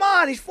 Like, come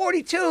on, he's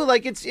 42.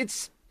 Like,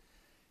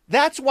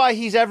 that's why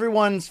he's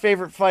everyone's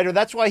favorite fighter.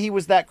 That's why he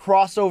was that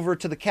crossover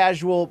to the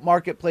casual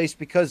marketplace,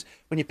 because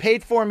when you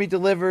paid for him, he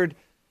delivered,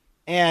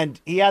 and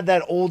he had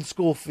that old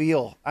school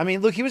feel.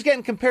 Look, he was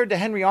getting compared to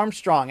Henry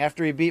Armstrong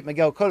after he beat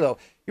Miguel Cotto.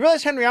 You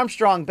realize Henry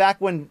Armstrong, back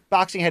when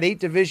boxing had 8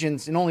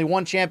 divisions and only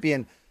one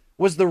champion,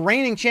 was the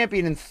reigning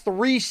champion in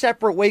 3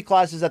 separate weight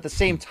classes at the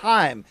same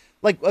time.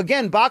 Like,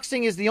 again,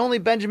 boxing is the only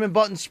Benjamin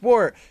Button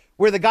sport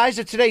where the guys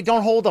of today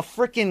don't hold a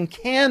freaking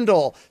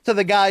candle to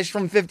the guys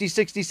from 50,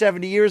 60,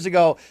 70 years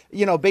ago,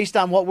 based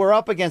on what we're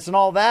up against and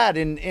all that.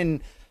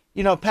 And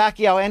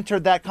Pacquiao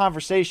entered that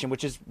conversation,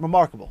 which is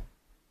remarkable.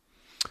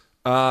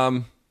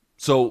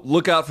 So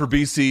look out for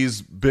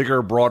BC's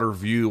bigger, broader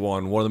view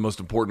on one of the most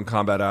important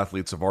combat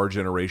athletes of our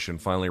generation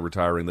finally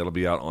retiring. That'll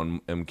be out on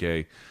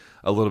MK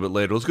a little bit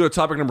later. Let's go to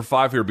topic number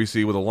 5 here,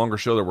 BC, with a longer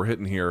show that we're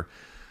hitting here.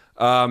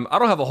 I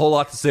don't have a whole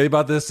lot to say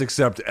about this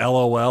except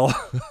LOL.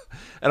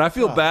 And I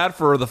feel bad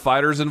for the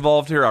fighters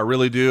involved here. I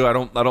really do. I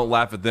don't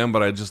laugh at them,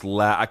 but I just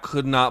laugh. I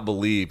could not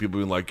believe people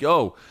being like,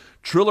 yo,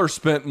 Triller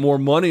spent more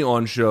money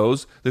on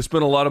shows. They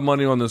spent a lot of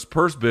money on this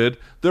purse bid.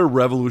 They're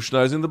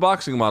revolutionizing the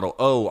boxing model.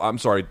 Oh, I'm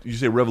sorry. You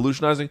say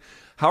revolutionizing?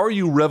 How are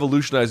you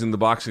revolutionizing the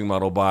boxing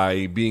model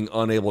by being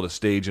unable to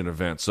stage an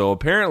event? So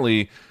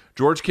apparently,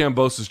 George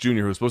Kambosos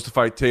Jr., who was supposed to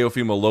fight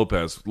Teofimo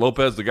Lopez,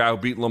 the guy who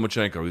beat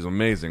Lomachenko, he's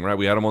amazing, right?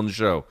 We had him on the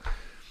show.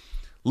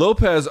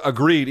 Lopez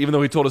agreed, even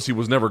though he told us he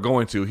was never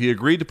going to. He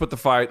agreed to put the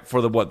fight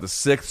for the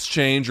sixth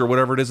change or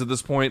whatever it is at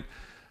this point,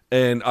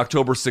 and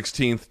October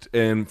 16th,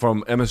 and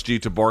from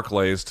MSG to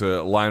Barclays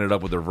to line it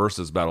up with their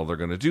Versus battle they're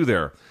going to do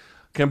there.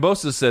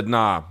 Kambosos said,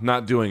 nah,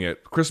 not doing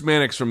it. Chris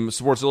Mannix from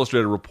Sports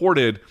Illustrated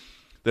reported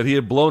that he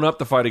had blown up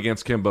the fight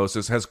against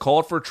Kambosos, has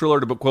called for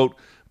Triller to, quote,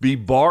 be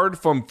barred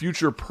from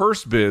future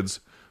purse bids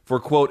for,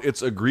 quote,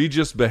 its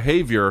egregious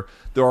behavior.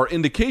 There are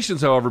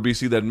indications, however,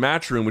 BC, that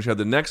Matchroom, which had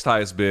the next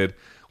highest bid,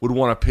 would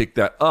want to pick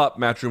that up.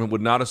 Matchroom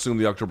would not assume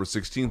the October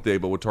 16th day,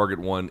 but would target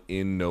one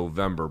in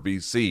November,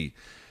 BC.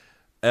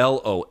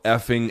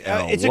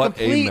 L-O-F-ing-L. It's a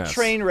complete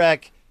train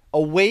wreck, a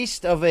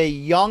waste of a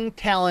young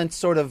talent,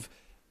 sort of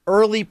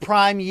early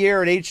prime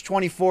year at age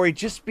 24. He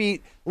just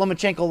beat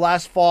Lomachenko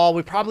last fall.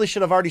 We probably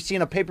should have already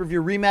seen a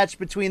pay-per-view rematch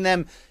between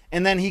them,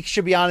 and then he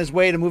should be on his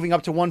way to moving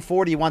up to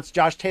 140. He wants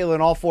Josh Taylor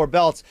in all 4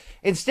 belts.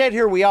 Instead,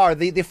 here we are.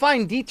 The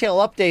fine detail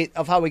update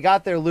of how we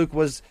got there, Luke,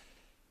 was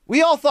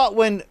we all thought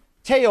when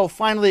Teo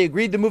finally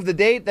agreed to move the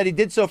date that he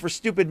did so for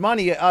stupid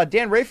money.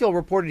 Dan Rayfield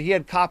reported he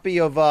had copy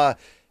of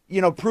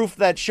proof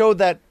that showed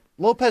that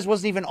Lopez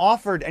wasn't even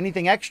offered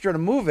anything extra to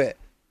move it.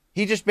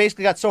 He just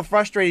basically got so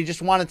frustrated he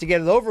just wanted to get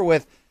it over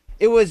with.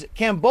 It was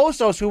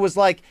Kambosos who was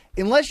like,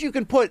 unless you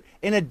can put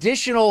an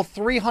additional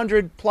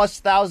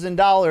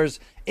 $300,000+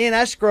 in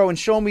escrow and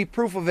show me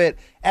proof of it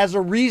as a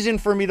reason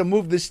for me to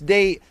move this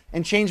date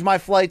and change my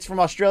flights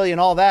from Australia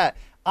and all that,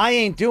 I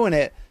ain't doing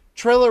it.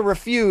 Triller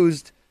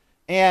refused,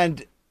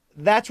 and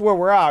that's where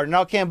we are.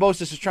 Now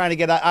Kambosos is trying to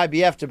get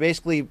IBF to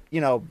basically,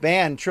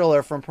 ban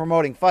Triller from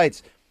promoting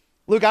fights.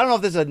 Luke, I don't know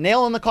if there's a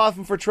nail in the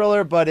coffin for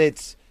Triller, but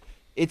it's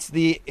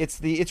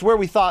where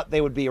we thought they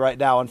would be right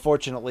now,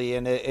 unfortunately,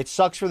 and it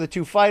sucks for the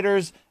two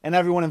fighters and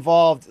everyone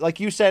involved. Like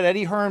you said,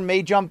 Eddie Hearn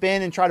may jump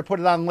in and try to put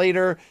it on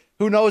later.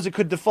 Who knows? It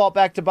could default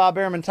back to Bob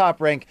Arum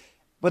Top Rank.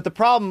 But the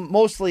problem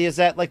mostly is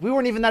that we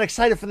weren't even that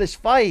excited for this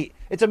fight.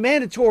 It's a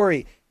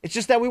mandatory. It's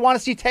just that we want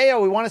to see Teo.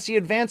 We want to see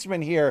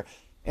advancement here,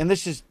 and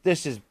this is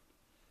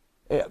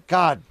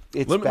God.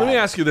 It's let me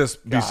ask you this,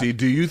 BC. God.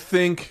 Do you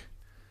think?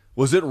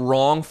 Was it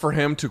wrong for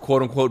him to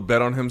quote-unquote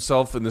bet on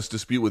himself in this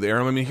dispute with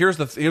Arum? I mean, here's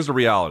the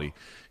reality.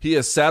 He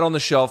has sat on the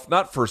shelf,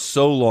 not for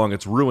so long,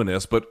 it's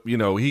ruinous, but,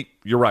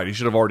 you're right, he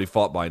should have already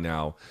fought by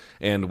now,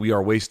 and we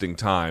are wasting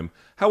time.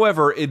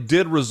 However, it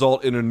did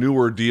result in a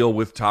newer deal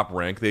with Top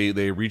Rank.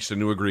 They reached a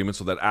new agreement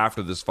so that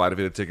after this fight, if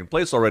it had taken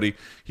place already,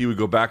 he would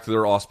go back to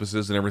their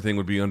auspices and everything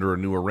would be under a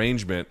new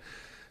arrangement.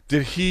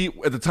 Did he,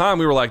 at the time,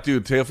 we were like,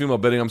 dude,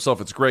 Teofimo betting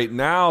himself, it's great.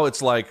 Now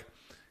it's like,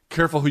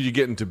 careful who you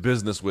get into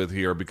business with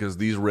here because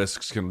these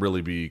risks can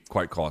really be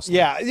quite costly.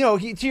 Yeah,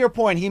 to your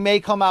point, he may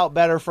come out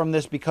better from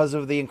this because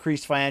of the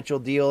increased financial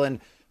deal. And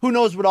who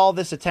knows what all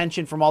this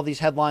attention from all these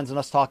headlines and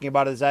us talking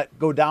about it, does that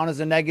go down as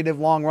a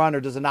negative long run,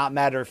 or does it not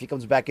matter if he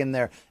comes back in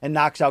there and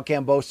knocks out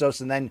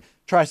Kambosos and then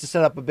tries to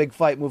set up a big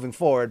fight moving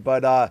forward?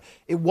 But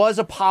it was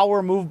a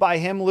power move by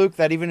him, Luke,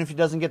 that even if he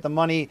doesn't get the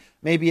money,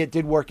 maybe it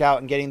did work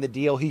out in getting the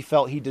deal he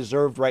felt he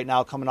deserved right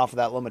now coming off of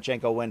that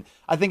Lomachenko win.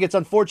 I think it's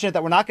unfortunate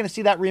that we're not going to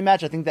see that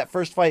rematch. I think that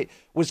first fight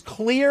was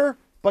clear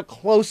but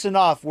close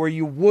enough where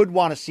you would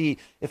want to see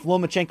if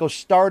Lomachenko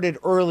started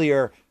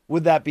earlier,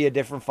 would that be a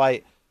different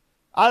fight?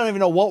 I don't even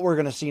know what we're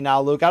going to see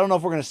now, Luke. I don't know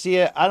if we're going to see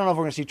it. I don't know if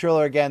we're going to see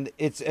Triller again.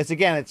 It's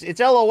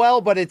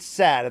LOL, but it's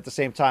sad at the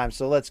same time.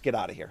 So let's get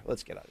out of here.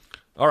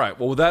 All right.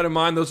 Well, with that in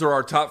mind, those are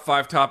our top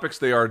 5 topics.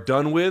 They are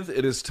done with.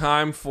 It is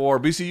time for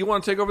BC. You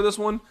want to take over this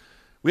one?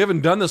 We haven't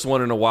done this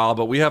one in a while,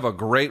 but we have a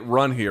great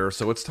run here.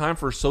 So it's time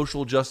for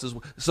social justice.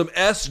 Some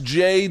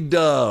SJ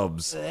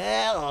dubs.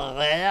 Shout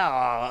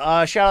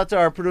out to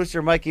our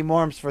producer, Mikey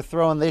Morms, for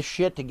throwing this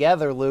shit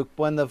together, Luke.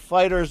 When the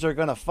fighters are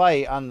going to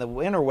fight on the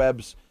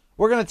interwebs,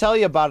 we're going to tell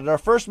you about it. Our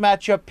first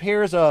matchup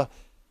here's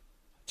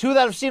two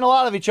that have seen a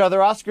lot of each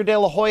other, Oscar De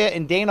La Hoya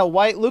and Dana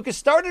White. Lucas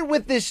started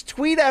with this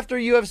tweet after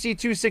UFC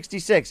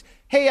 266.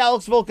 Hey,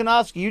 Alex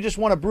Volkanovski, you just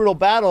won a brutal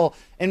battle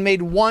and made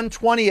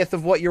 1/20th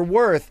of what you're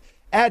worth.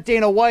 At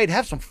Dana White,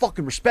 have some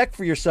fucking respect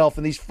for yourself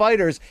and these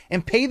fighters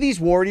and pay these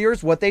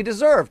warriors what they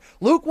deserve.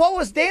 Luke, what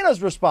was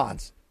Dana's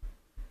response?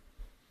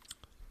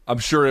 I'm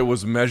sure it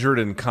was measured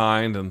and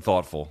kind and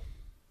thoughtful.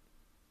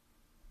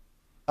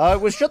 It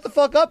was shut the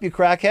fuck up, you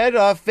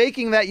crackhead.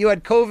 Faking that you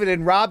had COVID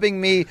and robbing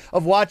me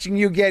of watching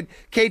you get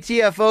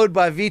KTFO'd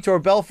by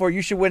Vitor Belfort.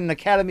 You should win an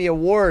Academy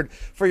Award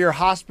for your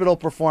hospital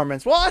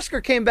performance. Well,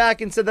 Oscar came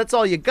back and said, that's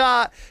all you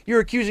got.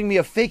 You're accusing me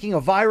of faking a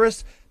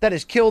virus that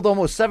has killed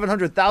almost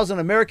 700,000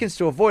 Americans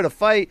to avoid a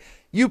fight.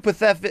 You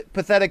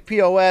pathetic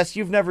POS.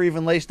 You've never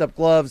even laced up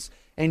gloves.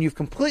 And you've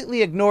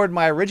completely ignored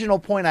my original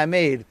point I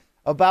made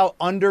about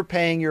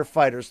underpaying your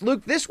fighters.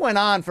 Luke, this went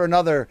on for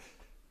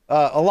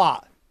a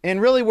lot. And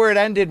really where it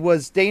ended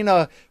was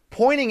Dana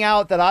pointing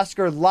out that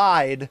Oscar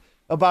lied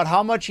about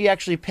how much he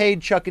actually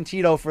paid Chuck and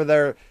Tito for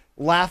their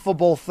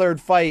laughable third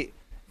fight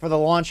for the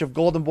launch of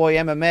Golden Boy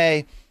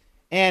MMA,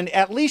 and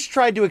at least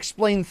tried to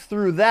explain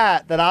through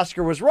that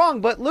Oscar was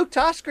wrong. But Luke,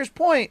 to Oscar's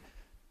point,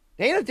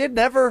 Dana did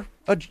never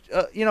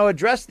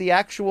address the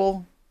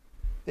actual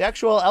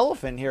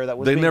elephant here that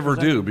was They being never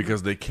presented. do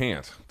because they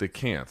can't.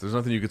 There's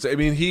nothing you could say. I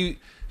mean, he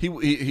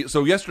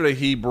so yesterday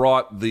he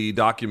brought the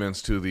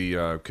documents to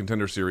the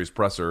Contender Series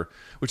presser,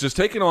 which has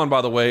taken on,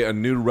 by the way, a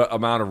new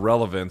amount of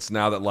relevance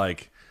now that,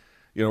 like,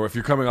 you know, if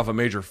you're coming off a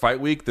major fight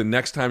week, the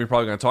next time you're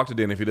probably going to talk to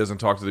Dana, if he doesn't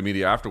talk to the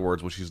media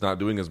afterwards, which he's not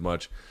doing as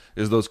much,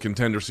 is those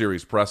Contender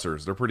Series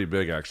pressers. They're pretty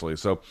big, actually.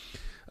 So,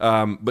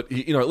 but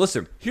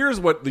listen, here's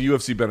what the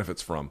UFC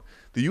benefits from.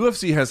 The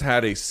UFC has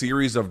had a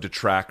series of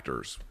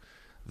detractors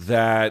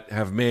that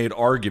have made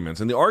arguments,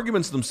 and the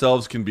arguments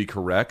themselves can be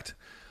correct,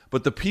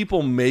 but the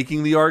people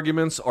making the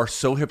arguments are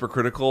so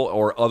hypocritical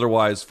or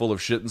otherwise full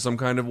of shit in some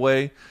kind of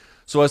way,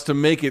 so as to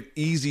make it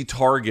easy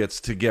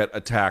targets to get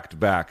attacked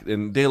back.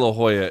 And De La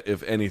Hoya,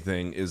 if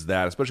anything, is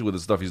that, especially with the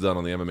stuff he's done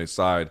on the MMA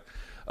side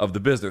of the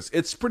business.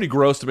 It's pretty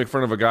gross to make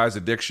fun of a guy's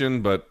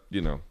addiction, but,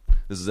 you know,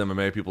 this is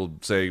MMA. People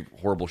say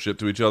horrible shit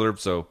to each other,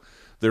 so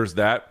there's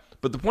that.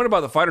 But the point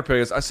about the fighter pay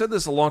is, I said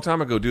this a long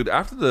time ago, dude,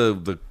 after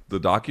the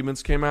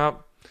documents came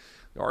out,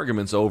 the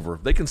argument's over.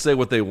 They can say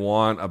what they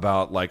want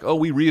about, like, oh,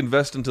 we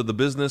reinvest into the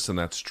business, and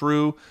that's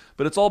true,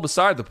 but it's all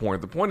beside the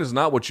point. The point is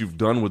not what you've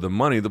done with the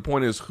money. The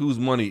point is, whose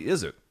money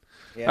is it?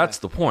 Yeah. That's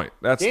the point.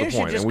 That's Dana the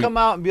point. Should just come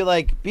out and be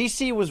like,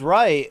 BC was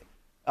right.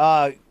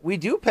 We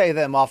do pay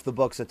them off the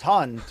books a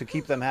ton to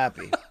keep them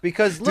happy.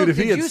 Because, look, dude, if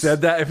he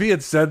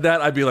had said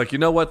that, I'd be like, you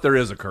know what? There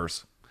is a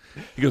curse.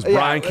 He goes,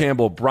 Brian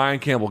Campbell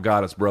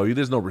got us, bro.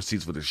 There's no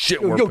receipts for this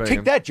shit we're paying.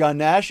 Take that, John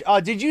Nash.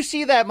 Did you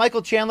see that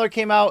Michael Chandler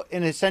came out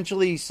and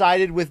essentially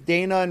sided with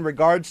Dana in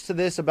regards to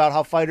this, about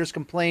how fighters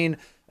complain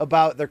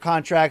about their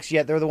contracts,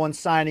 yet they're the ones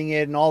signing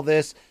it and all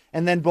this?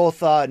 And then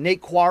both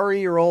Nate Quarry,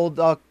 your old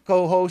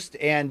co-host,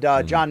 and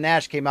John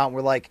Nash came out and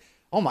were like,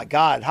 oh my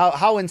God,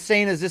 how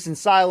insane is this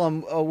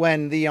asylum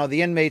when the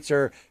inmates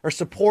are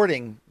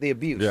supporting the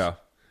abuse? Yeah.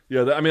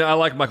 Yeah, I mean, I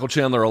like Michael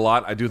Chandler a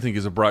lot. I do think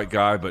he's a bright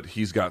guy, but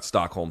he's got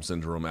Stockholm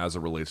Syndrome as it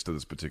relates to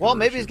this particular Well,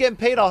 maybe issue. he's getting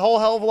paid a whole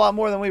hell of a lot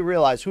more than we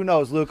realize. Who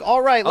knows, Luke?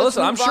 All right, let's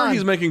listen, move I'm sure on.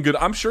 he's making good.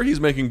 I'm sure he's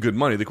making good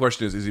money. The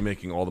question is he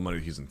making all the money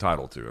he's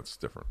entitled to? That's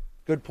different.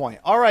 Good point.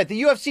 All right,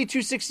 the UFC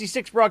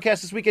 266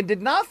 broadcast this weekend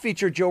did not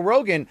feature Joe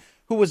Rogan,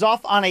 who was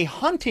off on a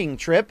hunting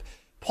trip.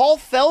 Paul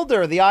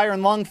Felder, the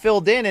Iron Lung,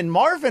 filled in, and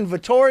Marvin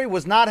Vettori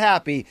was not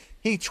happy.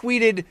 He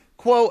tweeted,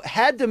 quote,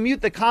 had to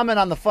mute the comment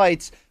on the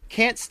fights.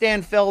 Can't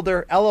stand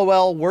Felder.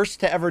 LOL. Worst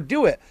to ever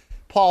do it.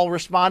 Paul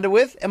responded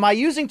with, am I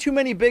using too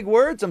many big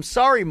words? I'm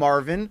sorry,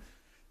 Marvin.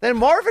 Then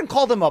Marvin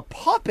called him a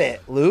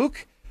puppet,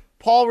 Luke.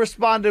 Paul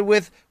responded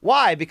with,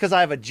 why? Because I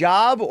have a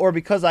job or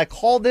because I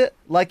called it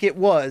like it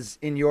was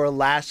in your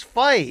last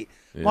fight?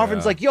 Yeah.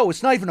 Marvin's like, yo,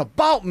 it's not even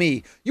about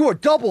me. You are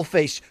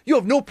double-faced. You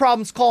have no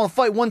problems calling a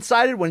fight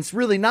one-sided when it's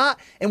really not,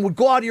 and would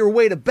go out of your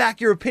way to back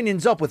your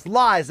opinions up with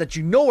lies that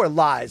you know are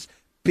lies,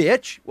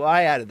 bitch. Well,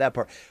 I added that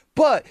part.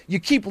 But you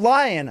keep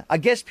lying. I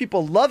guess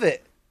people love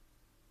it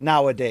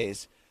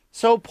nowadays.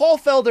 So Paul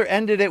Felder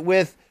ended it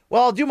with,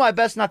 well, I'll do my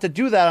best not to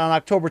do that on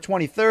October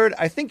 23rd.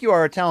 I think you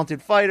are a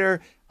talented fighter.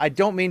 I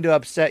don't mean to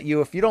upset you.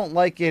 If you don't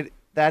like it,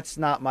 that's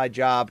not my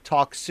job.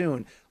 Talk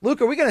soon.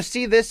 Luke, are we going to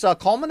see this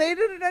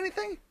culminated in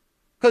anything?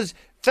 Because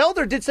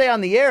Felder did say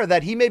on the air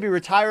that he may be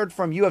retired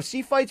from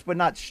UFC fights, but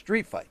not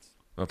street fights.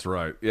 That's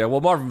right. Yeah, well,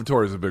 Marvin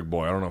Vettori is a big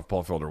boy. I don't know if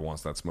Paul Felder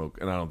wants that smoke,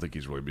 and I don't think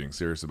he's really being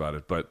serious about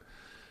it, but...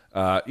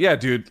 yeah,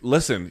 dude,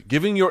 listen,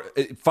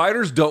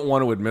 fighters don't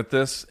want to admit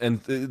this,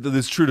 and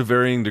this is true to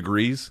varying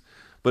degrees,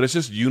 but it's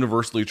just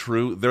universally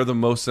true. They're the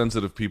most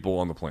sensitive people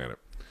on the planet.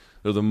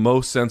 They're the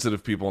most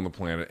sensitive people on the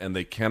planet, and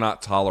they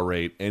cannot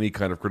tolerate any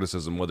kind of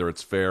criticism, whether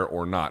it's fair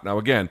or not. Now,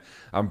 again,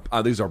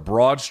 these are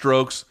broad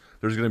strokes.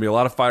 There's going to be a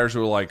lot of fighters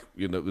who are like,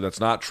 you know, that's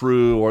not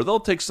true, or they'll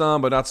take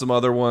some, but not some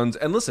other ones.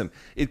 And listen,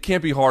 it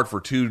can't be hard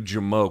for two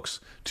jamokes,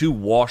 two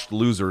washed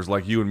losers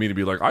like you and me to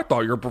be like, I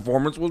thought your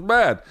performance was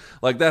bad.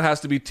 Like, that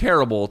has to be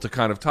terrible to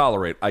kind of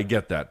tolerate. I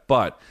get that.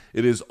 But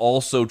it is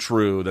also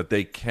true that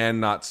they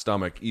cannot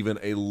stomach even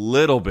a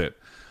little bit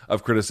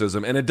of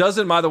criticism. And it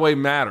doesn't, by the way,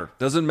 matter.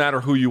 Doesn't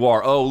matter who you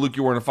are. Oh, Luke,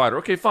 you weren't a fighter.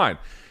 Okay, fine.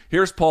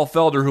 Here's Paul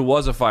Felder, who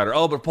was a fighter.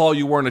 Oh, but Paul,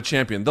 you weren't a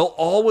champion. They'll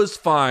always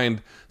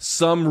find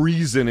some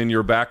reason in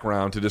your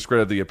background to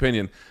discredit the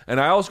opinion. And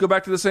I always go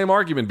back to the same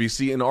argument,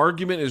 BC. An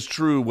argument is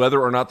true whether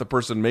or not the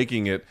person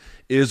making it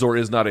is or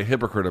is not a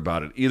hypocrite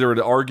about it. Either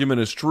the argument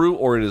is true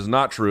or it is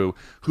not true.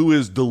 Who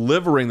is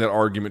delivering that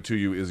argument to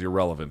you is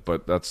irrelevant.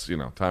 But that's,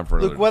 time for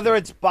another. Look, whether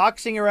it's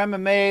boxing or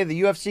MMA,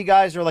 the UFC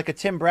guys are like a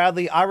Tim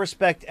Bradley. I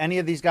respect any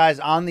of these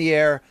guys on the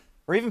air,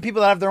 or even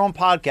people that have their own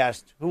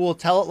podcast who will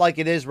tell it like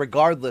it is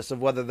regardless of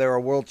whether they're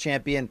a world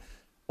champion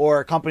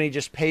or a company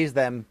just pays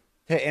them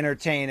to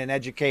entertain and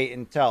educate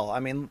and tell. I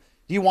mean,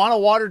 do you want a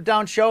watered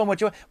down show?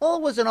 And it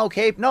wasn't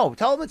okay. No,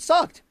 tell them it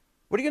sucked.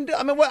 What are you going to do?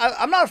 I mean,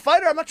 I'm not a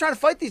fighter. I'm not trying to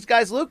fight these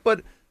guys, Luke,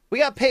 but we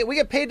get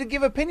paid to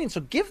give opinions,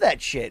 so give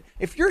that shit.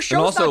 If your show's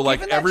and also, not like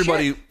giving that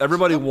everybody, shit,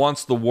 everybody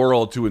wants the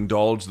world to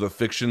indulge the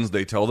fictions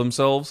they tell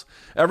themselves.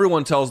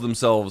 Everyone tells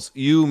themselves,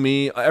 you,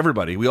 me,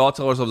 everybody. We all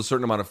tell ourselves a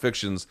certain amount of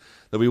fictions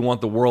that we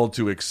want the world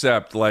to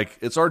accept. Like,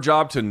 it's our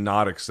job to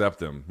not accept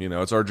them.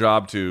 It's our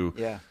job to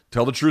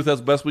tell the truth as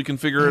best we can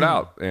figure it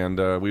out,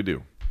 and we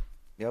do.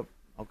 Yep.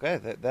 Okay,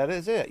 that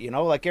is it.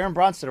 Like Aaron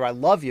Bronsteter, I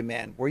love you,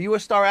 man. Were you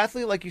a star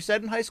athlete like you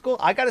said in high school?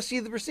 I got to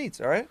see the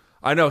receipts, all right?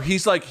 I know. He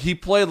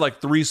played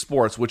like 3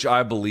 sports, which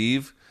I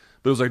believe.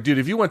 But it was like, dude,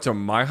 if you went to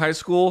my high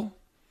school,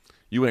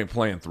 you ain't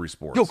playing 3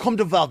 sports. Yo, come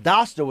to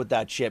Valdosta with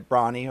that shit,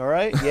 Bronny, all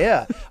right?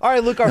 Yeah. All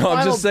right, look, our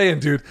I'm just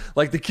saying, dude.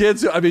 Like the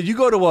kids, I mean, you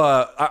go to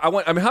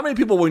how many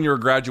people when you were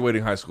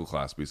graduating high school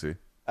class, BC?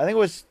 I think it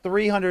was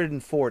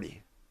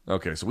 340.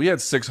 Okay, so we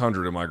had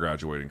 600 in my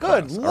graduating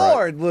class. Good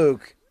Lord, right?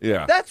 Luke.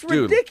 Yeah. That's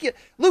ridiculous.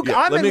 Luke,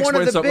 I'm in one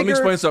of the bigger... Let me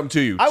explain something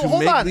to you.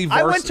 Hold on.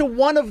 I went to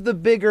one of the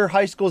bigger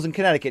high schools in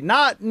Connecticut.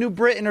 Not New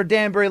Britain or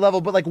Danbury level,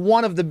 but like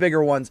one of the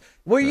bigger ones.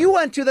 Where you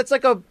went to, that's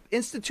like a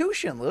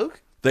institution,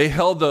 Luke. They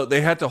had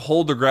to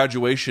hold the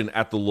graduation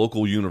at the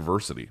local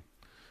university.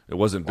 It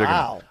wasn't big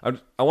enough.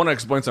 I want to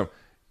explain something.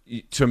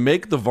 To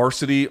make the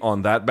varsity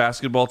on that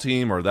basketball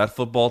team or that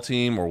football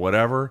team or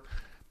whatever,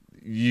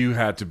 you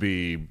had to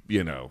be,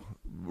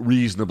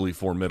 reasonably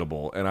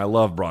formidable. And I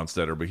love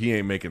Bronsteter, but he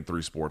ain't making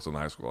 3 sports in the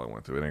high school I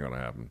went to. It ain't going to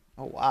happen.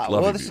 Oh,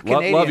 wow. This is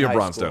Canadian love you,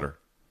 Bronsteter.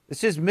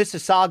 This is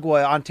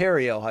Mississauga,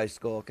 Ontario high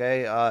school,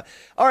 okay? All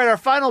right, our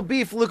final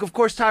beef, Luke. Of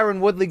course, Tyron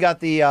Woodley got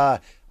the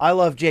I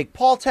Love Jake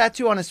Paul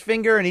tattoo on his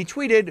finger, and he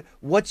tweeted,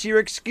 "What's your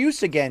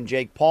excuse again,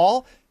 Jake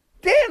Paul?"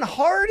 Dan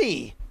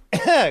Hardy,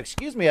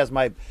 excuse me, as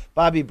my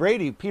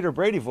Peter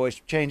Brady voice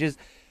changes,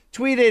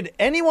 tweeted,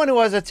 "Anyone who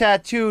has a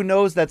tattoo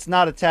knows that's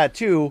not a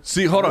tattoo."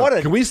 See, hold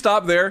on. Can we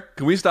stop there?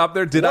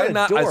 Did I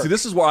not? See,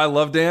 this is why I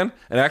love Dan.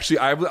 And actually,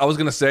 I was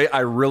going to say, I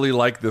really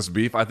like this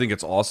beef. I think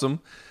it's awesome.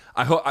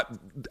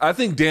 I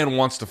think Dan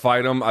wants to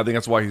fight him. I think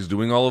that's why he's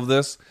doing all of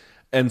this.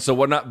 And so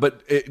whatnot.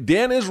 But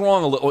Dan is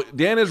wrong a little.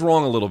 Dan is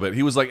wrong a little bit.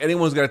 He was like,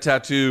 anyone who's got a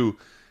tattoo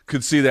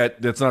could see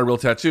that that's not a real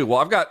tattoo.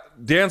 Well,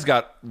 Dan's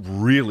got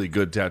really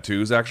good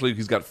tattoos. Actually,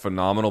 he's got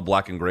phenomenal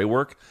black and gray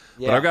work.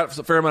 Yeah. But I've got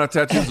a fair amount of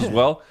tattoos as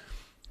well.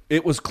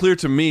 It was clear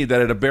to me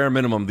that at a bare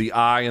minimum, the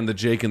I and the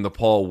Jake and the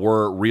Paul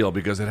were real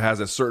because it has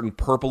a certain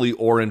purpley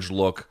orange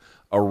look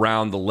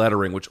around the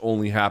lettering, which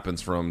only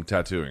happens from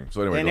tattooing.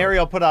 So anyway, and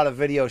Ariel put out a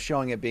video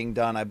showing it being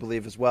done, I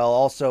believe, as well.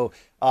 Also,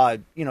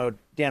 Dan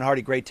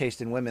Hardy, great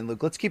taste in women.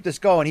 Luke, let's keep this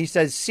going. He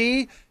says,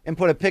 "See," and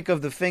put a pic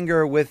of the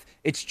finger with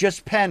 "It's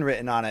just pen"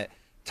 written on it.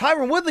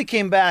 Tyron Woodley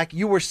came back.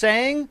 You were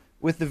saying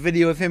with the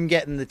video of him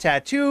getting the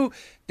tattoo.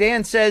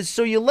 Dan says,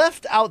 "So you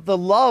left out the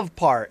love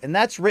part, and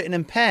that's written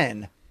in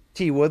pen."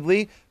 T.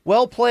 Woodley,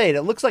 well played.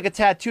 It looks like a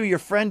tattoo your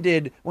friend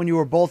did when you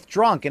were both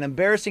drunk. An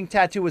embarrassing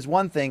tattoo is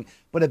one thing,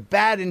 but a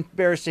bad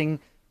embarrassing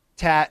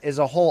tat is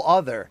a whole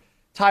other.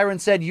 Tyron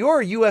said,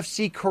 "Your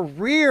UFC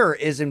career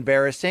is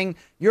embarrassing.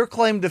 Your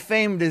claim to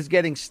fame is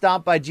getting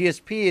stomped by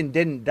GSP and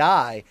didn't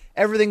die.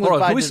 Everything was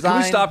by design."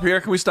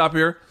 Can we stop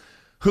here?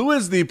 Who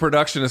is the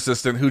production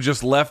assistant who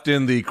just left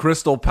in the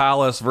Crystal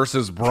Palace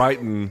versus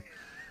Brighton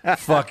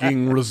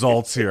fucking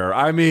results here?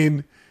 I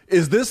mean...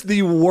 Is this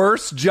the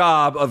worst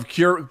job of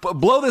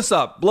Blow this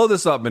up,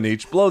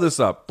 Manich. Blow this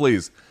up,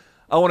 please.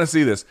 I want to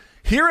see this.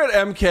 Here at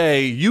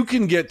MK, you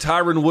can get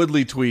Tyron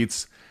Woodley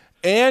tweets,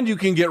 and you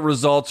can get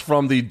results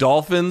from the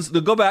Dolphins.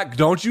 Go back.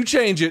 Don't you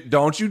change it.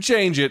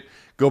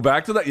 Go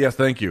back to that. Yes,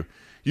 thank you.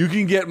 You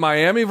can get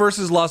Miami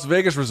versus Las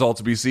Vegas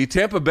results, BC.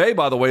 Tampa Bay,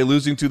 by the way,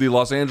 losing to the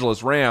Los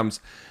Angeles Rams.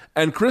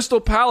 And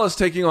Crystal Palace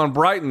taking on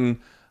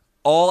Brighton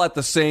all at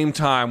the same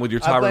time with your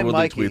Tyron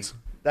Woodley tweets.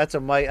 That's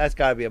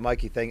got to be a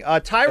Mikey thing.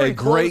 Tyron, a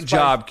great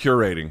job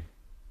curating.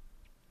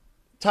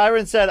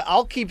 Tyron said,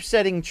 "I'll keep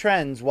setting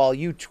trends while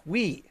you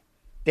tweet."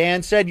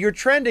 Dan said, "You're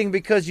trending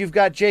because you've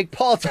got Jake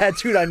Paul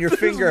tattooed on your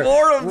finger."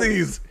 More of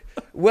these.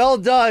 Well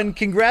done.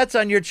 Congrats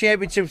on your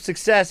championship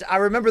success. I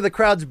remember the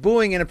crowd's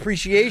booing in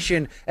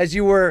appreciation as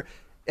you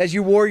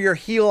wore your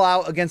heel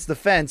out against the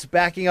fence,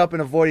 backing up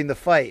and avoiding the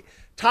fight.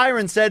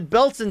 Tyron said,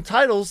 "Belts and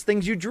titles,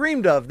 things you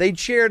dreamed of. They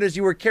cheered as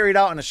you were carried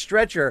out on a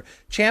stretcher.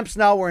 Champs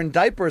now were in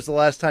diapers the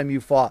last time you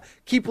fought.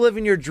 Keep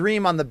living your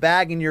dream on the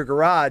bag in your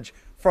garage.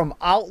 From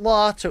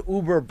outlaw to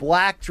Uber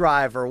black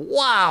driver."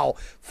 Wow.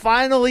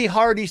 Finally,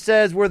 Hardy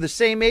says, "We're the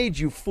same age,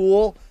 you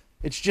fool."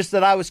 It's just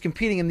that I was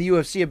competing in the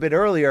UFC a bit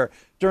earlier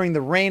during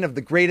the reign of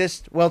the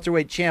greatest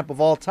welterweight champ of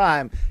all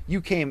time.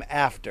 You came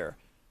after.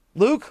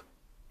 Luke,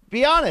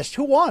 be honest,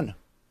 who won?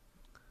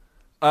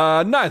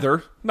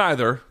 Neither,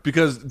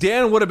 because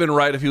Dan would have been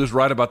right if he was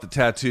right about the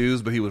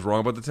tattoos, but he was wrong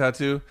about the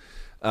tattoo.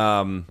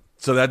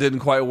 So that didn't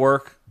quite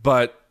work.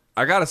 But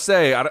I gotta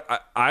say,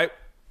 I've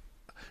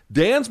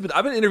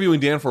been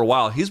interviewing Dan for a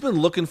while. He's been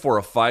looking for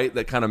a fight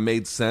that kind of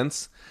made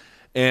sense,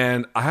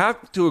 and I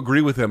have to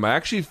agree with him. I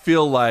actually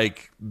feel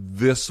like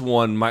this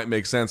one might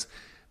make sense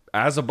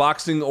as a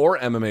boxing or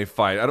MMA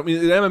fight. I don't mean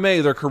in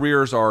MMA, their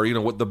careers are,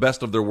 what the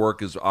best of their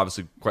work is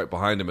obviously quite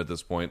behind him at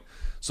this point.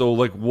 So,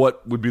 like,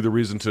 what would be the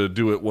reason to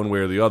do it one way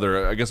or the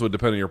other? I guess it would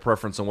depend on your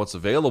preference on what's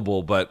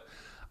available. But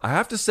I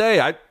have to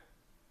say,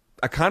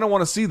 I kind of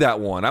want to see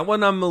that one. That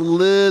one I'm a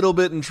little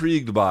bit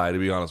intrigued by, to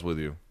be honest with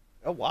you.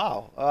 Oh,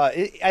 wow.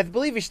 I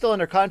believe he's still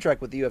under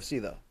contract with the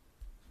UFC, though.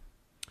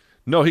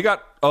 No, he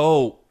got...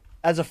 Oh.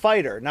 As a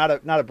fighter, not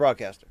a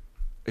broadcaster.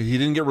 He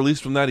didn't get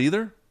released from that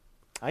either?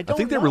 I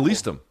think they know.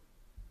 released him.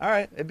 All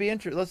right. It'd be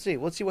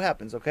interesting. Let's see what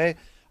happens, okay?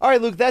 All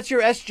right, Luke, that's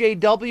your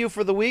SJW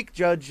for the week.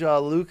 Judge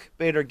Luke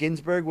Bader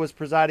Ginsburg was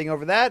presiding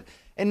over that.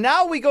 And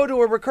now we go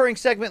to a recurring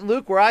segment,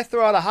 Luke, where I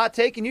throw out a hot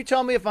take and you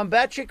tell me if I'm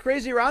batshit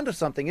crazy or onto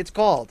something. It's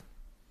called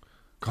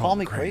Call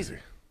Me Crazy.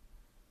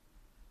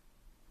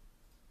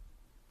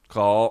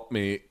 Call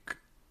me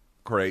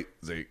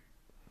crazy.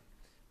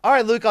 All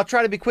right, Luke, I'll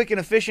try to be quick and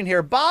efficient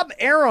here. Bob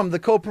Arum, the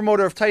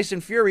co-promoter of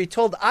Tyson Fury,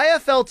 told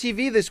IFL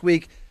TV this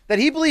week that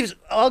he believes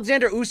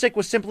Alexander Usyk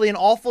was simply an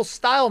awful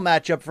style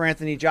matchup for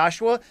Anthony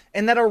Joshua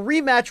and that a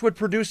rematch would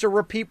produce a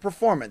repeat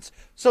performance.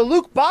 So,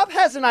 Luke, Bob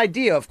has an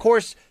idea. Of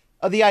course,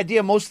 the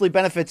idea mostly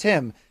benefits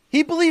him.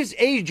 He believes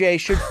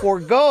AJ should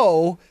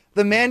forego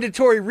the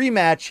mandatory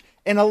rematch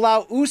and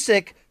allow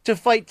Usyk to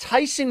fight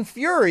Tyson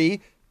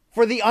Fury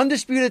for the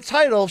undisputed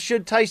title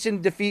should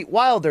Tyson defeat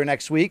Wilder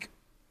next week.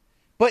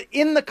 But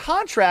in the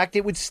contract,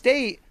 it would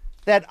state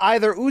that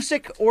either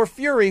Usyk or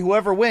Fury,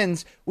 whoever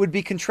wins, would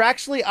be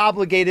contractually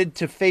obligated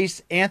to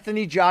face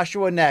Anthony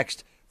Joshua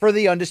next for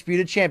the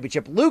undisputed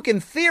championship. Luke, in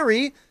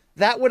theory,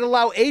 that would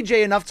allow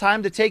AJ enough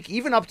time to take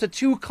even up to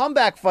 2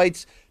 comeback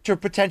fights to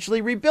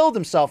potentially rebuild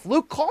himself.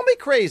 Luke, call me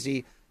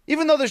crazy,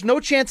 even though there's no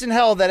chance in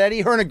hell that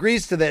Eddie Hearn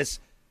agrees to this.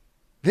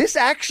 This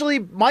actually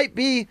might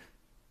be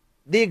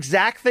the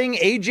exact thing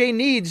AJ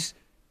needs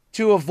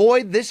to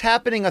avoid this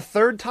happening a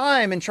third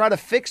time and try to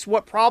fix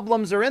what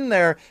problems are in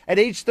there at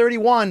age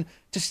 31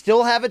 to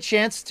still have a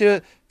chance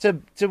to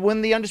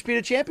win the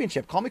undisputed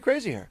championship. Call me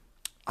crazy here.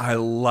 I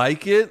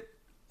like it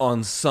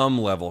on some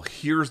level.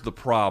 Here's the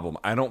problem.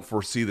 I don't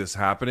foresee this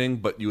happening,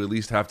 but you at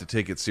least have to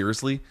take it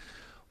seriously.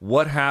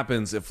 What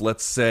happens if,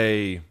 let's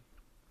say,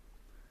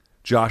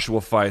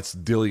 Joshua fights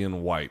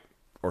Dillian White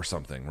or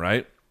something,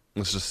 right?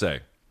 Let's just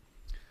say.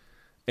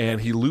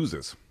 And he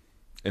loses.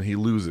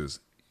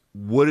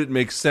 Would it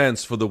make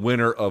sense for the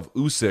winner of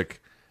Usyk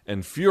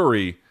and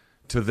Fury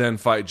to then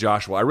fight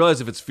Joshua? I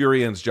realize if it's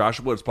Fury and it's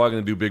Joshua, it's probably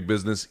going to do big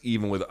business,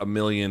 even with a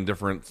million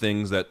different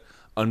things that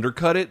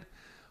undercut it.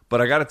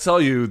 But I got to tell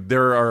you,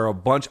 there are a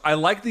bunch. I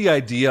like the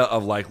idea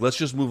of, like, let's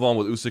just move on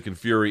with Usyk and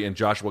Fury and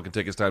Joshua can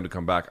take his time to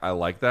come back. I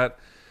like that.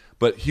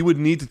 But he would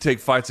need to take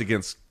fights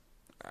against,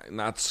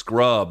 not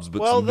scrubs,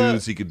 but some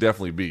dudes he could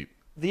definitely beat.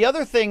 The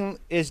other thing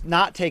is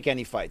not take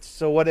any fights.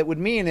 So what it would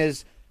mean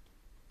is,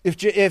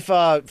 if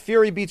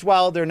Fury beats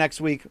Wilder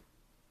next week,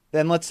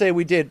 then let's say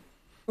we did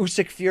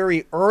Usyk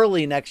Fury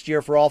early next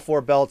year for all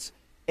 4 belts,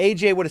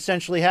 AJ would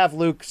essentially have,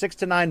 Luke, 6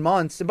 to 9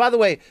 months. And by the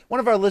way,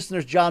 one of our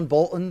listeners, John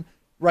Bolton,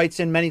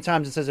 writes in many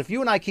times and says, if you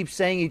and I keep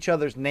saying each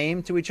other's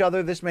name to each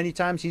other this many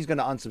times, he's going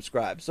to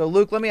unsubscribe. So,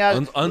 Luke, let me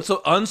ask.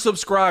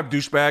 Unsubscribe,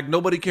 douchebag.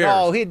 Nobody cares.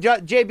 No,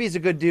 JB's a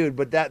good dude,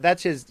 but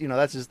that's his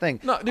thing.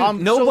 No,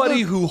 dude,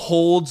 nobody who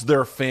holds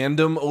their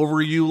fandom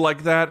over you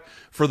like that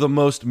for the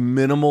most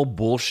minimal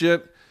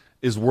bullshit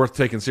is worth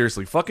taking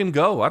seriously. Fucking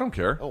go. I don't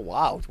care. Oh,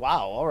 wow.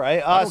 All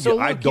right.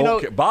 I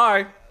don't care.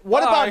 Bye.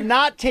 What about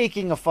not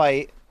taking a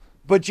fight,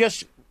 but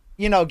just,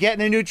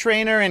 getting a new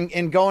trainer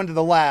and going to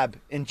the lab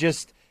and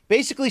just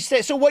basically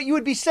say, so what you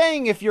would be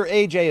saying if you're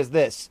AJ is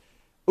this: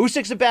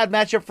 Usyk's a bad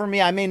matchup for me.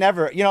 I may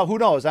never, who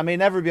knows? I may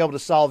never be able to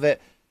solve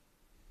it.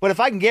 But if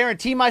I can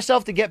guarantee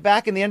myself to get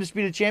back in the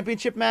undisputed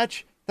championship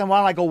match, then why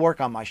don't I go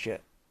work on my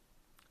shit?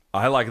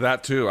 I like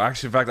that too.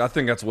 Actually, in fact, I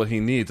think that's what he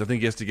needs. I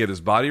think he has to get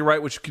his body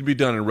right, which can be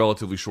done in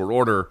relatively short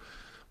order.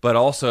 But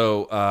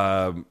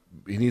also,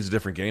 he needs a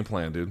different game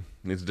plan, dude.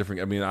 He needs a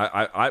different. I mean,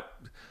 I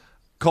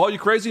call you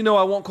crazy? No,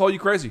 I won't call you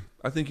crazy.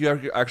 I think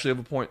you actually have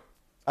a point.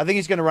 I think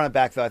he's going to run it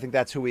back, though. I think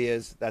that's who he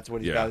is. That's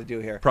what he's got to do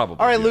here. Probably.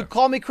 All right, Luke,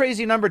 call me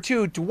crazy number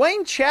 2.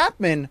 Dwayne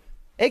Chapman,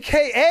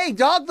 a.k.a.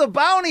 Dog the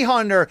Bounty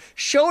Hunter,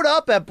 showed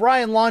up at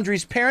Brian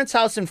Laundrie's parents'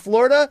 house in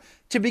Florida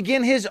to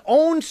begin his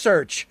own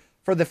search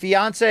for the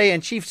fiancé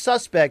and chief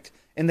suspect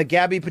in the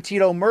Gabby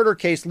Petito murder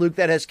case, Luke,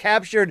 that has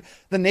captured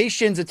the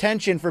nation's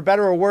attention for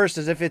better or worse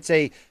as if it's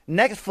a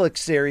Netflix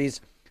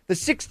series. The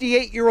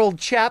 68-year-old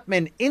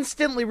Chapman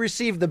instantly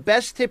received the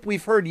best tip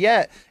we've heard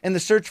yet in the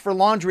search for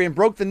Laundrie and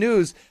broke the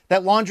news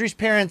that Laundrie's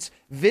parents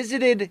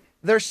visited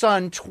their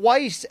son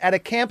twice at a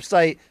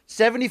campsite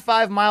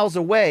 75 miles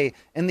away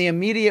in the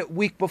immediate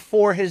week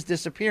before his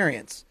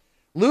disappearance.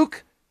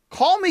 Luke,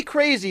 call me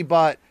crazy,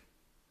 but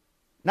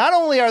not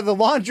only are the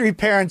Laundrie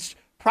parents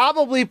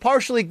probably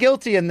partially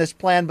guilty in this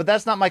plan, but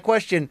that's not my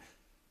question.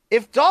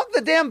 If Dog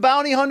the Damn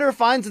Bounty Hunter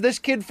finds this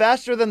kid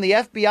faster than the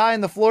FBI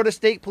and the Florida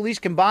State Police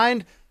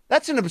combined,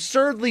 that's an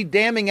absurdly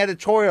damning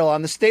editorial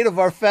on the state of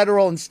our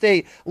federal and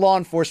state law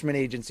enforcement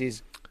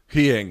agencies.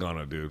 He ain't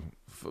gonna, dude.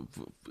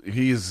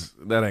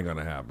 That ain't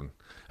gonna happen.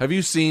 Have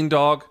you seen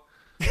Dog?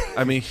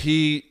 I mean,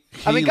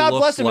 God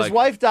bless him. His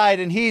wife died,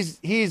 and he's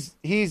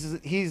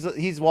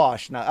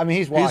washed now. I mean,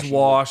 he's washed. He's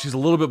washed. He's a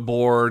little bit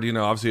bored.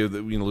 Obviously,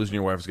 losing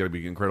your wife is got to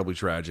be incredibly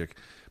tragic.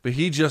 But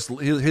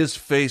his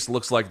face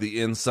looks like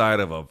the inside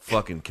of a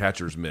fucking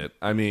catcher's mitt.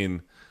 I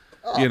mean,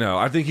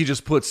 I think he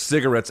just put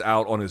cigarettes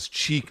out on his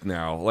cheek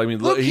now. I mean,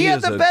 look, he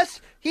had the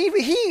best.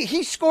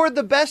 He scored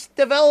the best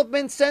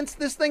development since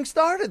this thing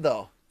started,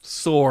 though.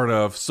 Sort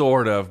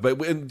of. But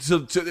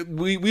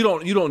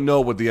you don't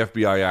know what the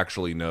FBI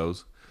actually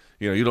knows.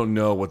 You don't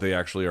know what they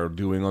actually are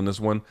doing on this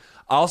one.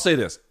 I'll say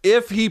this.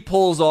 If he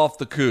pulls off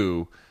the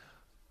coup,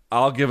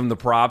 I'll give him the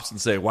props and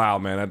say, wow,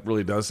 man, that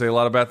really does say a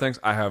lot of bad things.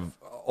 I have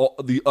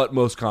the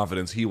utmost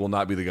confidence he will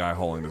not be the guy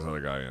hauling this other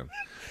guy in.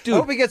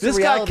 Dude, this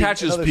guy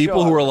catches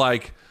people who are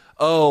like,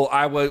 oh,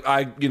 I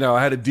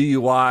had a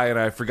DUI and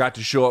I forgot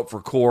to show up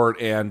for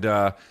court, and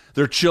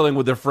they're chilling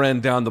with their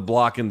friend down the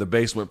block in the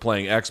basement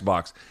playing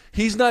Xbox.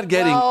 He's not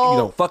getting,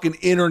 fucking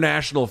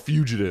international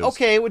fugitives.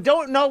 Okay,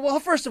 well,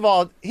 first of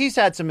all, he's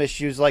had some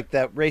issues like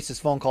that racist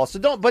phone call. So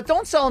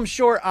don't sell him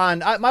short on.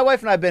 My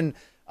wife and I have been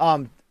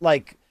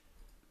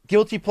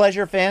guilty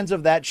pleasure fans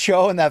of that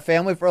show and that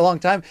family for a long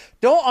time.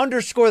 Don't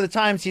underscore the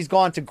times he's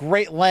gone to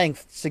great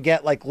lengths to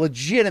get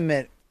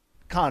legitimate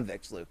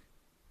convicts, Luke.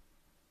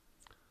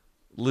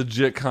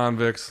 Legit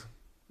convicts.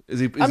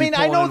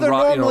 I know they're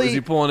normally... is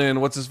he pulling in,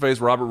 what's his face,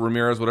 Robert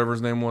Ramirez, whatever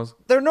his name was?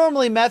 They're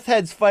normally meth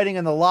heads fighting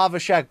in the Lava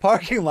Shack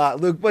parking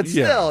lot, Luke, but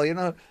still,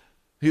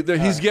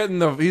 He's getting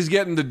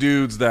the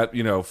dudes that,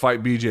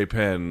 fight BJ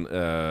Penn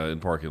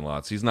in parking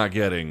lots. He's not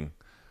getting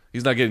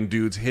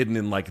dudes hidden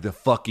in, the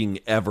fucking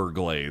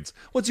Everglades.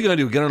 What's he going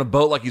to do, get on a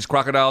boat like he's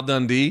Crocodile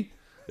Dundee?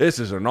 This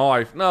is a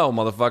knife. No,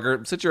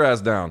 motherfucker. Sit your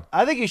ass down.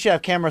 I think you should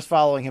have cameras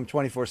following him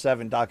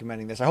 24/7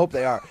 documenting this. I hope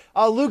they are.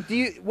 Luke,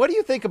 what do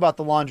you think about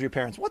the Laundrie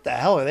parents? What the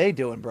hell are they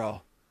doing,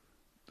 bro?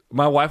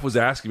 My wife was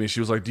asking me. She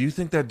was like, do you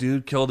think that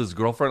dude killed his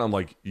girlfriend? I'm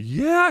like,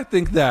 yeah, I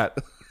think that.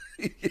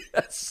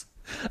 Yes.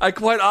 I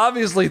quite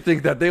obviously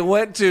think that. They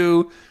went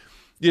to,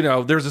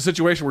 there's a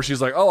situation where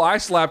she's like, oh, I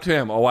slapped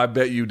him. Oh, I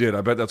bet you did.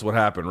 I bet that's what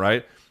happened,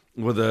 right?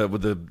 With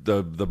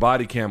the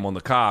body cam on the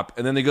cop,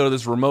 and then they go to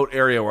this remote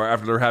area where,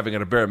 after they're having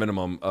at a bare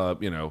minimum,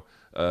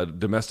 a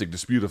domestic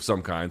dispute of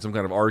some kind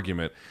of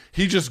argument,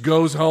 he just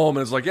goes home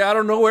and it's like, yeah, I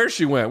don't know where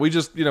she went. We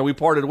just, we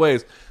parted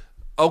ways.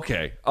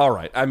 Okay, all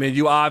right. I mean,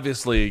 you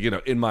obviously,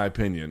 in my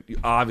opinion, you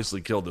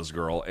obviously killed this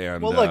girl.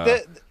 And well, look,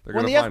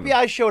 when the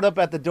FBI showed up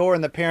at the door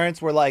and the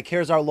parents were like,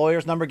 "Here's our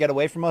lawyer's number, get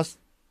away from us."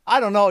 I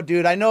don't know,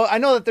 dude. I know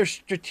that there's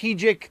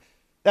strategic.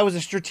 That was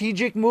a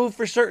strategic move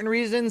for certain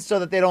reasons, so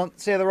that they don't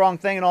say the wrong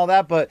thing and all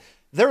that. But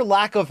their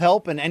lack of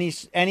help in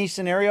any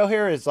scenario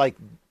here is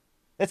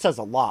it says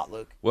a lot,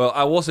 Luke. Well,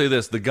 I will say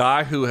this: the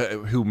guy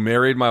who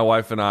married my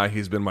wife and I,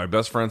 he's been my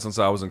best friend since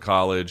I was in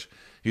college.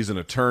 He's an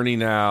attorney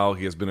now.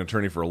 He has been an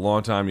attorney for a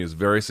long time. He is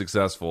very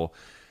successful.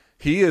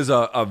 He is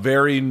a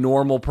very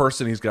normal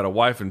person. He's got a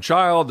wife and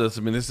child.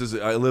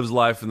 Lives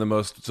life in the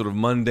most sort of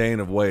mundane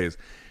of ways.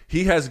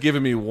 He has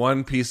given me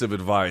one piece of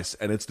advice,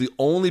 and it's the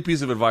only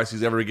piece of advice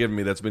he's ever given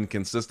me that's been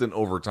consistent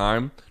over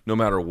time, no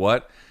matter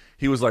what.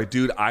 He was like,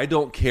 dude, I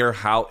don't care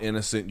how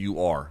innocent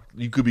you are.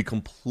 You could be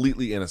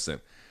completely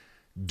innocent.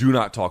 Do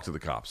not talk to the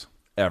cops,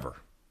 ever.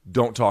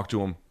 Don't talk to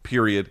them,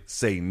 period.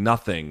 Say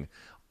nothing.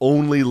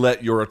 Only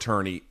let your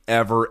attorney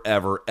ever,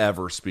 ever,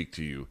 ever speak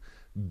to you.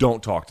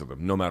 Don't talk to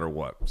them, no matter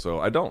what. So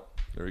I don't.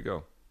 There you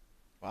go.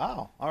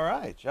 Wow. All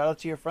right. Shout out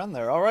to your friend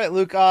there. All right,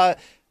 Luke.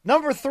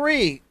 Number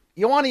 3.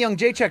 Joanna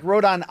Jędrzejczyk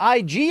wrote on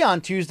IG on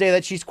Tuesday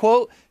that she's,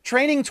 quote,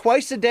 training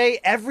twice a day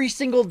every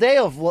single day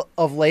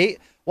of late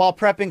while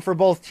prepping for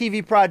both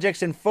TV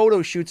projects and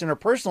photo shoots in her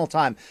personal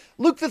time.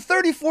 Luke, the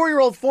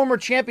 34-year-old former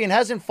champion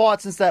hasn't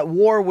fought since that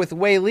war with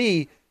Wei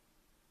Li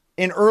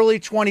in early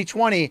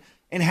 2020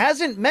 and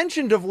hasn't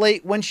mentioned of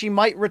late when she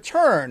might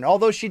return,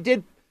 although she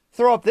did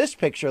throw up this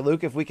picture,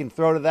 Luke, if we can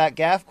throw to that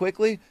gaff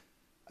quickly.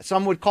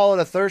 Some would call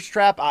it a thirst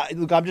trap.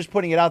 Luke, I'm just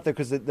putting it out there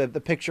because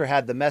the picture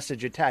had the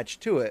message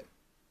attached to it.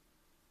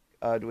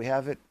 Do we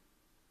have it?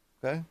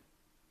 Okay.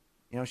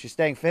 She's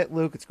staying fit,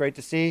 Luke. It's great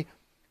to see.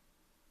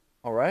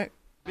 All right.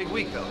 Big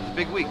week, though. It's a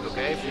big week,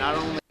 okay? Not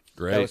only...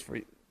 Great. That was for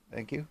you.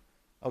 Thank you.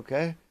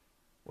 Okay.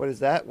 What is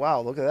that?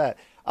 Wow, look at that.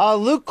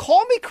 Luke,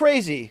 call me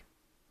crazy,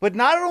 but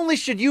not only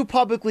should you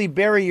publicly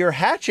bury your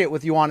hatchet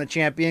with Joanna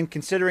Champion,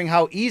 considering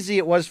how easy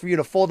it was for you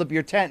to fold up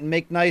your tent and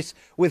make nice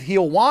with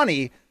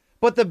Helwani,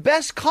 but the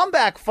best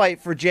comeback fight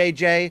for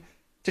JJ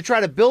to try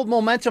to build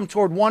momentum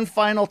toward one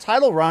final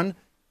title run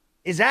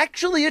is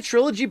actually a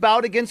trilogy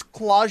bout against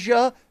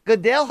Claudia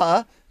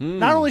Gadelha.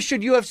 Not only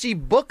should UFC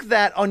book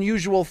that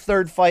unusual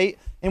third fight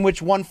in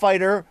which one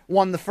fighter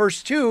won the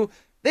first two,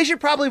 they should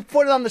probably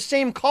put it on the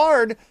same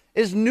card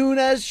as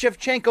Nunes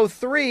Shevchenko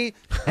 3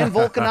 and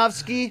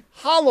Volkanovski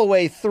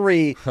Holloway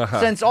 3,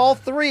 since all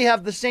three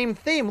have the same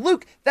theme.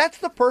 Luke, that's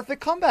the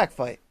perfect comeback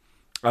fight.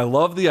 I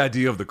love the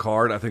idea of the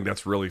card. I think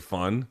that's really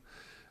fun.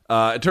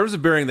 In terms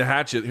of burying the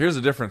hatchet, here's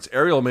the difference.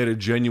 Ariel made a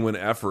genuine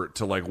effort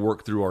to like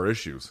work through our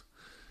issues.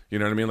 You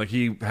know what I mean? Like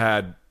he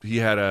had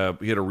a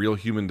real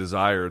human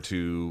desire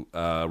to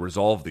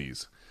resolve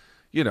these.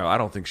 You know, I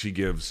don't think she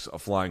gives a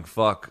flying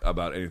fuck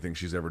about anything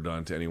she's ever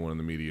done to anyone in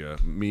the media,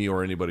 me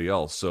or anybody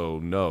else. So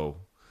no,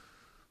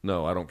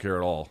 I don't care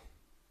at all.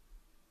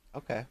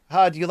 Okay.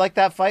 Do you like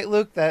that fight,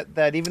 Luke?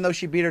 That even though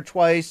she beat her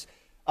twice,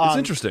 it's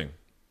interesting.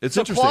 It's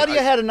interesting.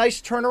 Claudia had a nice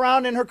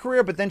turnaround in her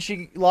career, but then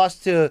she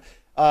lost to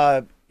how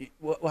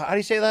do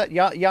you say that?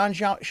 Yan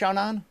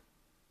Xiaonan?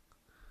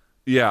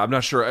 Yeah, I'm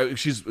not sure.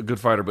 She's a good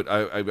fighter, but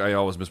I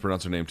always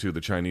mispronounce her name too.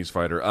 The Chinese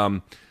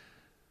fighter.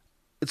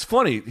 It's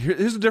funny.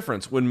 Here's the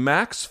difference. When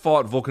Max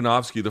fought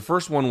Volkanovski, the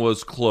first one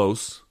was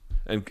close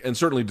and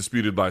certainly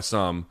disputed by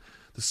some.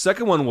 The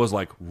second one was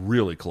like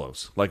really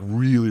close, like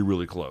really,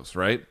 really close,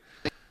 right?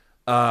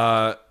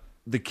 The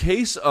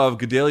case of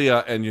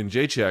Gadelha and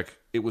Jędrzejczyk,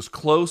 it was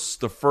close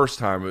the first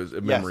time, as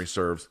memory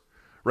serves,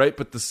 right?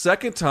 But the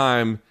second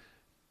time,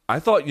 I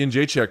thought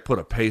Jędrzejczyk put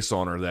a pace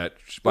on her that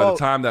by the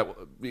time that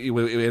it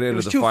ended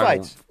was the two final.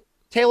 Fights.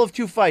 Tale of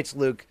two fights,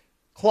 Luke.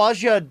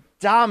 Claudia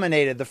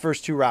dominated the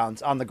first two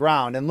rounds on the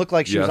ground and looked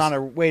like she was on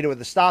her way to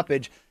the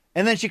stoppage.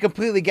 And then she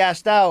completely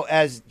gassed out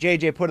as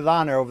JJ put it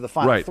on her over the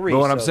final three. But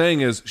what I'm saying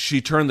is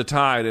she turned the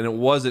tide, and it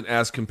wasn't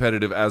as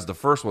competitive as the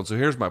first one. So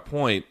here's my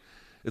point.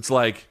 It's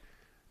like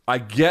I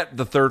get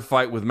the third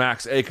fight with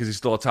Max A because he's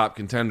still a top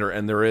contender,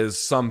 and there is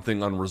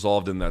something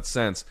unresolved in that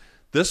sense.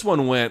 This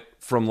one went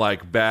from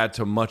like bad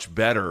to much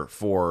better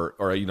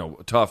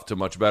tough to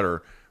much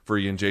better for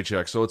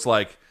Jędrzejczyk. So it's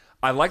like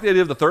I like the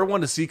idea of the third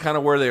one to see kind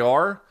of where they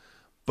are,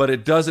 but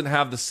it doesn't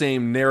have the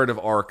same narrative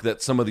arc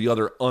that some of the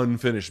other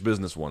unfinished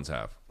business ones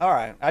have. All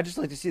right. I just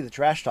like to see the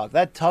trash talk.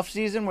 That tough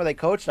season where they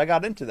coached, I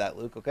got into that,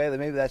 Luke, okay?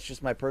 Maybe that's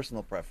just my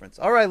personal preference.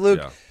 All right, Luke.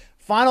 Yeah.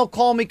 Final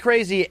Call Me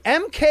Crazy.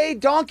 MK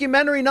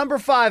Documentary number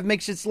 5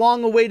 makes its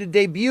long-awaited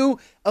debut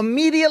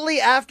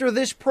immediately after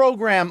this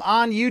program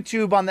on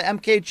YouTube on the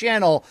MK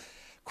channel,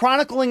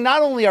 chronicling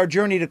not only our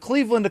journey to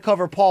Cleveland to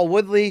cover Paul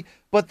Woodley,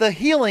 but the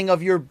healing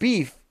of your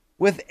beef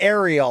with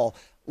Ariel.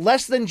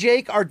 Less Than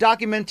Jake, our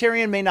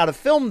documentarian, may not have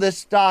filmed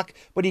this doc,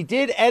 but he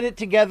did edit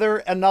together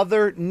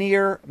another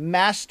near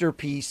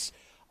masterpiece.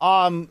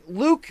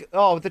 Luke,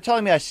 they're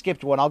telling me I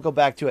skipped one. I'll go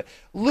back to it.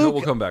 Luke,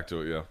 we'll come back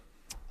to it, yeah.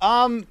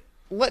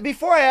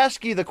 Before I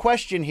ask you the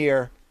question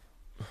here,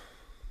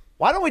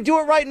 why don't we do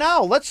it right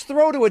now? Let's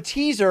throw to a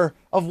teaser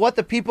of what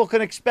the people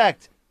can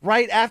expect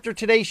right after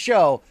today's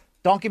show,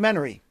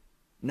 Documentary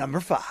number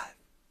 5.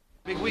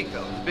 Big week,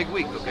 though. Big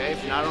week, okay?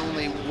 Not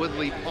only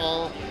Woodley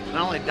Paul,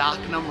 not only Doc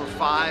number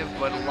 5,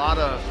 but a lot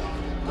of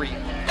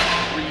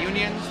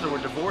reunions. There were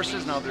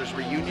divorces. Now there's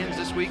reunions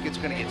this week. It's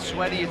going to get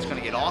sweaty. It's going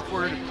to get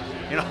awkward.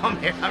 You know,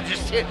 I'm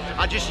just here.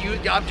 I'm just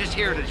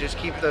here to just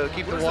keep the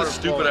water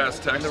stupid ass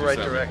flowing in the right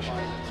direction.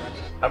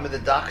 I mean, the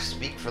docs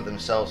speak for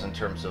themselves in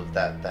terms of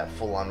that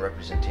full-on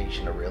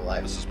representation of real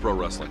life. This is pro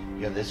wrestling.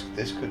 Yeah, this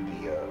could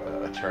be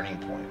a turning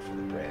point for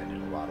the brand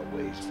in a lot of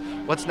ways.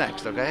 What's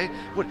next, okay?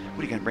 What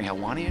are you going to bring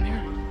Helwani in here?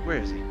 Where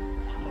is he?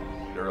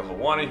 Ariel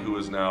Helwani, who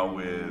is now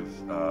with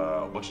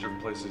a bunch of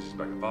different places. He's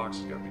back at Fox.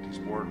 He's got BT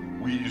Sport.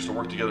 We used to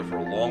work together for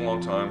a long,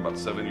 long time, about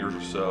 7 years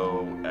or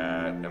so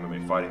at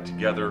MMA Fighting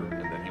together, and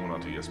then he went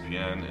on to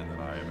ESPN, and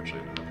then I eventually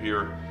ended up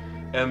here.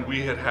 And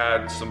we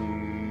had some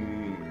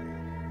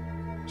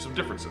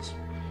differences.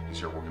 He's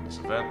here working this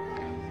event.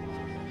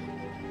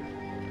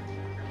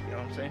 You know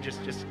what I'm saying?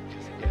 Just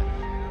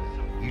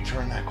yeah. You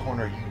turn that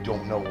corner, you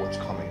don't know what's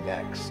coming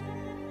next.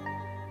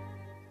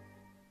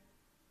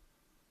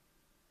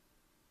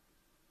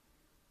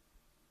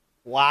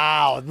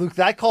 Wow, Luke,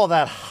 I call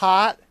that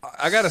hot.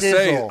 I gotta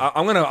say,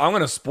 I'm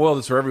gonna spoil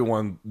this for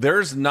everyone.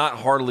 There's not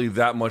hardly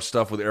that much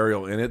stuff with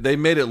Ariel in it. They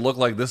made it look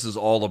like this is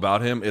all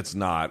about him. It's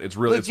not. It's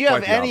really. Luke, do you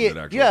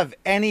have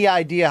any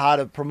idea how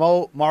to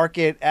promote,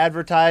 market,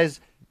 advertise?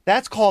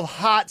 That's called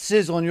hot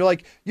sizzle, and you're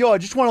like, yo, I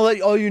just want to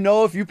let all you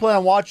know, if you plan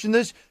on watching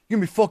this, you're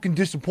going to be fucking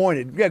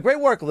disappointed. Yeah, great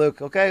work,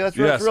 Luke, okay? That's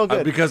real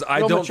good. Because I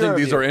don't think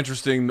these are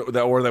interesting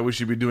or that we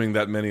should be doing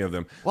that many of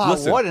them. Wow,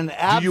 listen, what an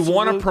absolute... Do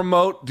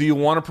you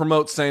want to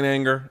promote Saint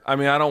Anger? I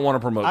mean, I don't want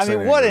to promote Saint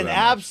Anger. What an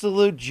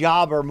absolute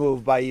jobber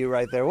move by you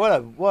right there.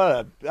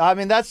 I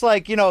mean, that's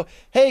like,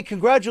 hey,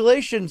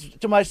 congratulations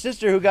to my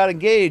sister who got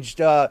engaged.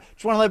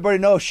 Just want to let everybody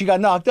know she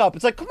got knocked up.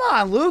 It's like, come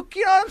on, Luke.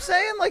 You know what I'm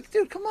saying? Like,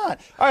 dude, come on.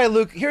 All right,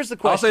 Luke, here's the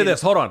question. I'll say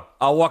this. Hold on.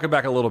 I'll walk it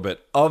back a little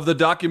bit. Of the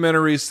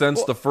documentaries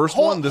since the first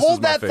one, this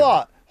is my favorite.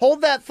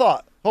 Hold that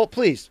thought.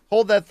 Please,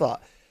 hold that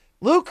thought.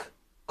 Luke,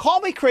 call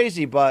me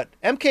crazy, but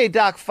MK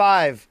Doc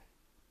 5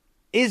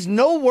 is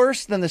no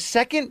worse than the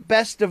second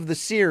best of the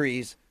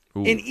series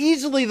and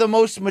easily the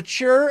most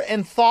mature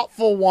and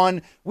thoughtful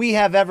one we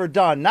have ever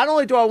done. Not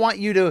only do I want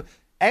you to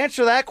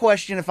answer that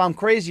question if I'm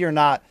crazy or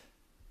not,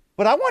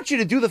 but I want you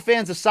to do the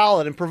fans a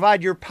solid and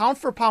provide your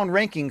pound-for-pound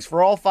rankings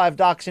for all 5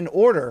 docs in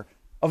order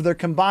of their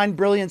combined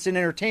brilliance and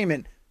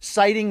entertainment,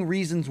 citing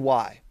reasons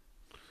why.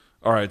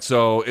 All right,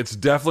 so it's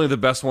definitely the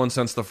best one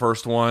since the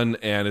first one,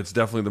 and it's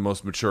definitely the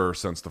most mature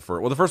since the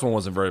first. Well, the first one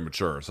wasn't very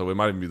mature, so it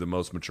might even be the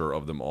most mature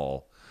of them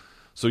all.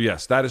 So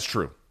yes, that is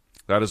true.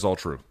 That is all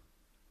true.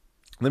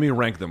 Let me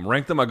rank them.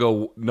 I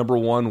go number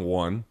 1,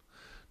 1,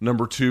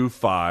 number 2,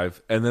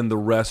 5, and then the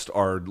rest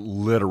are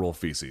literal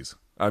feces.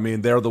 I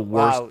mean, they're the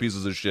worst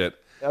pieces of shit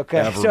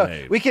ever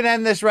made. We can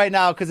end this right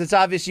now because it's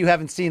obvious you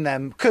haven't seen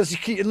them. Because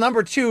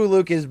number 2,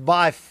 Luke, is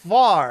by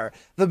far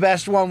the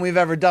best one we've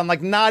ever done.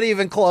 Like, not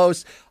even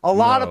close. A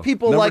lot of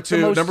people like the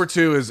most. Number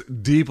 2 is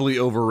deeply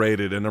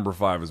overrated, and number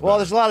 5 is better. Well,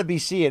 there's a lot of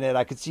BC in it.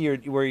 I could see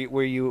where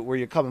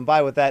you're coming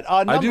by with that.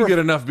 I do get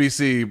enough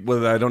BC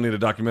with I don't need a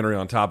documentary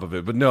on top of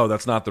it, but no,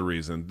 that's not the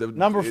reason.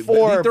 Number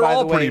 4, they're by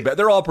all the way, pretty bad.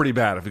 They're all pretty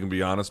bad, if we can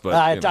be honest.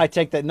 But I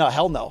take that. No,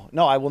 hell no.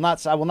 No, I will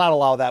not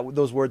allow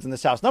those words in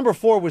this house. Number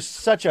 4 was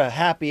such a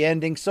happy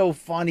ending, so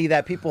funny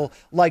that people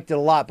liked it a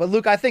lot. But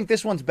Luke, I think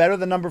this one's better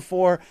than number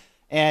 4.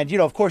 And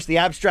of course, the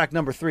abstract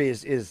number 3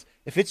 is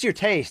if it's your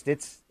taste,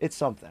 it's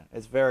something.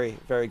 It's very,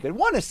 very good.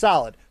 1 is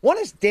solid. 1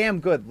 is damn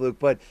good, Luke.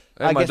 But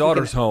and my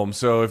daughter's home,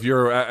 so if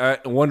you're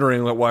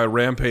wondering why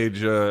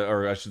Rampage,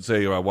 or I should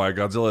say why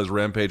Godzilla is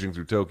rampaging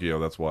through Tokyo,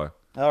 that's why.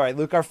 All right,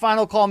 Luke. Our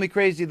final Call Me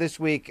Crazy this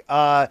week.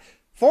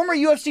 Former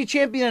UFC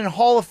champion and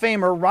Hall of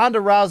Famer Ronda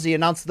Rousey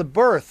announced the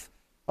birth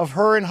of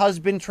her and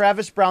husband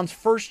Travis Brown's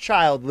first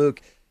child.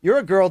 Luke, you're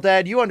a girl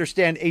dad. You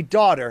understand, a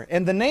daughter,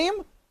 and the name.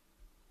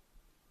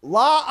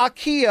 La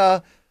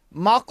Akia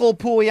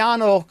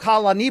Makalpuiano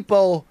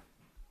Kalanipo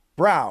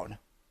Brown.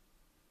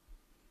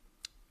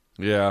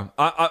 Yeah.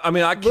 I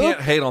mean, I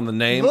can't hate on the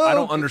name. I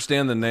don't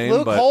understand the name.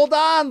 Luke, but hold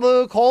on,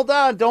 Luke. Hold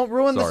on. Don't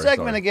ruin the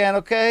segment again,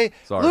 okay?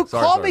 Luke,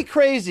 call me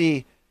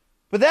crazy,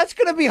 but that's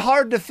going to be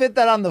hard to fit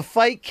that on the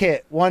fight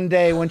kit one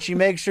day when she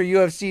makes her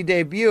UFC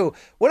debut.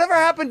 Whatever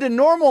happened to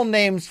normal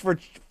names for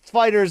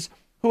fighters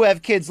who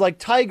have kids like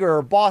Tiger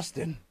or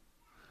Boston?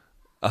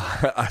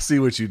 I see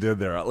what you did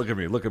there. Look at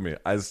me.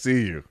 I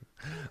see you,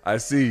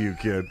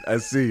 kid. I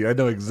see you. I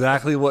know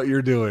exactly what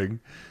you're doing.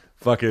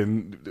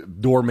 Fucking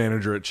door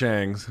manager at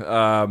Chang's.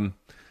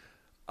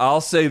 I'll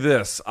say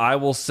this. I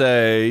will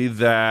say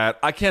that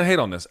I can't hate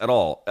on this at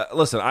all.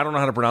 Listen, I don't know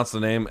how to pronounce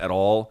the name at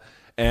all,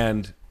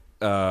 and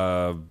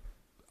I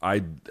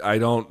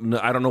don't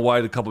know why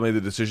the couple made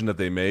the decision that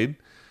they made,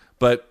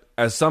 but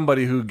as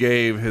somebody who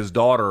gave his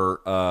daughter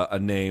a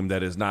name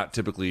that is not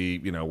typically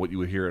what you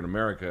would hear in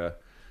America.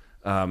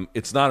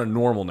 It's not a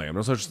normal name.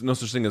 No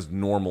such thing as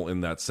normal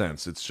in that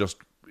sense. It's just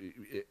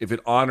if it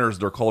honors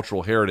their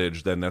cultural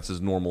heritage, then that's as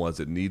normal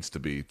as it needs to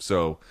be.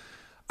 So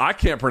I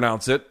can't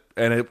pronounce it,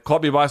 and it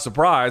caught me by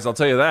surprise. I'll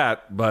tell you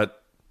that.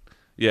 But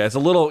yeah, it's a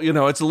little, Tui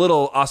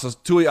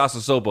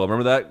Asasopo.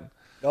 Remember that?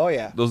 Oh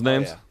yeah, those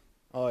names.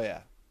 Oh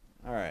yeah.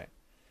 All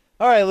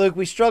right, Luke.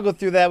 We struggled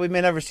through that. We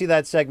may never see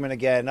that segment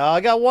again.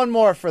 I got one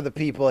more for the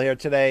people here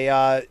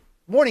today.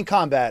 Morning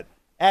Combat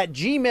at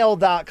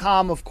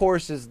gmail.com, of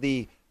course, is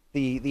the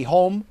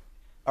home,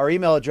 our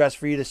email address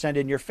for you to send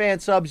in your fan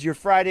subs, your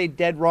Friday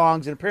dead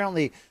wrongs, and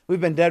apparently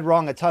we've been dead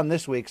wrong a ton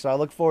this week, so I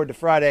look forward to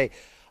Friday.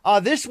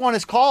 This one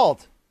is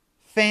called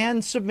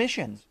Fan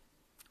Submissions.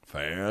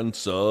 Fan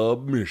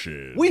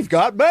Submission. We've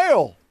got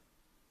mail.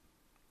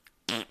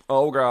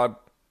 Oh, God.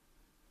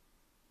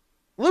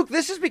 Luke,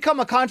 this has become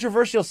a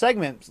controversial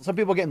segment. Some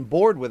people are getting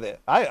bored with it.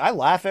 I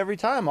laugh every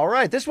time. All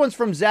right, this one's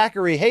from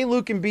Zachary. Hey,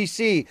 Luke in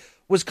BC.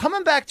 Was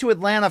coming back to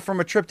Atlanta from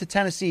a trip to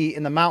Tennessee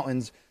in the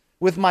mountains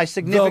with my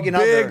significant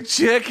other. The Big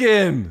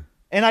Chicken.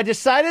 And I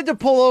decided to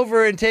pull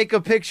over and take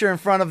a picture in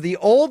front of the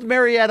old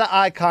Marietta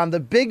icon, the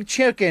Big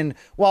Chicken,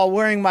 while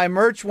wearing my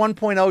Merch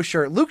 1.0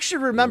 shirt. Luke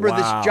should remember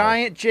this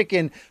giant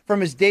chicken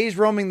from his days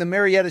roaming the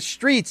Marietta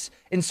streets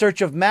in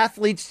search of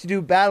mathletes to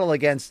do battle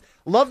against.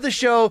 Love the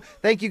show.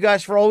 Thank you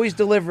guys for always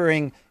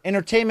delivering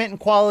entertainment and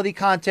quality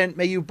content.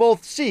 May you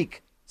both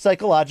seek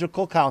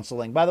psychological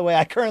counseling. By the way,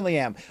 I currently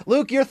am.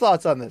 Luke, your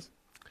thoughts on this?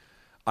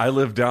 I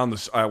lived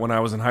when I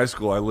was in high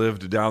school, I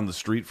lived down the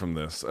street from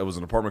this. It was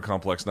an apartment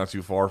complex not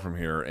too far from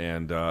here,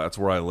 and that's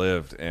where I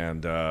lived.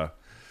 And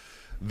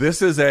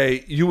this is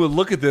you would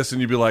look at this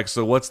and you'd be like,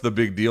 so what's the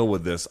big deal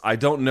with this? I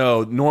don't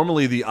know.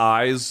 Normally the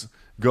eyes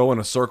go in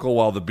a circle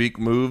while the beak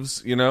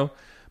moves,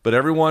 but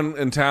everyone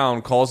in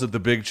town calls it the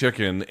Big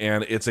Chicken,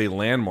 and it's a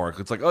landmark.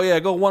 It's like, oh yeah,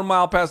 go 1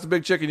 mile past the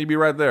Big Chicken, you'd be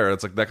right there.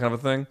 It's like that kind of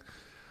a thing.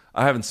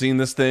 I haven't seen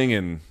this thing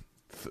in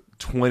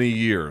 20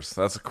 years.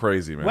 That's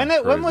crazy, man.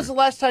 When was the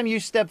last time you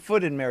stepped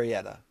foot in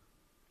Marietta?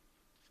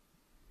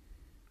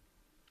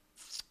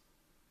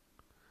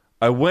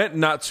 I went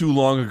not too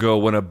long ago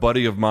when a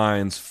buddy of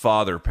mine's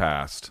father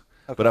passed,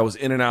 but I was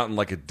in and out in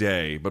like a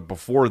day. But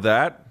before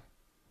that,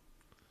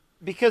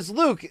 because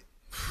Luke,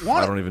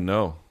 I don't even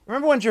know.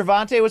 Remember when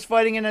Gervonta was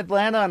fighting in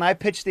Atlanta, and I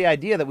pitched the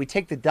idea that we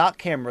take the dock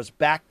cameras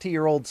back to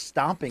your old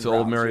stomping grounds?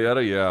 Old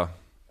Marietta, yeah.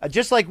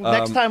 Just like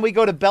next time we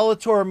go to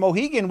Bellator or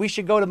Mohegan, we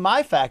should go to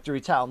my factory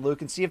town,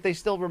 Luke, and see if they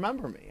still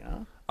remember me. You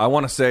know? I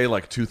want to say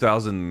like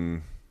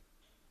 2000,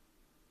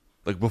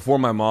 like before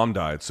my mom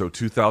died, so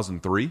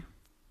 2003.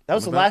 That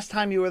was the last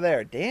time you were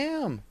there.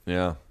 Damn.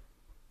 Yeah.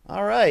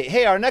 All right.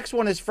 Hey, our next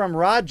one is from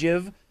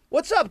Rajiv.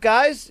 What's up,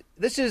 guys?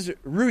 This is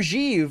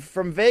Rujiv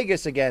from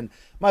Vegas again.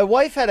 My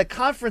wife had a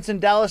conference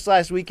in Dallas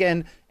last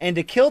weekend, and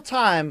to kill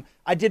time,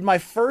 I did my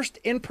first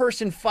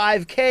in-person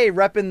 5K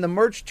repping the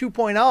Merch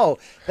 2.0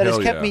 that has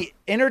kept me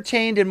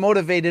entertained and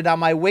motivated on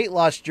my weight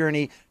loss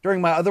journey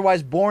during my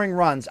otherwise boring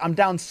runs. I'm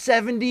down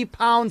 70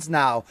 pounds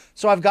now,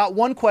 so I've got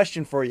one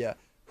question for you.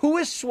 Who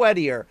is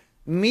sweatier,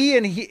 me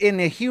in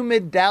a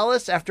humid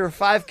Dallas after a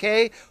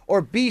 5K,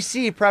 or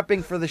BC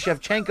prepping for the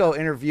Shevchenko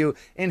interview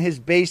in his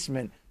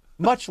basement?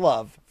 Much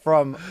love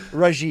from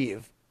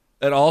Rajiv.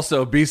 And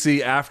also,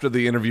 BC, after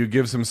the interview,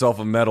 gives himself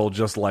a medal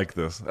just like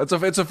this.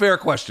 It's a fair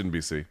question,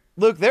 BC.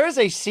 Luke, there is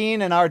a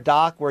scene in our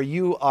doc where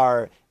you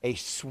are a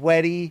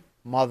sweaty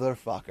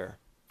motherfucker.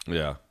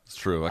 Yeah, it's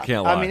true. I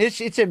can't lie. I mean,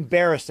 it's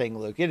embarrassing,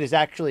 Luke. It is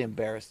actually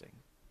embarrassing.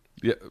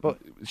 Yeah,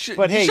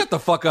 but hey, shut the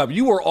fuck up.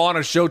 You were on a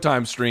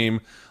Showtime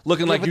stream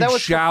looking like you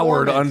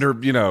showered under,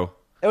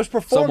 It was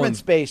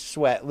performance-based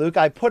sweat, Luke.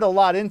 I put a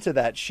lot into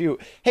that shoot.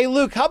 Hey,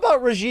 Luke, how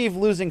about Rajiv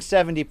losing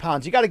 70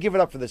 pounds? You got to give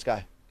it up for this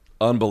guy.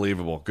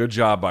 Unbelievable. Good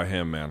job by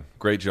him, man.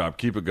 Great job.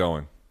 Keep it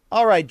going.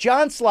 All right,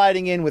 John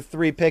sliding in with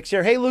 3 picks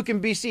here. Hey, Luke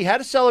and BC, how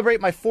to celebrate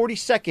my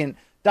 42nd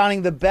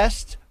donning the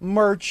best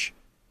merch.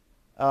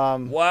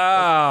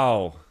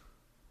 Wow.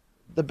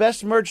 The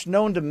best merch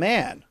known to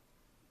man.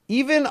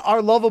 Even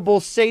our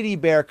lovable Sadie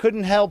Bear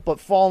couldn't help but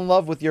fall in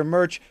love with your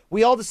merch.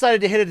 We all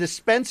decided to hit a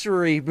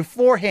dispensary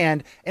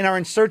beforehand and are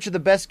in search of the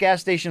best gas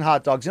station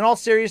hot dogs. In all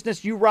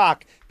seriousness, you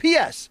rock.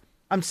 P.S.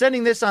 I'm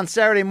sending this on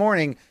Saturday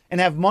morning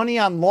and have money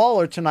on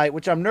Lawler tonight,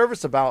 which I'm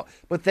nervous about,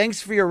 but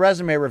thanks for your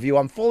resume review.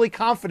 I'm fully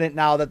confident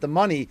now that the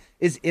money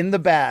is in the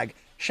bag.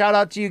 Shout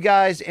out to you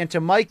guys and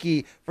to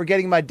Mikey for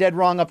getting my dead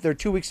wrong up there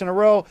 2 weeks in a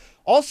row.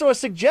 Also a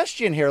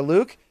suggestion here,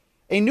 Luke.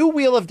 A new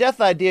Wheel of Death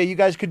idea you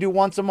guys could do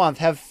once a month.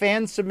 Have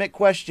fans submit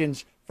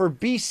questions for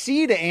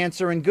BC to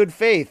answer in good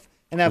faith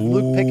and have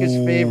Luke pick his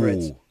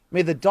favorites.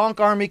 May the Donk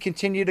Army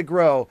continue to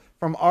grow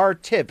from our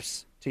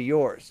tips to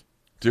yours.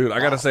 Dude, I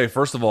got to say,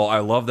 first of all, I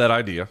love that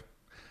idea.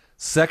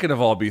 Second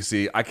of all,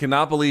 BC, I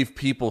cannot believe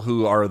people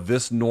who are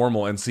this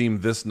normal and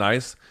seem this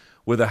nice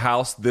with a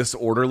house this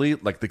orderly.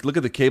 Like, look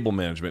at the cable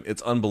management.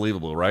 It's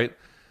unbelievable, right?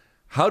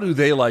 How do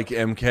they like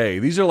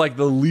MK? These are like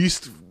the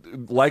least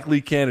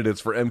likely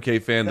candidates for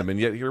MK fandom, and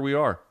yet here we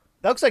are.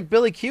 That looks like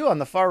Billy Q on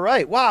the far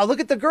right. Wow,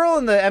 look at the girl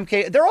in the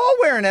MK. They're all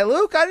wearing it,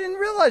 Luke. I didn't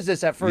realize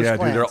this at first glance.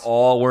 Yeah, dude, they're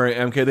all wearing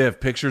MK. They have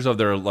pictures of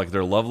their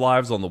love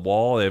lives on the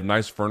wall. They have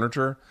nice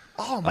furniture.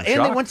 Oh,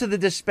 and they went to the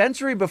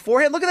dispensary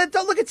beforehand. Look at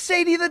that. Look at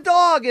Sadie the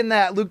dog in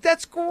that, Luke.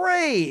 That's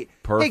great.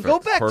 Perfect. Hey, go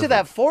back to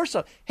that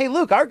foursome. Hey,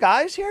 Luke, our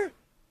guys here,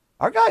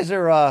 our guys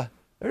are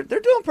they're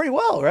doing pretty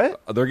well, right?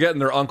 They're getting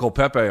their Uncle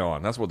Pepe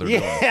on. That's what they're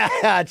doing.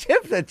 Yeah,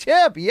 tip the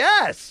tip.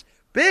 Yes.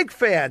 Big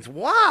fans.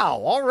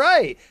 Wow. All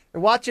right.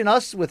 They're watching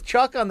us with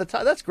Chuck on the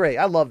top. That's great.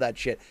 I love that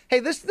shit. Hey,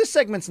 this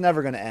segment's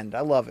never going to end. I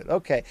love it.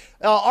 Okay.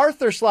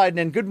 Arthur sliding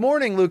in. Good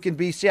morning, Luke and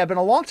BC. I've been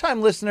a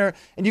long-time listener,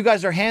 and you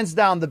guys are hands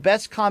down the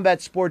best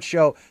combat sports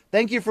show.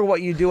 Thank you for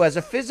what you do. As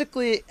a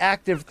physically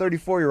active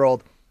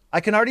 34-year-old,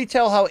 I can already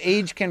tell how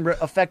age can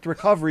affect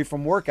recovery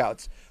from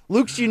workouts.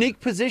 Luke's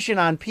unique position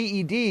on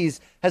PEDs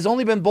has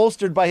only been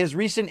bolstered by his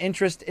recent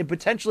interest in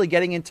potentially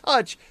getting in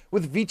touch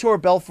with Vitor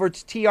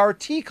Belfort's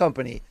TRT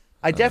company.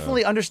 I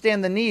definitely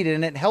understand the need,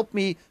 and it helped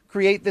me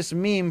create this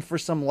meme for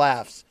some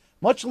laughs.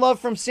 Much love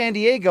from San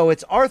Diego.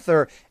 It's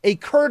Arthur, a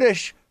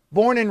Kurdish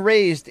born and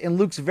raised in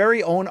Luke's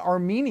very own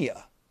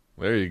Armenia.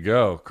 There you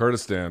go.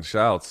 Kurdistan.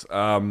 Shouts.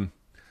 Yeah,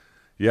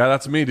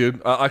 that's me,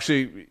 dude.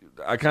 Actually,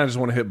 I kind of just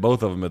want to hit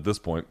both of them at this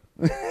point.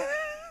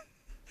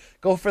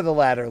 Go for the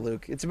latter,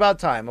 Luke. It's about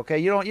time, okay?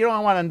 You don't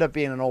want to end up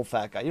being an old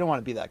fat guy. You don't want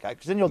to be that guy,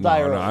 because then you'll die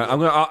early.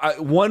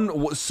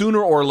 No, sooner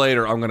or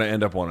later, I'm gonna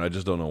end up one. I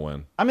just don't know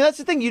when. I mean, that's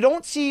the thing. You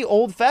don't see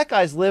old fat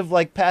guys live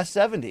like past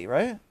 70,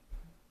 right?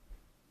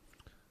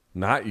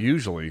 Not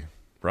usually,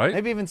 right?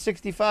 Maybe even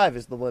 65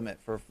 is the limit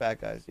for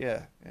fat guys.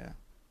 Yeah.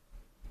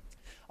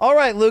 All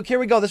right, Luke, here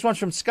we go. This one's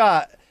from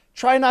Scott.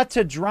 Try not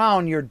to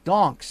drown your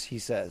donks, he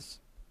says.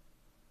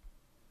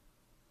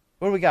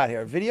 What do we got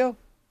here? A video?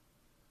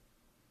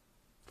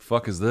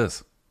 Fuck is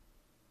this?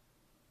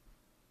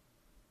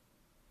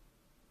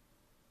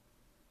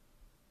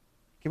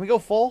 Can we go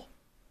full?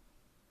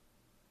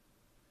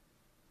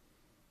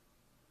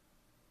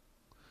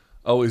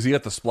 Oh, is he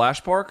at the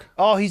splash park?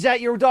 Oh, he's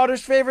at your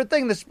daughter's favorite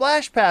thing, the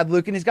splash pad,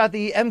 Luke, and he's got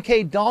the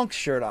MK Donk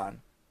shirt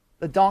on.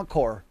 The Donk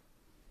Core.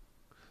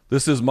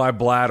 This is my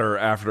bladder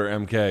after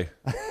MK.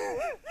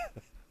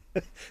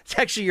 It's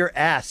actually your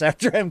ass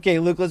after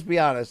MK, Luke, let's be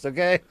honest,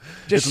 okay?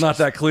 It's not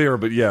that clear,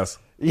 but yes.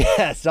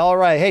 Yes, all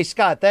right. Hey,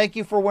 Scott, thank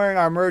you for wearing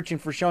our merch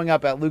and for showing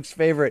up at Luke's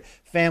favorite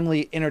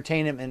family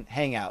entertainment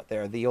hangout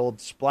there, the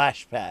old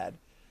splash pad.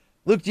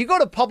 Luke, do you go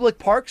to public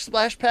park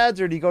splash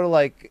pads, or do you go to,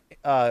 like,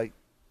 a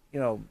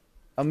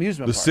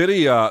amusement The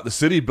parks. the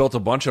city built a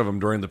bunch of them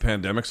during the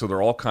pandemic, so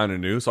they're all kind of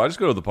new. So I just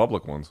go to the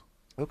public ones.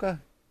 Okay.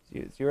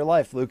 It's your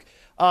life, Luke.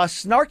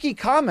 Snarky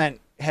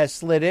comment has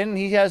slid in.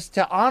 He has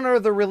to honor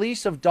the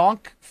release of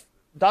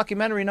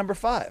documentary number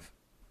 5.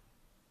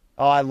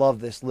 Oh, I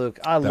love this, Luke.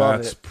 I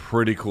love That's it.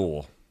 pretty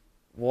cool.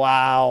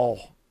 Wow.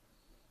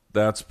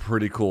 That's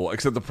pretty cool.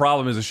 Except the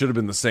problem is it should have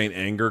been the Saint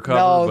Anger cover.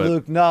 No, but,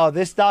 Luke, no.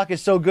 This doc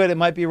is so good it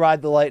might be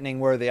Ride the Lightning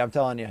worthy. I'm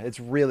telling you. It's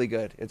really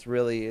good. It's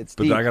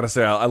But deep. I gotta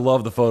say, I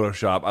love the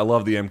Photoshop. I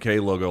love the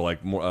MK logo,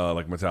 like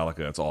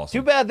Metallica. It's awesome.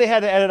 Too bad they had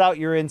to edit out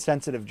your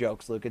insensitive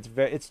jokes, Luke.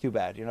 It's too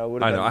bad. You know, it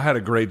would have I know. been... I had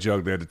a great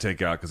joke they had to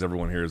take out because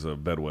everyone here is a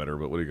bedwetter.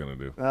 But what are you gonna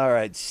do? All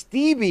right.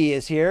 Stevie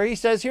is here. He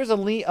says, here's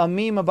a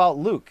meme about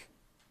Luke.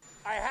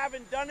 I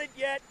haven't done it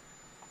yet.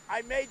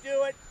 I may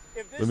do it.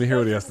 If this Let me hear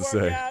what he has doesn't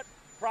to work say. out,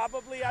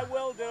 probably I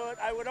will do it.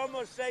 I would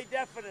almost say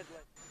definitely.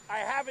 I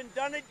haven't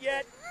done it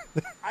yet.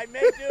 I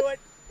may do it.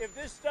 If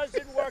this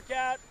doesn't work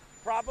out,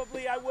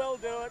 probably I will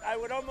do it. I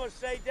would almost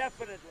say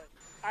definitely.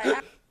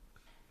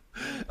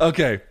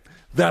 Okay,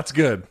 that's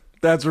good.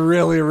 That's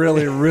really,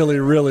 really, really,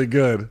 really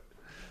good.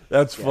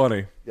 That's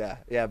funny. Yeah.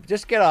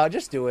 Just get out.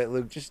 Just do it,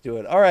 Luke. Just do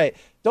it. All right.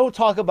 Don't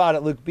talk about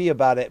it, Luke. Be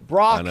about it.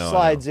 Brock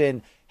slides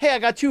in. Hey, I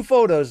got 2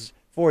 photos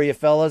for you,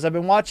 fellas. I've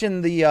been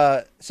watching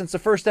since the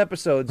first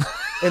episodes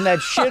in that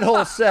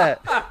shithole set.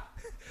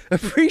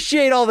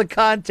 Appreciate all the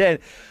content.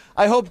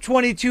 I hope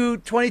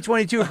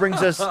 2022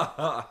 brings us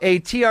a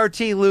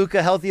TRT Luke,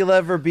 a healthy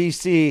lever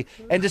BC.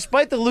 And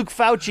despite the Luke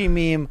Fauci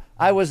meme,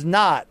 I was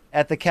not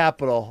at the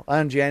Capitol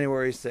on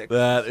January 6th.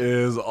 That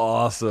is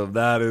awesome.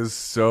 That is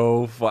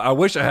so fun. I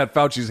wish I had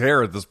Fauci's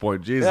hair at this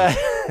point. Jesus.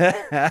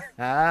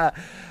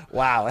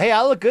 Wow. Hey,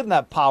 I look good in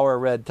that power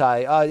red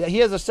tie. He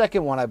has a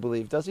second one, I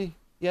believe. Does he?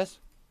 Yes?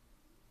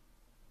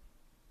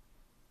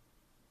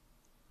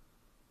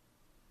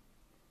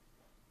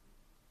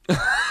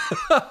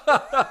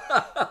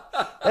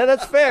 Yeah,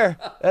 that's fair.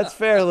 That's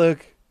fair,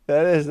 Luke.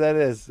 That is. That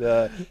is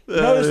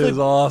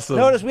awesome.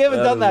 Notice we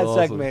haven't done that is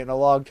awesome. segment in a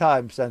long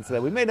time since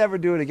then. We may never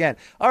do it again.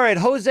 All right,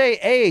 Jose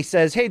A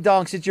says, "Hey,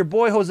 Donks, it's your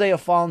boy Jose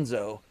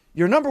Afonso,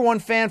 your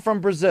 #1 fan from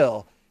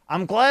Brazil.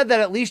 I'm glad that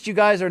at least you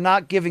guys are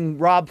not giving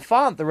Rob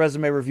Font the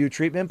resume review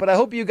treatment, but I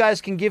hope you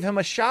guys can give him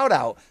a shout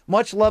out.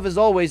 Much love as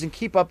always, and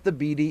keep up the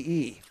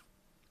BDE."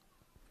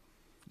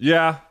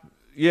 Yeah,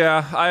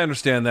 I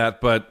understand that,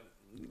 but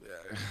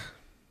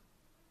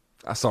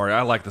sorry,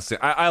 I like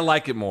I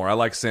like it more. I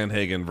like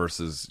Sandhagen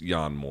versus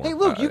Jan more. Hey,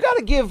 Luke, you got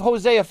to give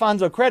Jose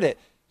Afonso credit.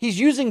 He's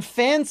using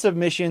fan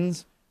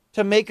submissions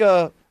to make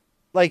a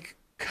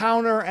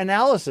counter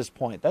analysis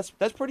point. That's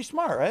pretty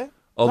smart, right?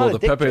 Although Not a the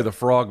dick Pepe joke. the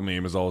Frog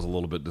meme is always a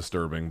little bit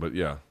disturbing, but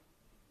yeah.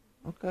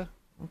 Okay.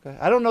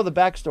 I don't know the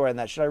backstory on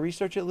that. Should I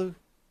research it, Luke?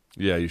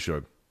 Yeah, you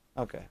should.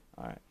 Okay.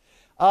 All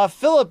right.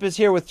 Philip is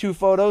here with 2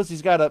 photos.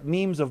 He's got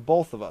memes of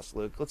both of us,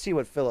 Luke. Let's see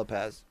what Philip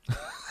has.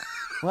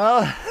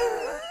 Well,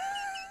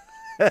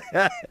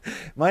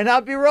 might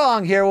not be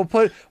wrong here.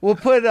 We'll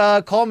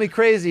put "Call Me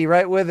Crazy"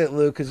 right with it,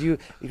 Luke, because you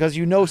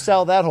no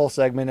sell that whole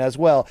segment as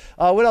well.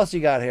 What else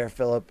you got here,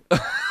 Philip?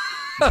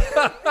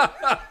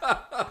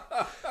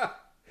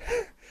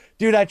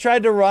 Dude, I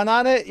tried to run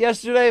on it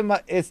yesterday.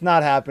 It's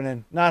not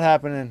happening. Not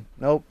happening.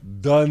 Nope.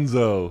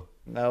 Dunzo.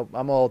 Nope.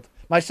 I'm old.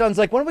 My son's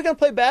like, when are we going to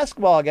play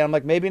basketball again? I'm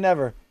like, maybe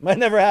never. Might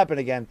never happen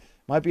again.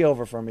 Might be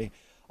over for me.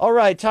 All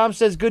right. Tom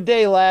says, "Good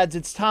day, lads.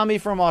 It's Tommy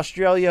from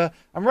Australia.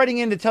 I'm writing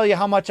in to tell you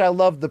how much I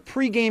love the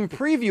pregame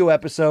preview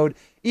episode,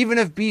 even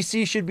if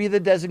BC should be the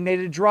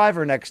designated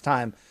driver next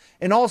time.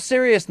 In all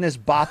seriousness,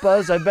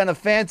 Bappas, I've been a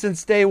fan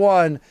since day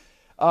one.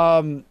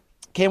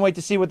 Can't wait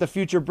to see what the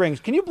future brings."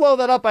 Can you blow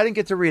that up? I didn't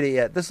get to read it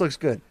yet. This looks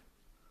good.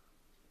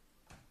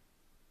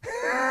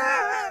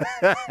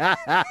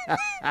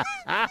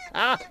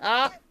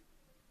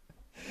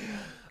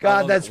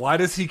 God, that's why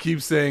does he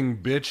keep saying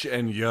bitch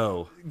and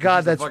yo? God,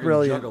 He's a that's fucking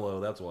brilliant. Juggalo,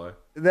 that's why.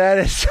 That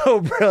is so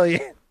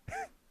brilliant.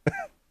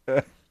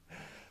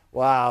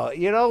 Wow.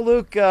 You know,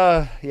 Luke,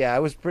 I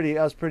was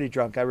pretty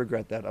drunk. I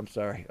regret that. I'm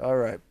sorry. All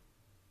right.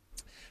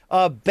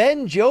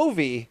 Ben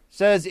Jovi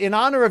says, "In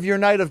honor of your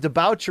night of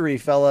debauchery,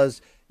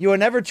 fellas, you are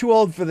never too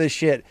old for this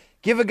shit.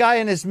 Give a guy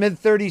in his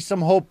mid-30s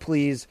some hope,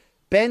 please.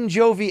 Ben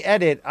Jovi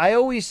edit. I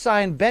always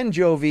sign Ben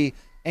Jovi,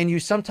 and you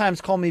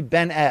sometimes call me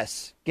Ben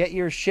S. Get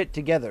your shit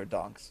together,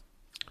 donks."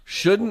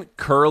 Shouldn't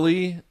Chuck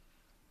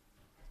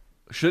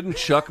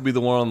be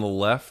the one on the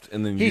left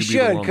and then you He be the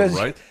should, one on the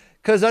right?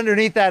 because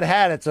underneath that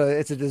hat, it's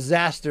a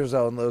disaster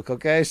zone, Luke.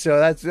 Okay, so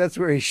that's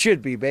where he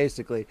should be,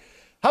 basically.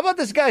 How about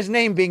this guy's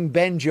name being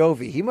Ben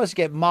Jovi? He must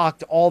get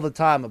mocked all the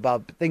time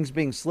about things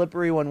being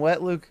slippery when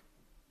wet, Luke.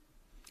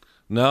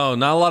 No,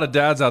 not a lot of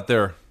dads out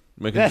there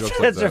making jokes like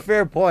That's that. a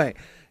fair point.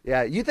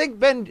 Yeah, you think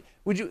Ben?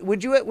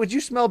 Would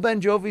you smell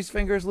Ben Jovi's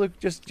fingers, Luke?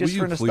 Just Will for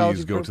you nostalgia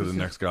please go to the purposes?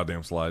 next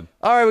goddamn slide?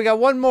 All right, we got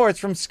one more. It's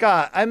from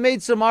Scott. "I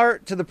made some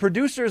art to the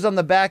producers on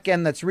the back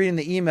end that's reading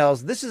the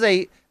emails. This is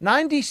a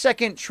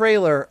 90-second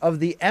trailer of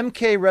the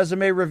MK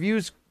resume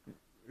reviews.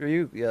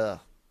 Yeah.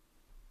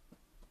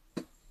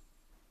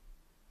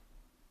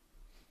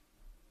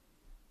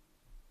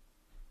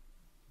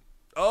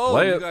 Oh,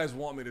 Play you it. guys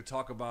want me to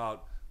talk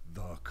about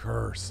the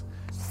curse.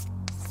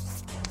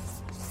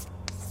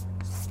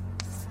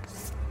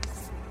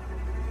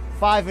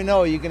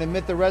 5-0. You can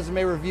admit the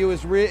resume review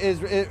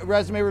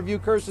resume review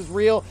curse is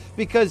real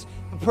because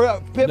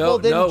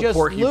Pitbull didn't just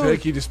Porky lose.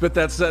 Pig, you just spit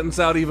that sentence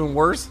out even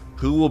worse.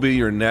 Who will be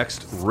your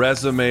next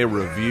resume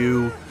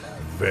review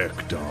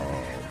victim?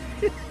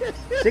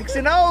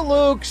 6-0,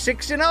 Luke.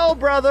 6-0,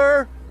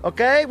 brother.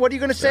 Okay, what are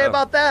you going to say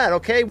about that?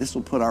 Okay, This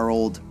will put our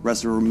old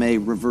resume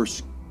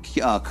reverse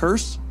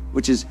curse,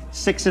 which is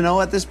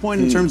 6-0 at this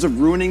point in terms of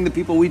ruining the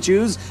people we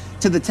choose,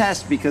 to the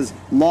test because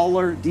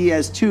Lawler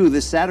Diaz 2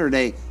 this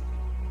Saturday,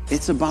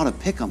 it's about a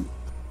pick'em.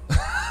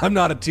 I'm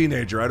not a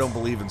teenager. I don't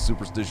believe in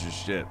superstitious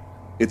shit.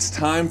 It's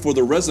time for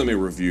the resume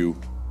review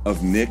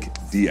of Nick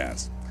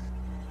Diaz.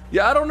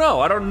 Yeah, I don't know.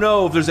 I don't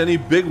know if there's any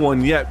big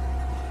one yet.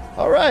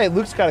 all right.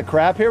 Luke's got a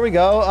crap. Here we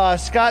go.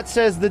 Scott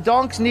says the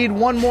Donks need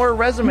one more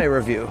resume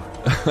review.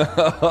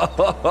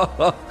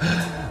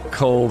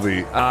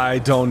 Colby, I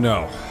don't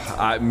know.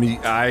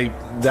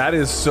 That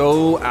is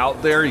so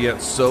out there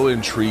yet so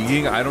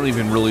intriguing. I don't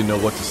even really know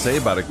what to say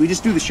about it. We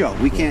just do the show.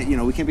 We can't be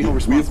held We, of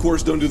responsible.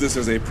 course, don't do this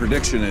as a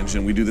prediction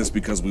engine. We do this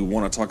because we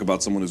want to talk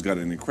about someone who's got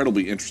an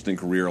incredibly interesting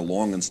career, a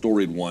long and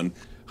storied one.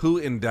 Who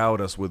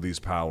endowed us with these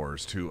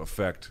powers to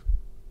affect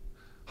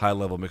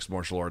high-level mixed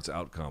martial arts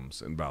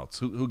outcomes and bouts?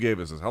 Who gave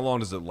us this? How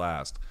long does it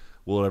last?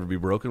 Will it ever be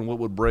broken? What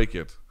would break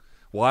it?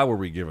 Why were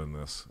we given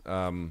this?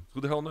 Who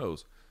the hell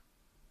knows?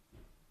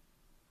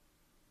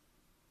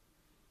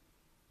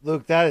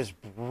 Luke, that is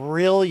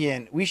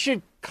brilliant. We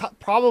should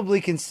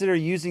probably consider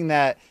using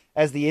that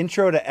as the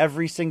intro to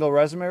every single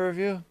resume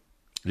review.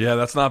 Yeah,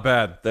 that's not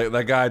bad.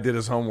 That guy did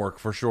his homework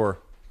for sure.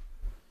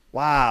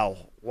 Wow.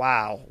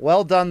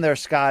 Well done there,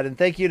 Scott. And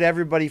thank you to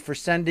everybody for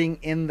sending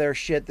in their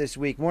shit this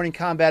week.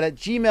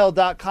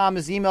 morningcombat@gmail.com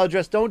is the email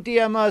address. Don't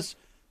DM us.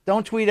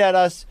 Don't tweet at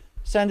us.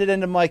 Send it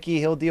into Mikey.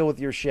 He'll deal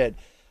with your shit.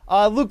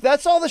 Luke,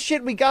 that's all the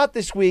shit we got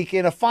this week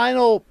in a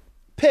final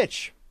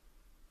pitch.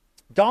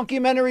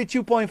 Documentary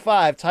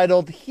 2.5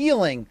 titled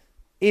Healing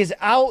is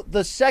out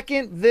the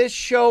second this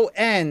show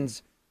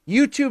ends.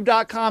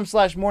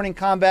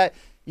 YouTube.com/morningcombat.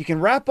 You can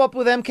wrap up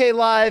with MK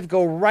Live,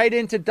 go right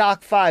into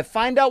Doc 5,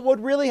 find out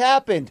what really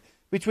happened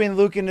between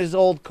Luke and his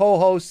old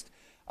co-host.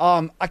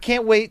 I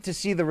can't wait to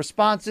see the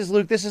responses.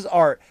 Luke, this is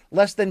art.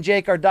 Less Than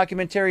Jake, our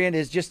documentarian,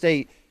 is just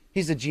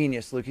he's a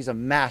genius, Luke. He's a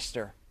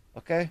master.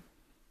 Okay?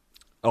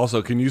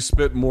 Also, can you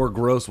spit more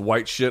gross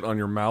white shit on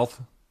your mouth?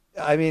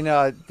 I mean,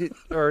 or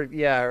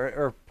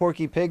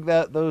Porky Pig,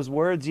 those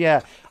words, yeah.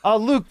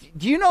 Luke,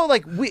 do you know,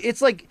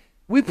 it's like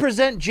we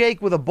present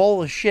Jake with a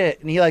bowl of shit,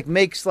 and he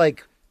makes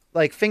like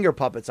finger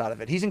puppets out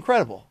of it. He's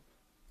incredible.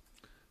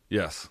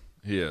 Yes,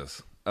 he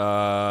is.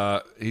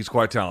 He's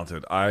quite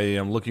talented. I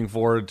am looking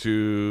forward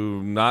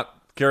to not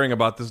caring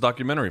about this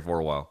documentary for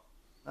a while.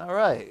 All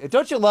right,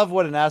 don't you love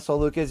what an asshole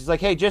Luke is? He's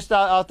like, hey, just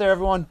out there,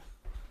 everyone,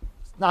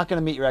 it's not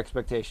going to meet your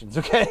expectations.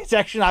 Okay, it's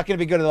actually not going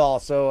to be good at all.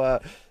 So.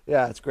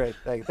 Yeah, it's great.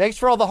 Thanks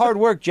for all the hard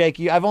work, Jake.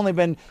 You've only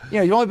been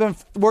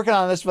working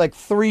on this for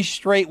 3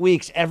 straight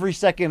weeks, every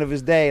second of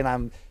his day,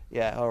 and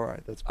all right.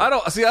 That's great.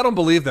 I don't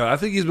believe that. I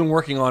think he's been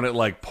working on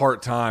it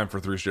part time for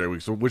 3 straight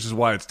weeks, which is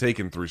why it's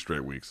taken 3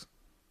 straight weeks,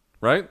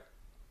 right?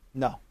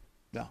 No.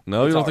 You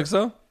don't think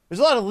so? There's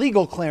a lot of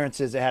legal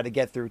clearances it had to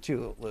get through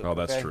too, Luke. Oh,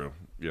 that's okay? true.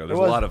 Yeah, there's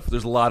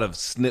a lot of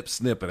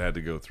snip it had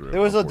to go through.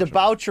 There was a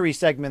debauchery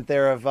segment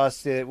there of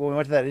us when we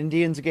went to that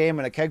Indians game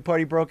and a keg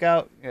party broke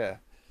out. Yeah.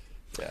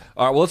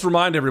 All right, well, let's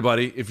remind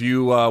everybody, if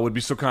you would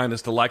be so kind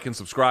as to like and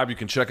subscribe, you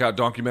can check out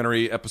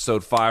Documentary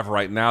Episode 5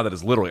 right now. That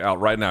is literally out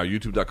right now,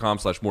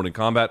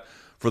 youtube.com/morningcombat.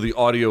 For the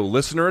audio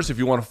listeners, if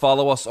you want to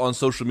follow us on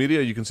social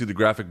media, you can see the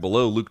graphic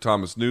below. Luke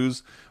Thomas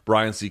News,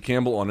 Brian C.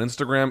 Campbell on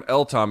Instagram,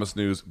 L. Thomas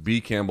News, B.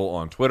 Campbell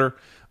on Twitter.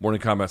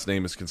 Morning Combat's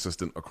name is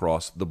consistent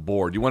across the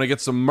board. You want to get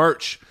some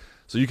merch,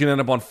 so you can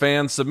end up on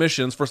fan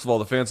submissions. First of all,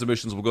 the fan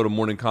submissions will go to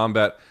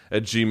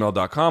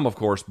morningcombat@gmail.com, of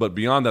course, but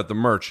beyond that, the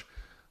merch,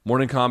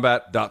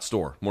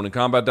 morningcombat.store.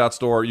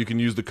 Morningcombat.store. You can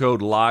use the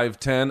code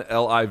LIVE10,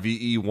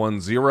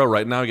 LIVE10.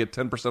 Right now, you get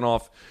 10%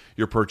 off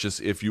your purchase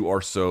if you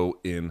are so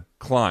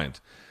inclined.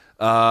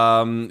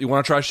 You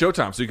want to try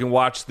Showtime, so you can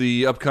watch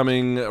the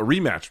upcoming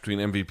rematch between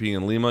MVP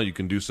and Lima. You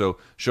can do so.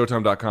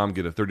 Showtime.com.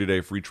 Get a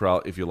 30-day free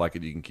trial. If you like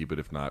it, you can keep it.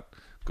 If not,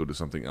 go do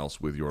something else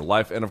with your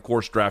life. And, of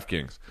course,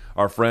 DraftKings.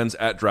 Our friends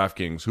at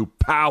DraftKings who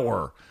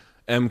power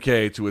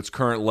MK to its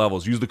current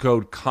levels. Use the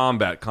code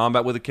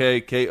COMBAT with a K,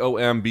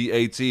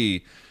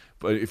 KOMBAT.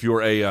 But if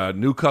you're a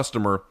new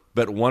customer,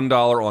 bet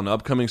 $1 on the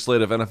upcoming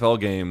slate of NFL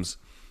games,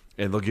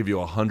 and they'll give you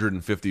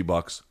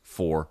 $150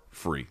 for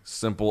free.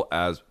 Simple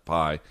as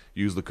pie.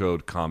 Use the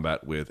code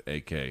COMBAT with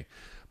a K.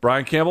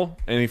 Brian Campbell,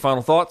 any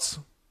final thoughts?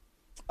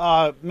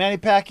 Manny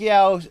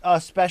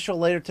Pacquiao special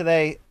later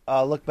today.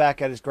 Look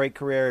back at his great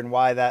career and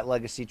why that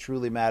legacy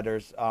truly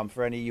matters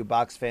for any of you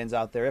box fans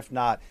out there. If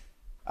not,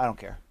 I don't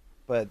care.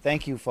 But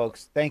thank you,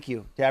 folks. Thank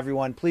you to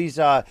everyone. Please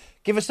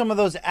give us some of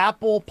those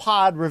Apple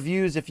Pod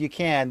reviews if you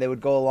can. They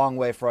would go a long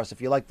way for us. If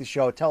you like the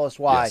show, tell us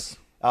why. Yes.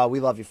 We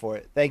love you for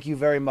it. Thank you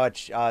very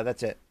much.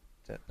 That's it.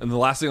 And the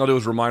last thing I'll do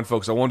is remind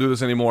folks, I won't do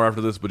this anymore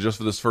after this, but just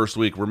for this first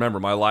week, remember,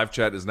 my live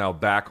chat is now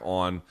back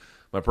on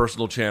my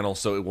personal channel,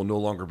 so it will no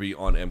longer be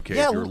on MK.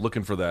 Yeah, if you're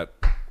looking for that,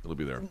 it'll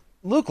be there.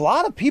 Luke, a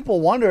lot of people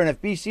wondering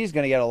if BC is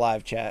going to get a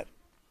live chat.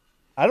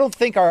 I don't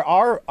think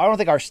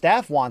our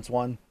staff wants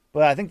one,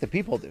 but I think the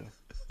people do.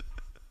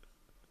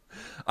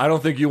 I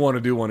don't think you want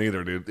to do one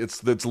either, dude.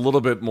 It's a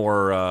little bit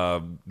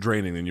more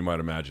draining than you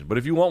might imagine. But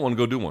if you want one,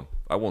 go do one.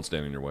 I won't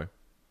stand in your way.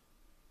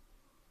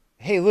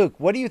 Hey, Luke,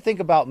 what do you think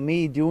about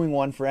me doing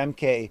one for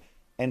MK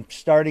and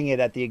starting it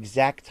at the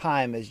exact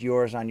time as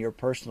yours on your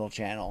personal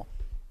channel?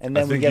 And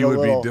then I think we get you a would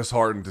little be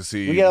disheartened to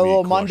see. We get a me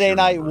little crush Monday your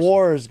Night numbers.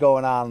 Wars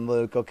going on,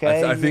 Luke.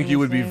 Okay, I think you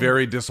would be saying?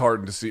 very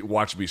disheartened to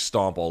watch me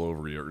stomp all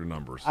over your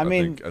numbers. I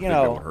mean, I think you that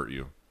know, would hurt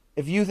you.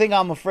 If you think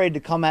I'm afraid to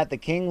come at the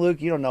king,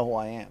 Luke, you don't know who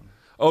I am.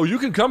 Oh, you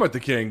can come at the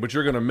king, but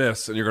you're going to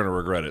miss and you're going to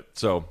regret it.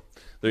 So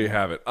there you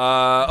have it.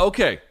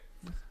 Okay.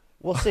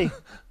 We'll see.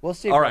 We'll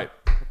see. All bro. right.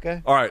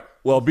 Okay. All right.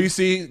 Well,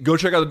 BC, go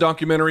check out the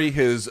documentary,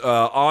 his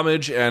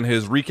homage and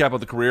his recap of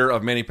the career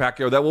of Manny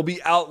Pacquiao. That will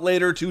be out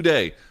later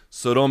today,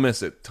 so don't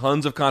miss it.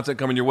 Tons of content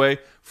coming your way.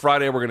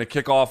 Friday, we're going to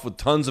kick off with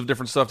tons of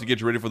different stuff to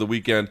get you ready for the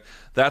weekend.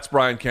 That's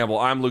Brian Campbell.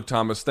 I'm Luke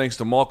Thomas. Thanks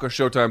to Malka,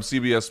 Showtime,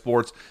 CBS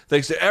Sports.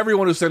 Thanks to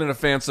everyone who sent in a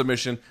fan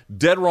submission.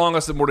 Dead wrong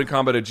us at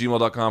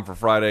morningcombat@gmail.com for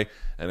Friday.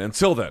 And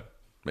until then,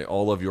 may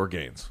all of your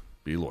gains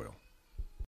be loyal.